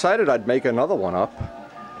tank, I decided I'd make another one up.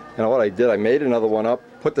 You know what I did? I made another one up,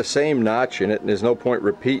 put the same notch in it, and there's no point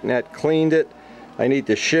repeating that. Cleaned it. I need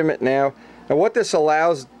to shim it now. And what this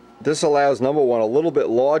allows number one, a little bit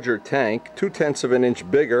larger tank, 2/10 of an inch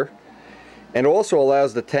bigger, and also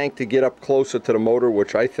allows the tank to get up closer to the motor,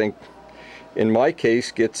 which I think in my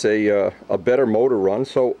case gets a better motor run.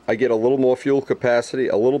 So I get a little more fuel capacity,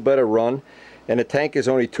 a little better run, and the tank is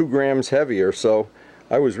only 2 grams heavier. So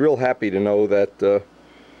I was real happy to know that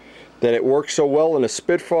that it worked so well in a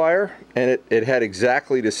Spitfire, and it had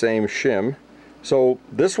exactly the same shim. So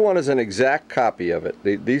this one is an exact copy of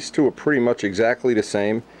it. These two are pretty much exactly the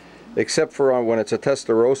same, except for when it's a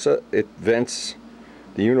Testarossa, it vents,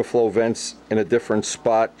 the Uniflow vents in a different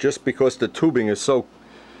spot, just because the tubing is so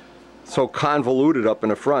convoluted up in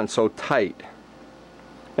the front, so tight.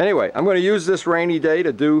 Anyway, I'm going to use this rainy day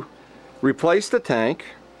to replace the tank,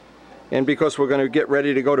 and because we're going to get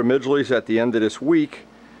ready to go to Midgley's at the end of this week,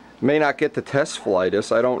 may not get to test fly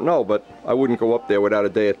this, I don't know, but I wouldn't go up there without a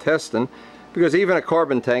day of testing, because even a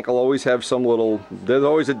carbon tank will always have some little, there's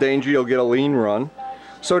always a danger you'll get a lean run,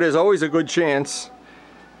 so there's always a good chance.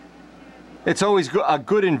 It's always a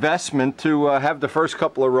good investment to have the first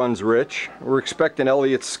couple of runs rich. We're expecting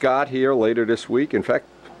Elliott Scott here later this week. In fact,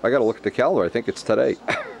 I gotta look at the calendar, I think it's today.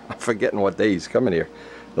 I'm forgetting what day he's coming here.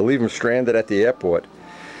 They'll leave him stranded at the airport.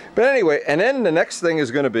 But anyway, and then the next thing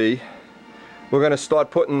is going to be, we're going to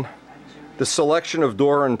start putting the selection of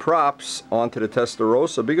door and props onto the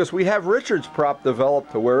Testarossa, because we have Richard's prop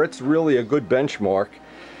developed to where it's really a good benchmark.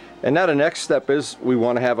 And now the next step is we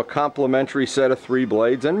want to have a complementary set of 3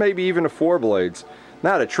 blades and maybe even a 4 blades.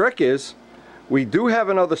 Now the trick is, we do have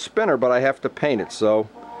another spinner, but I have to paint it. So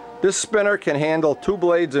this spinner can handle 2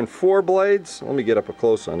 blades and 4 blades. Let me get up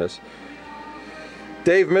close on this.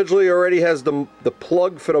 Dave Midgley already has the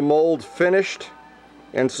plug for the mold finished,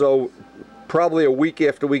 and so probably a week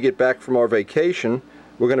after we get back from our vacation,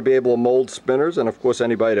 we're going to be able to mold spinners, and of course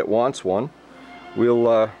anybody that wants one,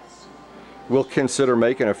 we'll consider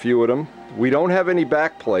making a few of them. We don't have any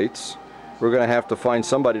back plates. We're going to have to find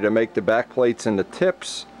somebody to make the back plates and the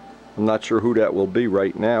tips. I'm not sure who that will be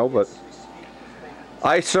right now, but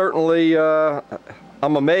I certainly, I'm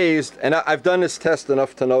amazed, and I've done this test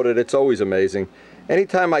enough to know that it's always amazing.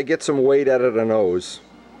 Anytime I get some weight out of the nose,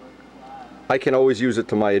 I can always use it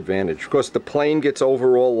to my advantage. Of course, the plane gets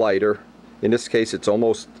overall lighter. In this case, it's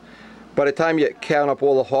almost, by the time you count up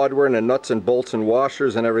all the hardware and the nuts and bolts and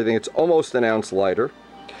washers and everything, it's almost an ounce lighter.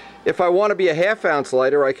 If I want to be a ½ ounce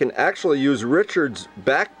lighter, I can actually use Richard's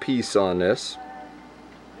back piece on this.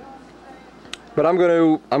 But I'm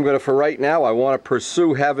going to, for right now, I want to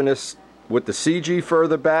pursue having this with the CG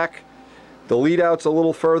further back, the lead outs a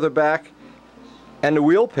little further back, and the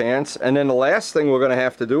wheel pants. And then the last thing we're going to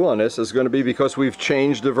have to do on this is going to be, because we've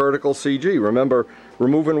changed the vertical CG. Remember,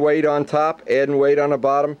 removing weight on top, adding weight on the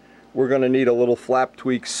bottom, we're going to need a little flap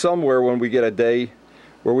tweak somewhere when we get a day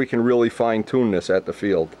where we can really fine-tune this at the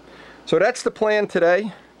field. So that's the plan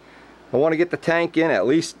today. I want to get the tank in, at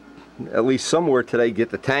least somewhere today,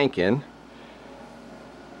 get the tank in.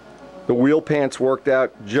 The wheel pants worked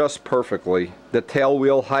out just perfectly. The tail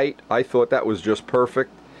wheel height, I thought that was just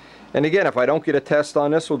perfect. And again, if I don't get a test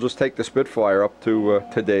on this, we'll just take the Spitfire up to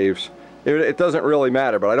Dave's. It doesn't really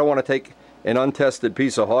matter, but I don't want to take an untested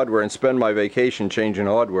piece of hardware and spend my vacation changing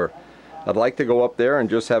hardware. I'd like to go up there and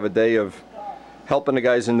just have a day of helping the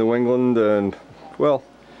guys in New England, and well,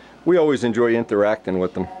 we always enjoy interacting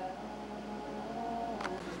with them.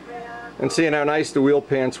 And seeing how nice the wheel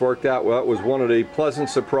pants worked out, well, it was one of the pleasant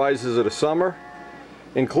surprises of the summer,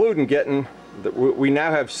 including getting, we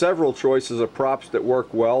now have several choices of props that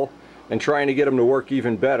work well, and trying to get them to work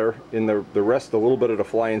even better in the rest, a little bit of the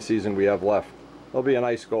flying season we have left. That'll be a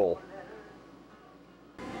nice goal.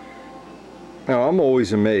 Now, I'm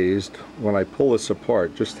always amazed when I pull this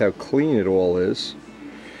apart just how clean it all is.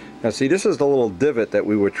 Now see, this is the little divot that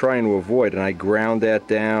we were trying to avoid, and I ground that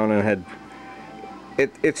down and had...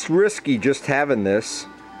 It's risky just having this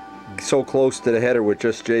so close to the header with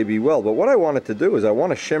just JB Weld, but what I wanted to do is I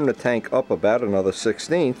want to shim the tank up about another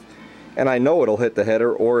 1/16, and I know it'll hit the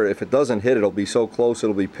header, or if it doesn't hit, it'll be so close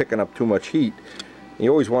it'll be picking up too much heat. You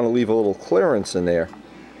always want to leave a little clearance in there.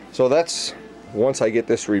 So that's, once I get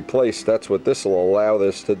this replaced, that's what this will allow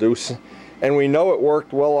this to do. And we know it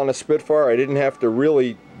worked well on a Spitfire. I didn't have to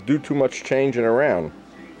really do too much changing around.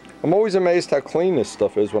 I'm always amazed how clean this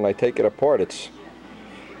stuff is when I take it apart.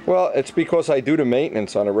 Well, it's because I do the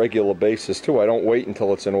maintenance on a regular basis too. I don't wait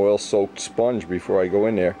until it's an oil-soaked sponge before I go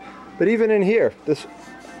in there. But even in here,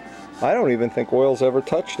 I don't even think oil's ever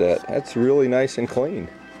touched that. That's really nice and clean.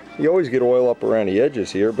 You always get oil up around the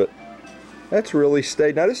edges here, but that's really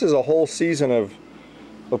stayed. Now this is a whole season of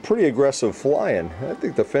pretty aggressive flying. I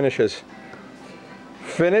think the finish has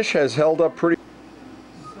held up pretty.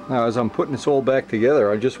 Now as I'm putting this all back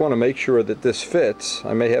together, I just want to make sure that this fits.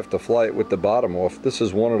 I may have to fly it with the bottom off. This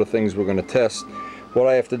is one of the things we're going to test. what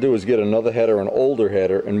I have to do is get another header, an older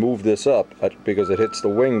header, and move this up because it hits the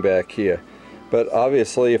wing back here. But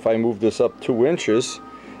obviously if I move this up 2 inches,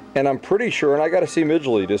 and I'm pretty sure, and I got to see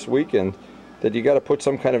Midgley this weekend, that you got to put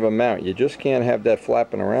some kind of a mount. You just can't have that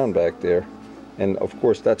flapping around back there. And of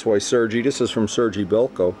course that's why Sergi, this is from Sergi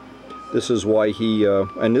Palko, this is why he,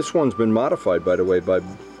 and this one's been modified by the way by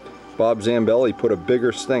Bob Zambelli, put a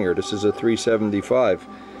bigger stinger. This is a 375.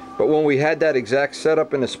 But when we had that exact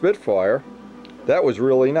setup in the Spitfire, that was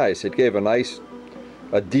really nice. It gave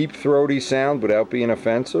a deep throaty sound without being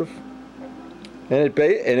offensive. And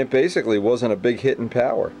it basically wasn't a big hit in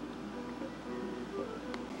power.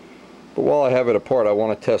 But while I have it apart, I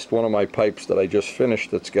want to test one of my pipes that I just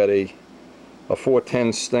finished that's got a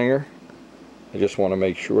 410 stinger. I just want to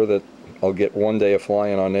make sure that I'll get 1 day of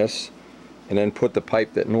flying on this, and then put the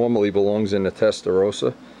pipe that normally belongs in the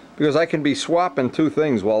Testarossa, because I can be swapping 2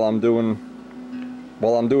 things while I'm doing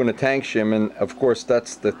a tank shim. And of course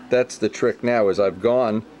that's the trick now, is I've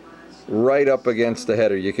gone right up against the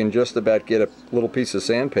header. You can just about get a little piece of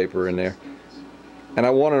sandpaper in there, and I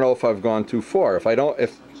want to know if I've gone too far. If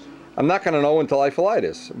I'm not going to know until I fly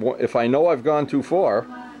this. If I know I've gone too far,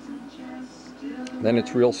 then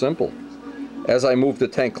it's real simple. As I move the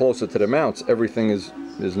tank closer to the mounts, everything is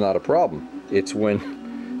not a problem. It's when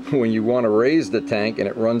you want to raise the tank and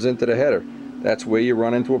it runs into the header, that's where you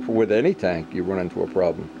run into with any tank, you run into a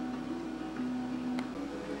problem.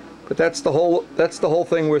 But that's the whole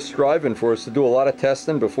thing we're striving for, is to do a lot of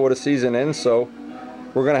testing before the season ends. So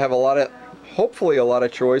we're going to have hopefully a lot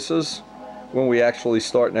of choices when we actually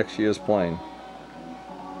start next year's plane.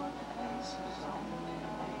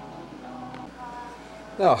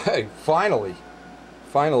 Now, hey, finally,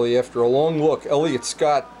 after a long look, Elliott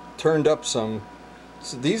Scott turned up some.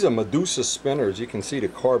 So these are Medusa spinners. You can see the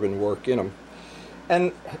carbon work in them,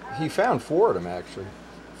 and he found 4 of them actually.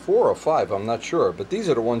 4 or 5, I'm not sure, but these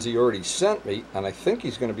are the ones he already sent me, and I think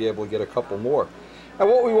he's going to be able to get a couple more. And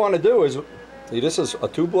what we want to do is, see, this is a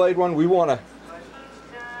 2-blade one. We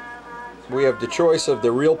have the choice of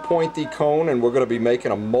the real pointy cone, and we're going to be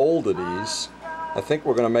making a mold of these. I think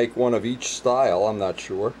we're going to make one of each style, I'm not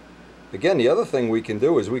sure. Again, the other thing we can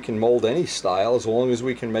do is we can mold any style as long as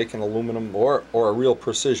we can make an aluminum or a real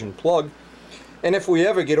precision plug. And if we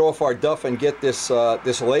ever get off our duff and get this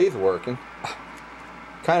lathe working,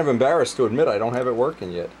 kind of embarrassed to admit I don't have it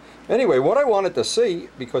working yet. Anyway, what I wanted to see,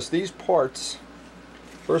 because these parts,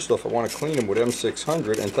 first off I want to clean them with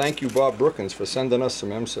M600, and thank you Bob Brookins for sending us some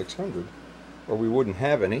M600, or we wouldn't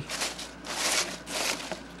have any,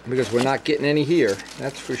 because we're not getting any here,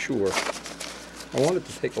 that's for sure. I wanted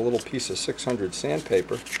to take a little piece of 600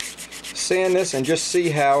 sandpaper, sand this, and just see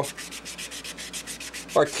how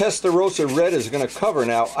our Testarossa red is going to cover.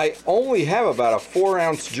 Now, I only have about a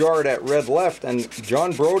 4-ounce jar of that red left, and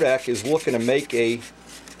John Brodak is looking to make a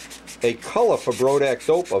color for Brodak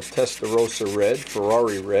dope of Testarossa red,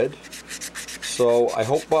 Ferrari red. So I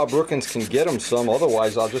hope Bob Brookins can get him some,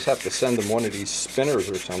 otherwise I'll just have to send him one of these spinners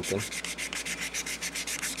or something.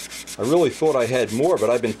 I really thought I had more, but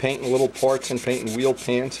I've been painting little parts and painting wheel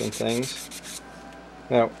pants and things.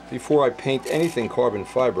 Now, before I paint anything carbon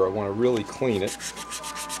fiber, I want to really clean it.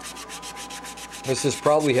 This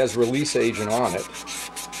probably has release agent on it.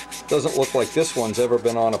 Doesn't look like this one's ever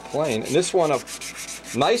been on a plane. And this one,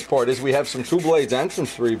 nice part is we have some 2 blades and some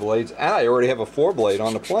 3 blades, and I already have a 4-blade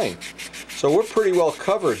on the plane. So we're pretty well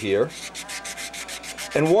covered here.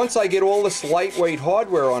 And once I get all this lightweight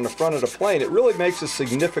hardware on the front of the plane, it really makes a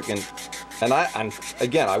significant, and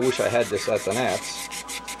again, I wish I had this at the Nats.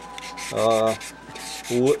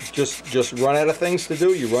 Just run out of things to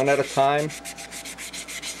do, you run out of time,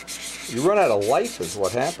 you run out of life is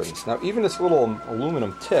what happens. Now even this little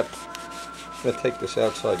aluminum tip, I'm going to take this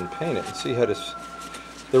outside and paint it and see how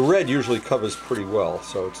the red usually covers pretty well,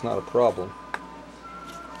 so it's not a problem.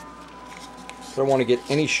 I don't want to get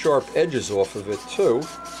any sharp edges off of it too.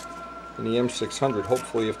 In the M600,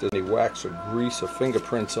 hopefully if there's any wax or grease or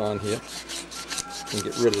fingerprints on here, we can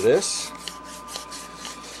get rid of this.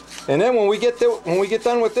 And then when we get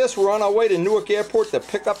done with this, we're on our way to Newark Airport to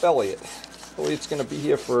pick up Elliott. Elliott's going to be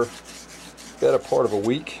here for the better part of a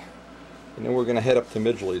week, and then we're going to head up to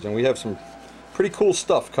Midgley's, and we have some pretty cool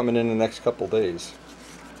stuff coming in the next couple days.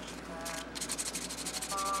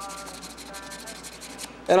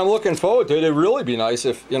 And I'm looking forward to it. It'd really be nice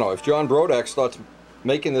if, you know, if John Brodak starts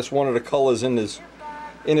making this one of the colors in his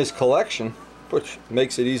collection, which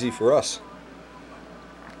makes it easy for us.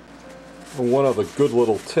 And one other good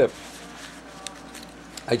little tip.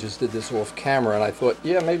 I just did this off camera, and I thought,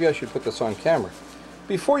 yeah, maybe I should put this on camera.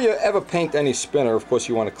 Before you ever paint any spinner, of course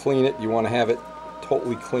you want to clean it. You want to have it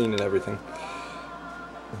totally clean and everything.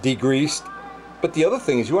 Degreased. But the other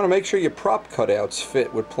thing is you want to make sure your prop cutouts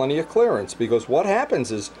fit with plenty of clearance, because what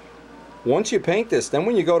happens is once you paint this, then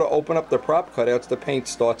when you go to open up the prop cutouts, the paint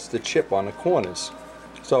starts to chip on the corners.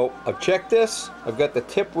 So I've checked this, I've got the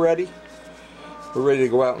tip ready, we're ready to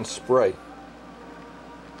go out and spray.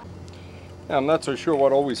 Now, I'm not so sure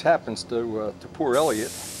what always happens to poor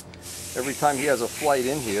Elliot. Every time he has a flight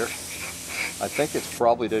in here, I think it's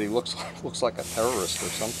probably that he looks like a terrorist or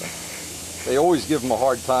something. They always give him a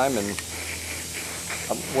hard time, and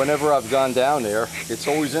whenever I've gone down there, it's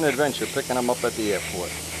always an adventure picking him up at the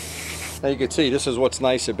airport. Now you can see this is what's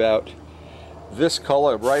nice about this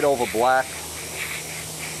color right over black.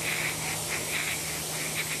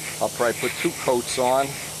 I'll probably put 2 coats on.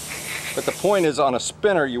 But the point is, on a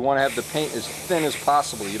spinner, you want to have the paint as thin as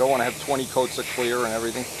possible. You don't want to have 20 coats of clear and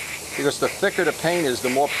everything, because the thicker the paint is, the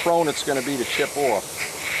more prone it's going to be to chip off.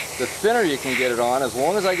 The thinner you can get it on, as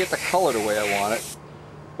long as I get the color the way I want it.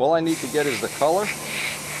 All I need to get is the color.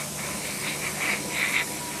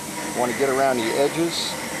 I want to get around the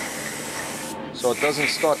edges so it doesn't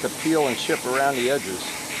start to peel and chip around the edges.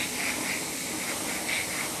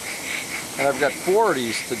 And I've got 4 of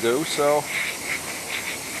these to do, so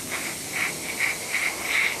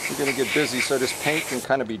we're going to get busy so this paint can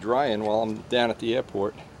kind of be drying while I'm down at the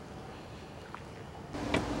airport.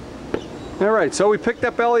 Alright, so we picked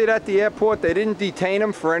up Elliot at the airport. They didn't detain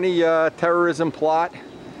him for any terrorism plot.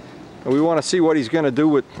 And we want to see what he's going to do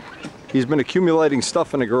with... He's been accumulating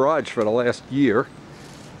stuff in the garage for the last year.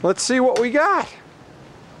 Let's see what we got.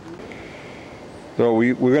 So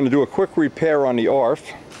we're going to do a quick repair on the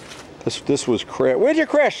ARF. This was crashed. Where'd you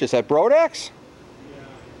crash this? At Brodex?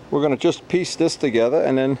 We're going to just piece this together,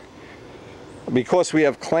 and then because we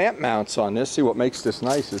have clamp mounts on this, see what makes this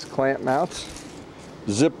nice is clamp mounts.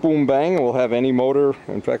 Zip, boom, bang, and we'll have any motor.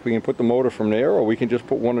 In fact, we can put the motor from there, or we can just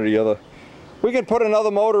put one or the other. We can put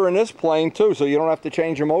another motor in this plane too, so you don't have to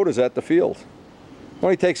change your motors at the field. It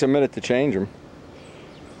only takes a minute to change them.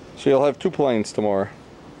 So you'll have 2 planes tomorrow.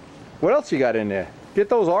 What else you got in there? Get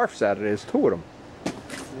those ARFs out of there. There's 2 of them.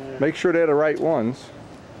 Make sure they're the right ones.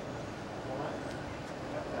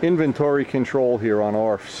 Inventory control here on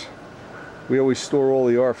ARFs. We always store all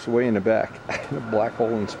the ARFs way in the back, in a black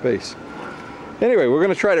hole in space. Anyway, we're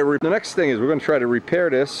going to try to, the next thing is we're going to try to repair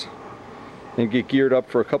this and get geared up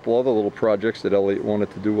for a couple other little projects that Elliot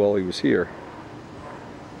wanted to do while he was here.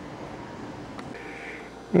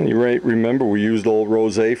 And you might remember we used old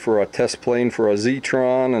Rose for our test plane for our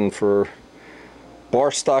Z-Tron and for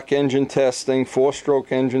bar stock engine testing,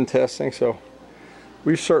 4-stroke engine testing, so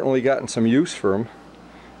we've certainly gotten some use for them.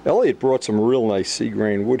 Elliot brought some real nice sea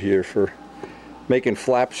grain wood here for making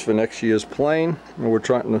flaps for next year's plane, and we're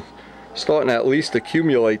starting to at least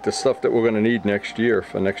accumulate the stuff that we're going to need next year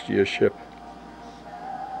for next year's ship.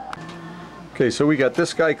 Okay, so we got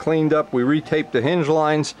this guy cleaned up. We retaped the hinge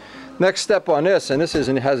lines. Next step on this, and this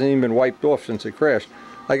hasn't even been wiped off since it crashed,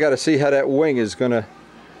 I got to see how that wing is going to,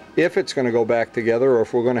 if it's going to go back together or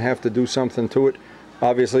if we're going to have to do something to it.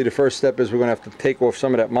 Obviously the first step is we're going to have to take off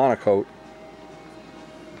some of that monocoat.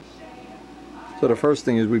 So the first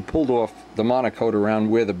thing is we pulled off the monocoat around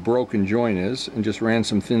where the broken joint is and just ran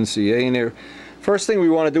some thin CA in there. First thing we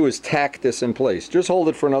want to do is tack this in place. Just hold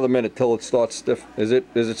it for another minute till it starts stiff. Is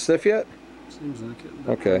it stiff yet? Seems like it.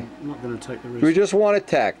 Okay. I'm not going to take the risk. We just want it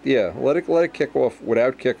tacked. Yeah, let it kick off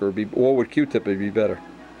without kicker, or with Q-tip it'd be better.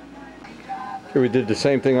 Okay, we did the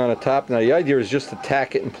same thing on the top. Now the idea is just to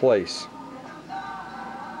tack it in place,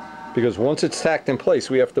 because once it's tacked in place,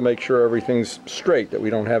 we have to make sure everything's straight, that we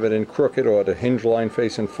don't have it in crooked or the hinge line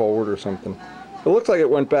facing forward or something. It looks like it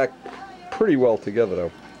went back pretty well together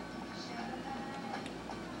though.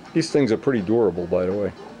 These things are pretty durable, by the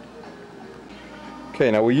way. Okay,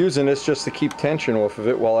 now we're using this just to keep tension off of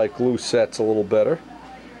it while that glue sets a little better.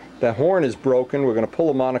 That horn is broken. We're going to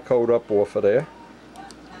pull the monocoat up off of there,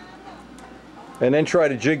 and then try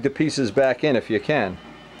to jig the pieces back in if you can.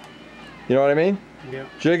 You know what I mean? Yeah.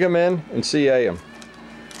 Jig them in and CA them.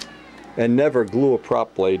 And never glue a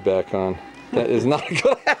prop blade back on. That is not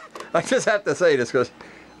good. I just have to say this because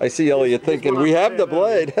I see Elliot thinking, we have the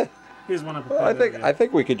blade. Here's one of I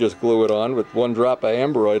think we could just glue it on with 1 drop of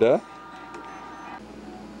ambroid, huh?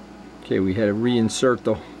 Okay, we had to reinsert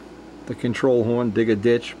the control horn, dig a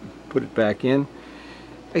ditch, put it back in.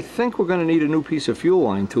 I think we're going to need a new piece of fuel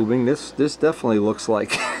line tubing. This definitely looks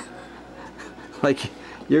like like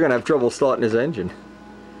you're going to have trouble starting this engine.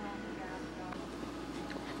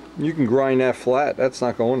 You can grind that flat. That's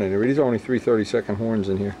not going anywhere. These are only 3 30-second horns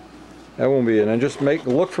in here. That won't be it. And just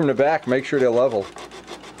look from the back, make sure they're level.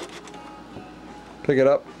 Pick it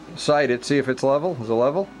up, sight it, see if it's level. Is it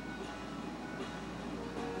level?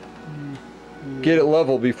 Get it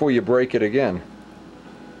level before you break it again.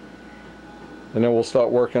 And then we'll start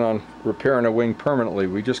working on repairing the wing permanently.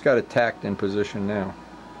 We just got it tacked in position now.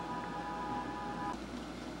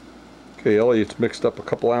 Okay, Elliot's mixed up a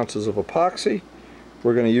couple ounces of epoxy.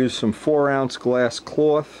 We're going to use some 4-ounce glass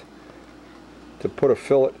cloth to put a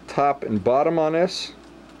fillet top and bottom on this.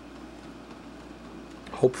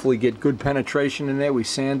 Hopefully get good penetration in there. We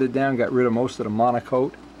sanded down, got rid of most of the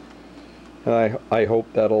monocoat. And I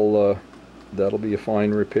hope that'll be a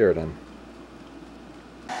fine repair then.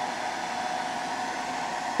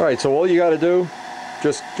 Alright, so all you got to do,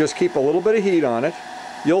 just keep a little bit of heat on it.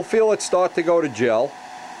 You'll feel it start to go to gel.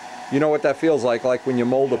 You know what that feels like when you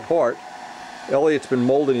mold a part. Elliot's been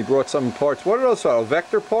molding, he brought some parts. What are those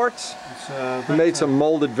vector parts? He made some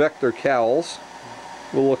molded vector cowls.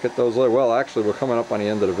 We'll look at those later. Well, actually, we're coming up on the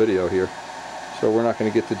end of the video here, so we're not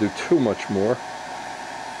going to get to do too much more.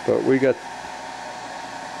 But we got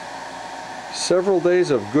several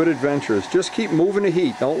days of good adventures. Just keep moving the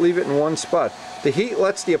heat. Don't leave it in one spot. The heat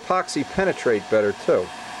lets the epoxy penetrate better, too.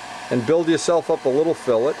 And build yourself up a little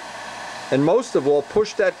fillet. And most of all,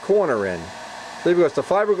 push that corner in. Because the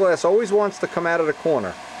fiberglass always wants to come out of the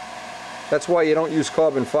corner. That's why you don't use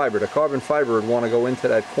carbon fiber. The carbon fiber would want to go into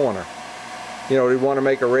that corner. You know, you'd want to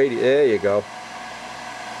make a radius. There you go.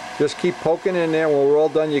 Just keep poking in there. When we're all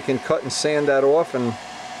done, you can cut and sand that off and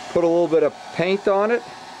put a little bit of paint on it.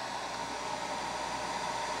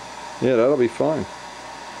 Yeah, that'll be fine.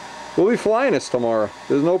 We'll be flying this tomorrow.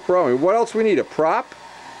 There's no problem. What else we need? A prop?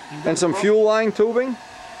 And some fuel line tubing?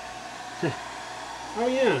 Oh,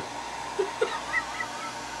 yeah.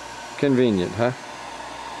 Convenient, huh?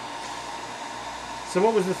 So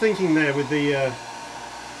what was the thinking there with the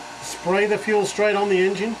spray the fuel straight on the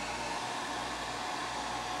engine?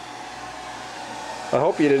 I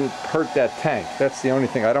hope you didn't hurt that tank. That's the only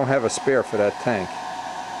thing. I don't have a spare for that tank.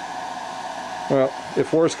 Well,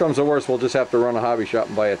 if worse comes to worse, we'll just have to run a hobby shop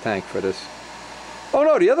and buy a tank for this. Oh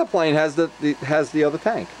no, the other plane has the other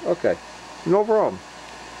tank. Okay, no problem.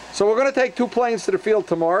 So we're going to take 2 planes to the field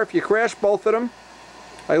tomorrow. If you crash both of them,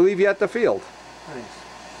 I leave you at the field. Thanks.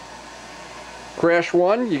 Crash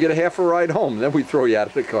one, you get a half a ride home. Then we throw you out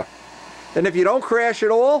of the car. And if you don't crash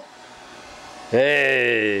at all,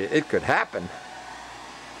 hey, it could happen.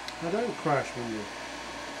 I don't crash when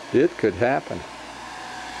you... It could happen.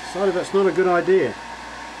 Sorry, that's not a good idea.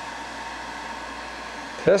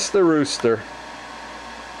 Test the rooster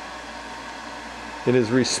in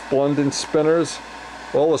his resplendent spinners.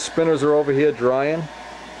 All the spinners are over here drying.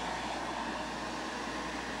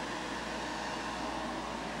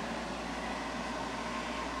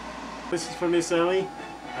 This is from Miss Ellie.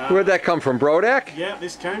 Where'd that come from, Brodak? Yeah,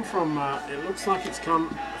 this came from, it looks like it's come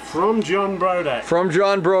from John Brodak. From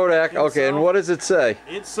John Brodak, okay, and what does it say?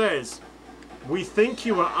 It says, "We think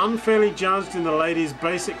you were unfairly judged in the ladies'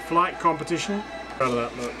 basic flight competition." Proud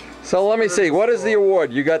of that look. So let me see, what is the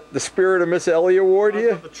award? You got the Spirit of Miss Ellie award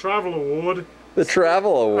here? The Travel Award. The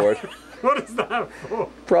Travel Award. What is that for?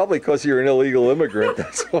 Probably because you're an illegal immigrant,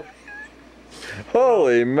 that's why.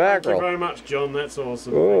 Holy mackerel. Thank you very much, John, that's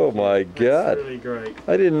awesome. Oh my God. That's really great.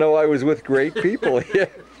 I didn't know I was with great people here.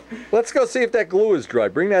 Let's go see if that glue is dry.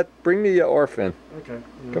 Bring the ARF in. Okay.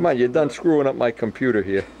 Come on, you're done screwing up my computer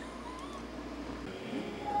here.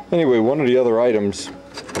 Anyway, one of the other items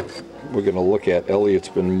we're going to look at, Elliot's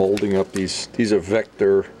been molding up these are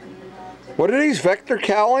vector, what are these, vector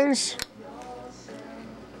cowlings?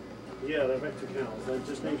 Yeah, they're vector cowls. They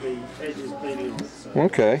just need the edges cleaning off. So.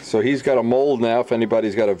 Okay, so he's got a mold now. If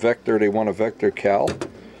anybody's got a vector, they want a vector cowl.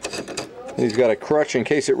 And he's got a crutch in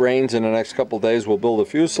case it rains in the next couple of days. We'll build a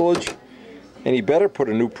fuselage. And he better put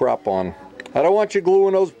a new prop on. I don't want you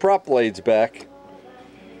gluing those prop blades back.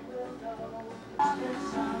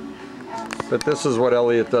 But this is what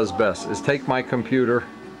Elliot does best, is take my computer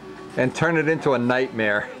and turn it into a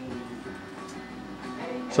nightmare.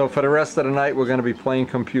 So for the rest of the night, we're going to be playing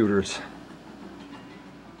computers.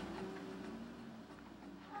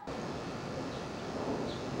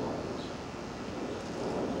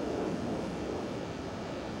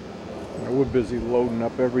 Now we're busy loading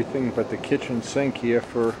up everything but the kitchen sink here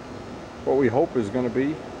for what we hope is going to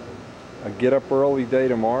be a get up early day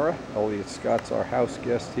tomorrow. Elliot Scott's our house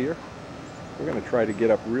guest here. We're going to try to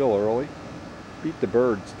get up real early, beat the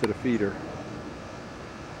birds to the feeder.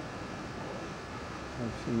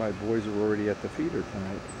 I see my boys are already at the feeder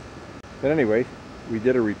tonight. But anyway, we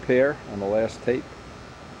did a repair on the last tape.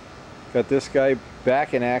 Got this guy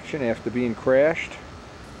back in action after being crashed.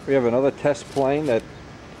 We have another test plane that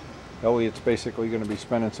Elliot's basically going to be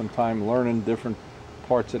spending some time learning different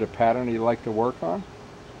parts of the pattern he'd like to work on.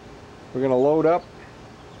 We're going to load up,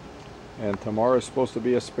 and tomorrow is supposed to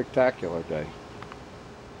be a spectacular day.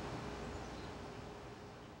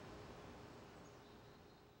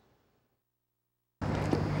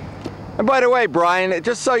 And by the way, Brian,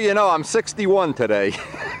 just so you know, I'm 61 today.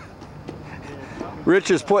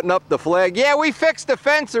 Rich is putting up the flag. Yeah, we fixed the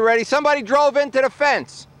fence already. Somebody drove into the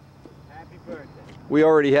fence. Happy birthday. We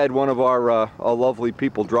already had one of our lovely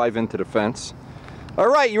people drive into the fence. All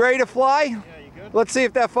right, you ready to fly? Yeah, you good? Let's see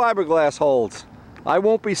if that fiberglass holds. I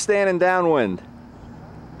won't be standing downwind.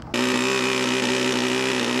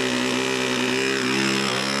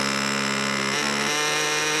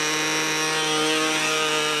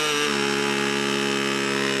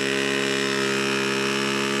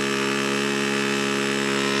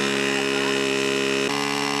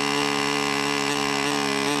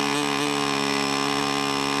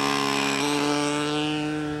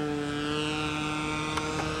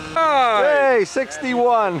 Hey,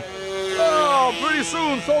 61. Oh, pretty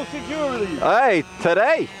soon, Social Security. Hey,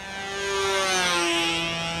 today.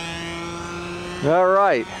 All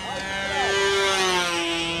right.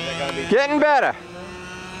 Getting better.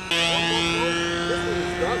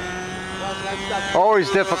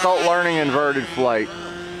 Always difficult learning inverted flight.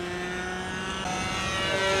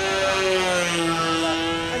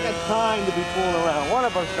 I got time to be fooling around. One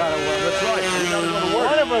of us gotta work. That's right. We gotta go to work.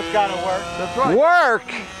 One of us gotta work. That's right.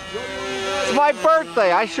 Work? It's my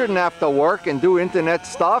birthday. I shouldn't have to work and do internet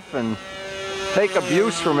stuff and take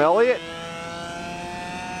abuse from Elliot.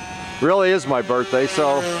 Really is my birthday,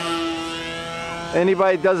 so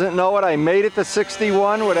anybody doesn't know it, I made it to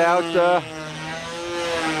 61 without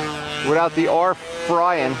the R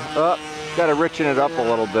frying. Oh, gotta richen it up a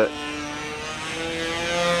little bit.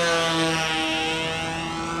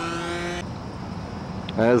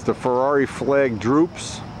 As the Ferrari flag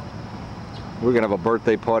droops, we're gonna have a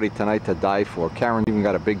birthday party tonight to die for. Karen even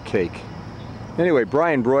got a big cake. Anyway,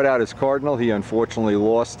 Brian brought out his Cardinal. He unfortunately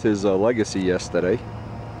lost his Legacy yesterday.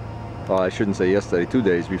 I shouldn't say yesterday, 2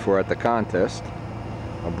 days before at the contest.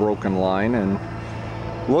 A broken line, and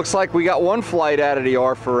looks like we got one flight out of the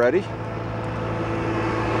ARF already.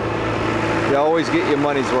 You always get your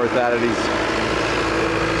money's worth out of these.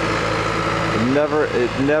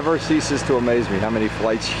 It never ceases to amaze me how many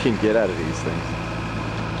flights you can get out of these things.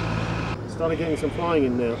 Started getting some flying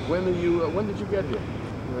in now. When did you get here?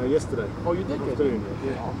 Yesterday. Oh, you did get here?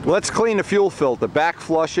 Yeah. Let's clean the fuel filter, back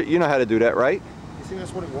flush it. You know how to do that, right? You think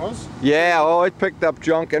that's what it was? Yeah, oh, it picked up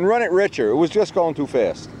junk. And run it richer. It was just going too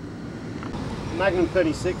fast. Magnum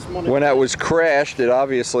 36. When that was crashed, it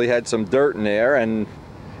obviously had some dirt in there, and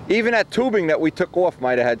even that tubing that we took off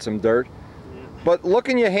might have had some dirt. But look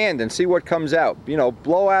in your hand and see what comes out. You know,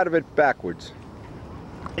 blow out of it backwards.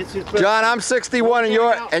 John, I'm 61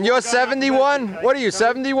 and you're 71? What are you,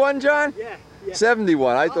 71, John? Yeah.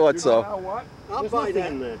 71, I thought so. I'll buy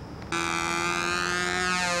that.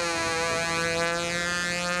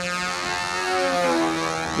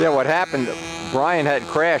 Yeah, what happened, Brian had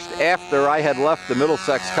crashed after I had left the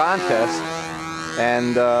Middlesex contest,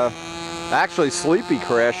 and actually Sleepy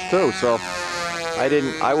crashed too, so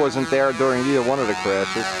I wasn't there during either one of the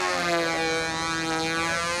crashes.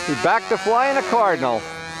 He's back to flying a Cardinal.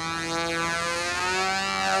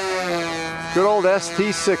 Good old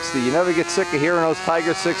ST-60. You never get sick of hearing those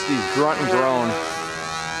Tiger 60s grunt and groan.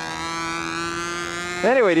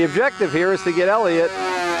 Anyway, the objective here is to get Elliot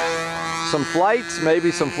some flights,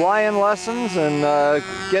 maybe some flying lessons, and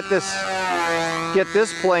get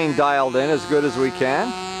this plane dialed in as good as we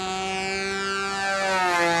can.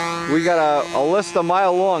 We got a list a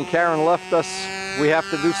mile long. Karen left us. We have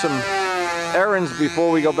to do some errands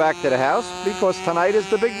before we go back to the house because tonight is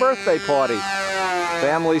the big birthday party.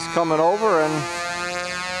 Family's coming over and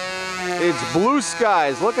it's blue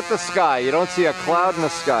skies. Look at the sky. You don't see a cloud in the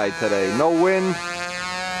sky today. No wind.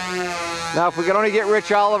 Now, if we could only get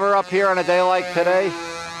Rich Oliver up here on a day like today,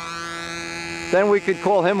 then we could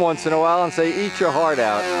call him once in a while and say, eat your heart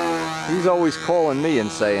out. He's always calling me and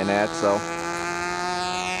saying that, so.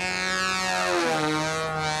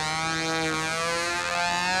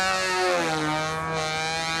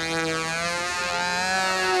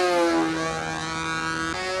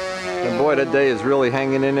 And boy, that day is really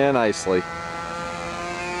hanging in there nicely.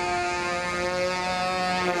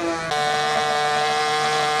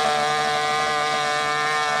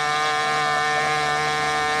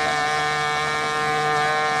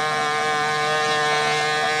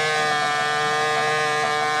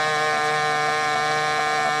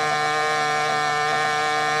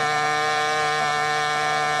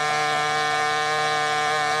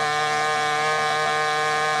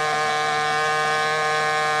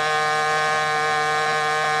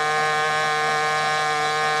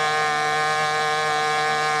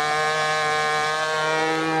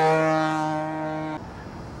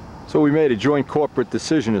 So we made a joint corporate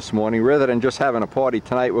decision this morning. Rather than just having a party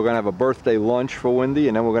tonight, we're going to have a birthday lunch for Wendy,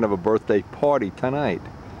 and then we're going to have a birthday party tonight.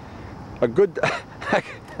 A good,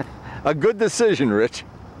 a good decision, Rich.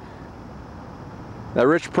 Now,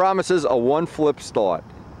 Rich promises a one-flip start.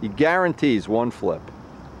 He guarantees one flip.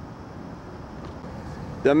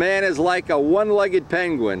 The man is like a one-legged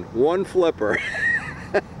penguin, one flipper.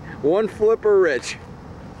 One flipper, Rich.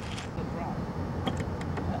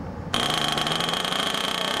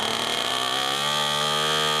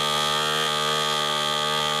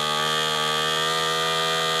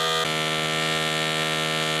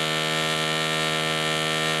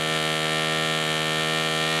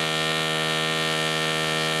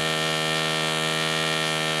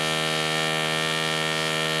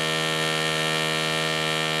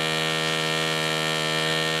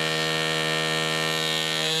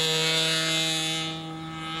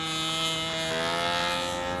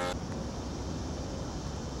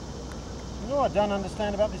 You know what I don't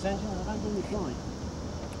understand about this engine? I don't really fly.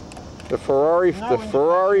 The Ferrari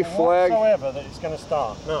flag. Whatsoever that it's going to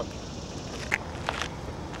start. No.